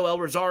not a Joel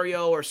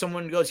Rosario or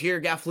someone who goes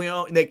here,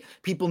 Gaffleon. Like,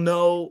 people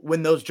know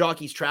when those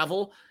jockeys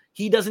travel.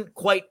 He doesn't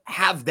quite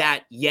have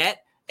that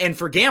yet. And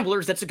for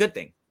gamblers, that's a good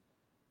thing.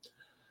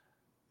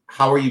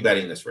 How are you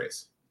betting this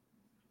race?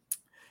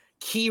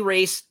 Key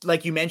race,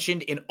 like you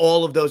mentioned, in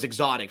all of those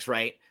exotics,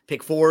 right?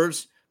 Pick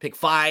 4s, pick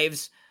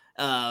 5s,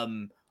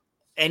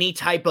 any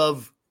type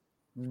of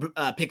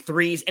pick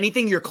 3s,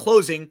 anything you're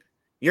closing,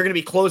 you're going to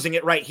be closing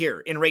it right here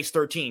in race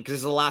 13, because this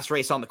is the last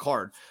race on the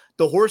card.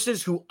 The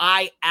horses who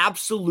I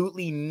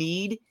absolutely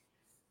need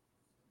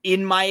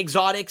in my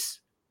exotics,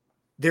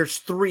 there's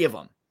 3 of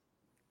them.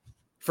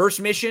 First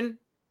Mission,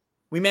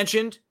 we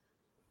mentioned,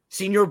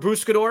 Senor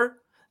Buscador,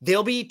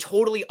 they'll be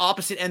totally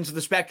opposite ends of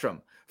the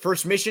spectrum.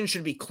 First Mission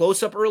should be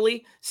close up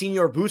early.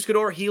 Senor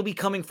Buscador, he'll be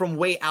coming from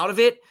way out of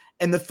it.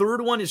 And the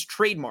third one is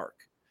Trademark.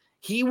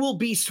 He will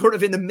be sort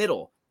of in the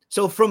middle.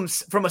 So from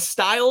a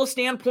style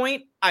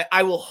standpoint,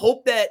 I will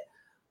hope that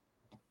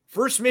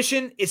First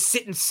Mission is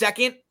sitting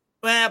second,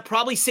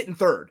 probably sitting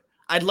third.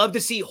 I'd love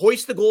to see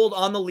Hoist the Gold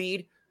on the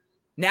lead,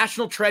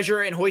 National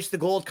Treasure and Hoist the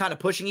Gold kind of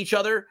pushing each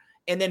other,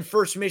 and then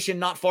First Mission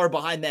not far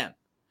behind them.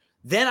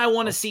 Then I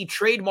want to see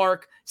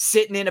Trademark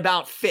sitting in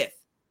about 5th.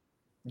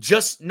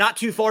 Just not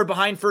too far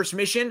behind First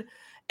Mission.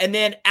 And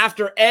then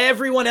after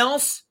everyone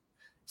else,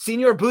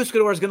 Senor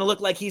Buscador is going to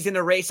look like he's in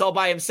a race all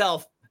by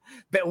himself,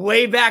 but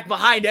way back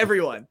behind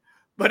everyone.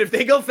 But if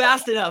they go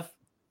fast enough,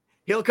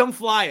 he'll come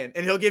flying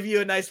and he'll give you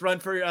a nice run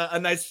for a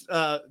nice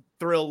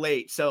thrill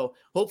late. So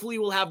hopefully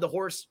we'll have the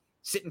horse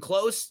sitting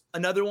close,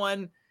 another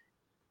one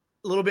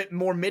a little bit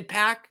more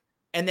mid-pack,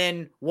 and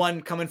then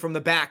one coming from the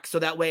back. So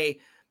that way,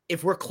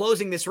 if we're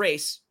closing this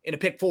race in a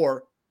pick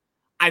 4,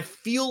 I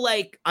feel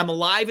like I'm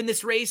alive in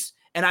this race,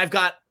 and I've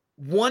got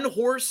one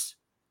horse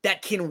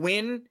that can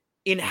win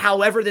in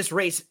however this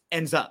race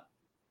ends up.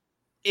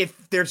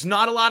 If there's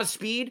not a lot of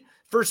speed,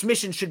 First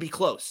Mission should be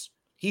close.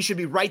 He should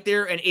be right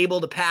there and able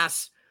to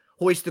pass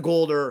Hoist the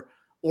Gold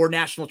or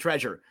National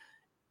Treasure.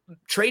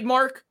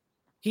 Trademark,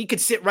 he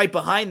could sit right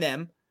behind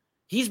them.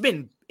 He's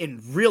been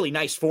in really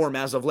nice form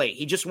as of late.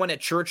 He just won at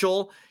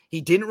Churchill.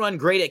 He didn't run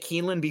great at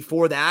Keeneland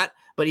before that,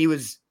 but he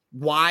was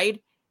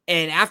wide.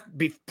 And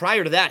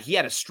prior to that, he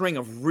had a string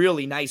of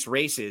really nice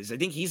races. I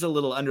think he's a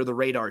little under the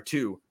radar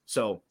too.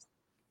 So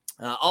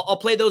I'll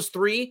play those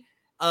 3.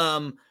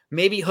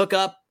 Maybe hook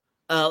up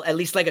at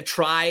least like a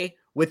try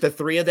with the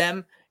 3 of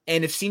them.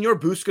 And if Senor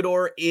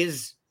Buscador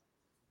is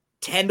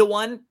 10 to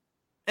 1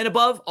 and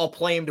above, I'll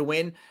play him to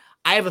win.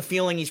 I have a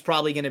feeling he's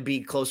probably going to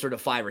be closer to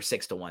 5 or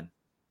 6 to 1.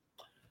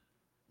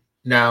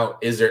 Now,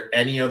 is there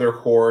any other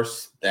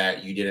horse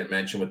that you didn't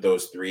mention with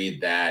those 3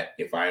 that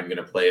if I'm going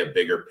to play a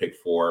bigger pick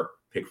 4,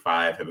 pick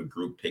 5, have a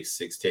group pick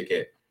 6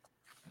 ticket,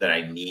 that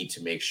I need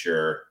to make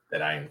sure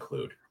that I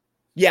include?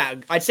 Yeah,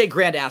 I'd say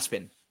Grand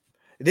Aspen.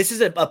 This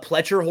is a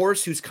Pletcher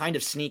horse who's kind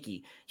of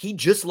sneaky. He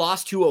just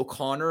lost to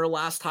O'Connor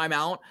last time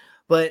out,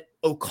 but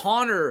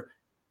O'Connor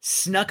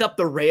snuck up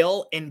the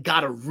rail and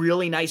got a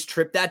really nice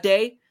trip that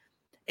day.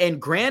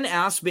 And Grand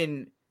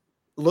Aspen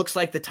looks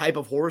like the type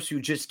of horse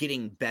who's just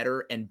getting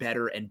better and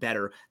better and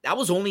better. That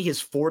was only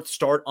his 4th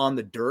start on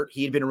the dirt.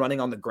 He had been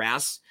running on the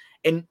grass.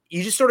 And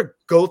you just sort of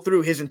go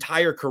through his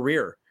entire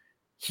career.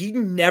 He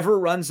never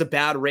runs a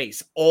bad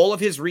race. All of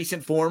his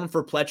recent form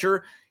for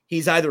Pletcher,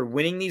 he's either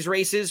winning these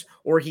races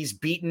or he's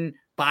beaten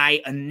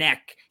by a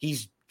neck.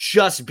 He's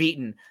just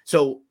beaten.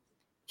 So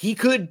he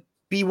could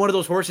be one of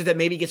those horses that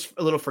maybe gets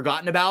a little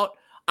forgotten about.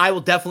 I will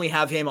definitely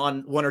have him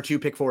on 1 or 2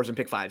 pick 4s and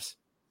pick 5s.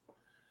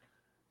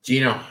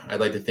 Gino, I'd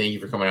like to thank you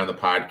for coming on the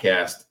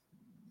podcast,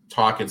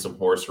 talking some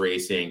horse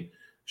racing,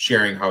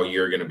 sharing how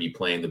you're going to be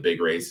playing the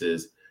big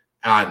races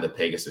on the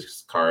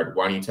Pegasus card.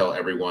 Why don't you tell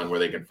everyone where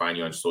they can find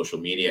you on social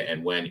media,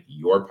 and when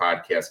your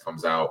podcast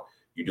comes out,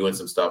 you're doing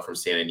some stuff from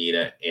Santa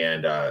Anita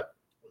and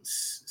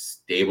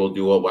Stable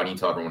Duo. Why don't you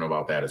tell everyone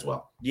about that as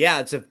well? Yeah,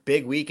 it's a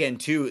big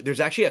weekend too. There's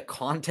actually a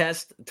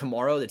contest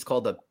tomorrow that's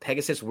called the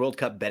Pegasus World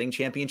Cup Betting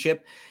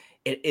Championship.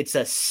 It's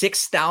a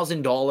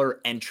 $6,000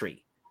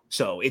 entry.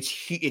 So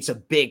it's a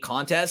big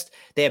contest.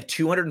 They have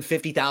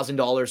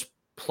 $250,000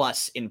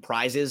 plus in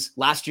prizes.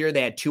 Last year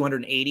they had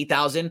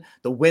 $280,000.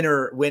 The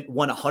winner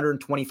won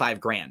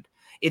 $125,000.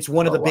 It's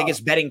one of the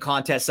biggest betting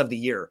contests of the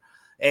year.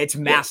 It's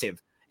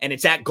massive. And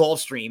it's at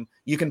Gulfstream.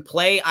 You can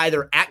play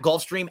either at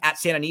Gulfstream, at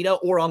Santa Anita,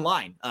 or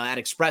online at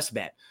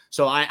ExpressBet.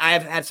 So I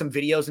have had some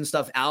videos and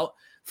stuff out.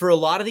 For a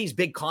lot of these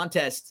big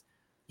contests,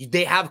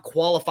 they have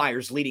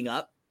qualifiers leading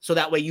up. So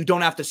that way you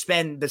don't have to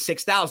spend the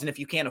 $6,000 if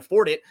you can't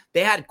afford it.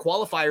 They had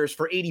qualifiers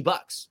for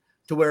 $80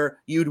 to where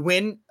you'd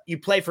win, you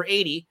play for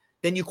 80,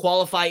 then you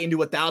qualify into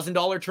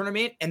 $1,000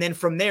 tournament. And then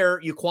from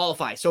there you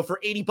qualify. So for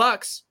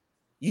 $80,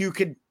 you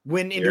could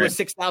win into a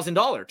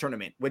 $6,000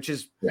 tournament, which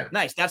is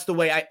nice. That's the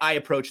way I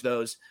approach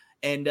those.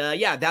 And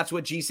that's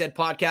what G Said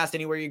podcast.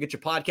 Anywhere you get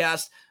your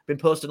podcast. Been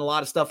posting a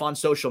lot of stuff on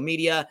social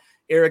media.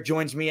 Eric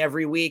joins me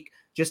every week.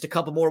 Just a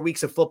couple more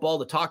weeks of football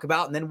to talk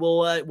about, and then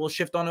we'll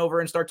shift on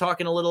over and start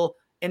talking a little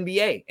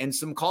NBA and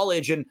some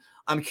college. And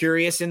I'm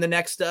curious in the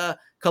next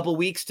couple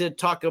weeks to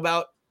talk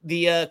about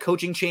the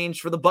coaching change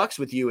for the Bucks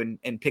with you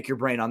and pick your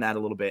brain on that a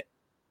little bit.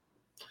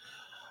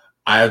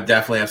 I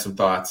definitely have some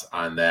thoughts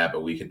on that,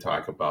 but we can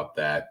talk about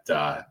that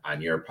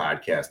on your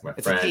podcast, my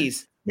friend.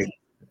 Tease.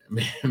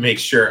 Make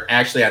sure,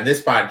 actually, on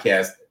this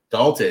podcast,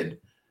 Dalton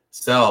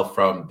Sell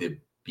from the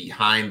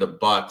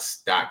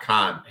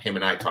BehindTheBucks.com, him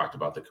and I talked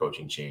about the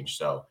coaching change.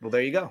 So, well,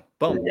 there you go.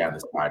 Boom. Yeah, on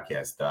this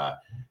podcast.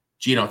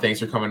 Gino, thanks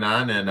for coming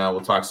on, and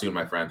we'll talk soon,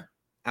 my friend.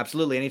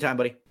 Absolutely. Anytime,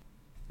 buddy.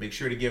 Make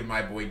sure to give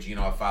my boy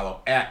Gino a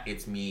follow at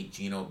It's Me,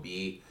 Gino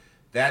B.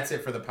 That's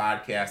it for the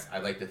podcast.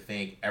 I'd like to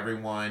thank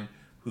everyone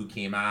who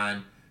came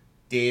on.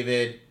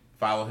 David,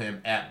 follow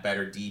him at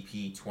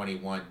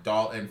BetterDP21.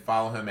 Dalton,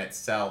 follow him at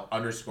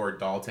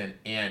Sell_Dalton.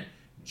 And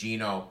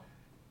Gino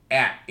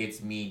at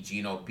It's Me,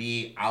 Gino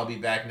B. I'll be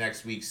back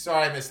next week.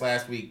 Sorry I missed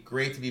last week.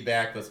 Great to be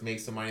back. Let's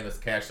make some money. Let's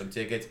cash some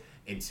tickets.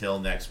 Until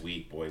next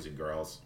week, boys and girls.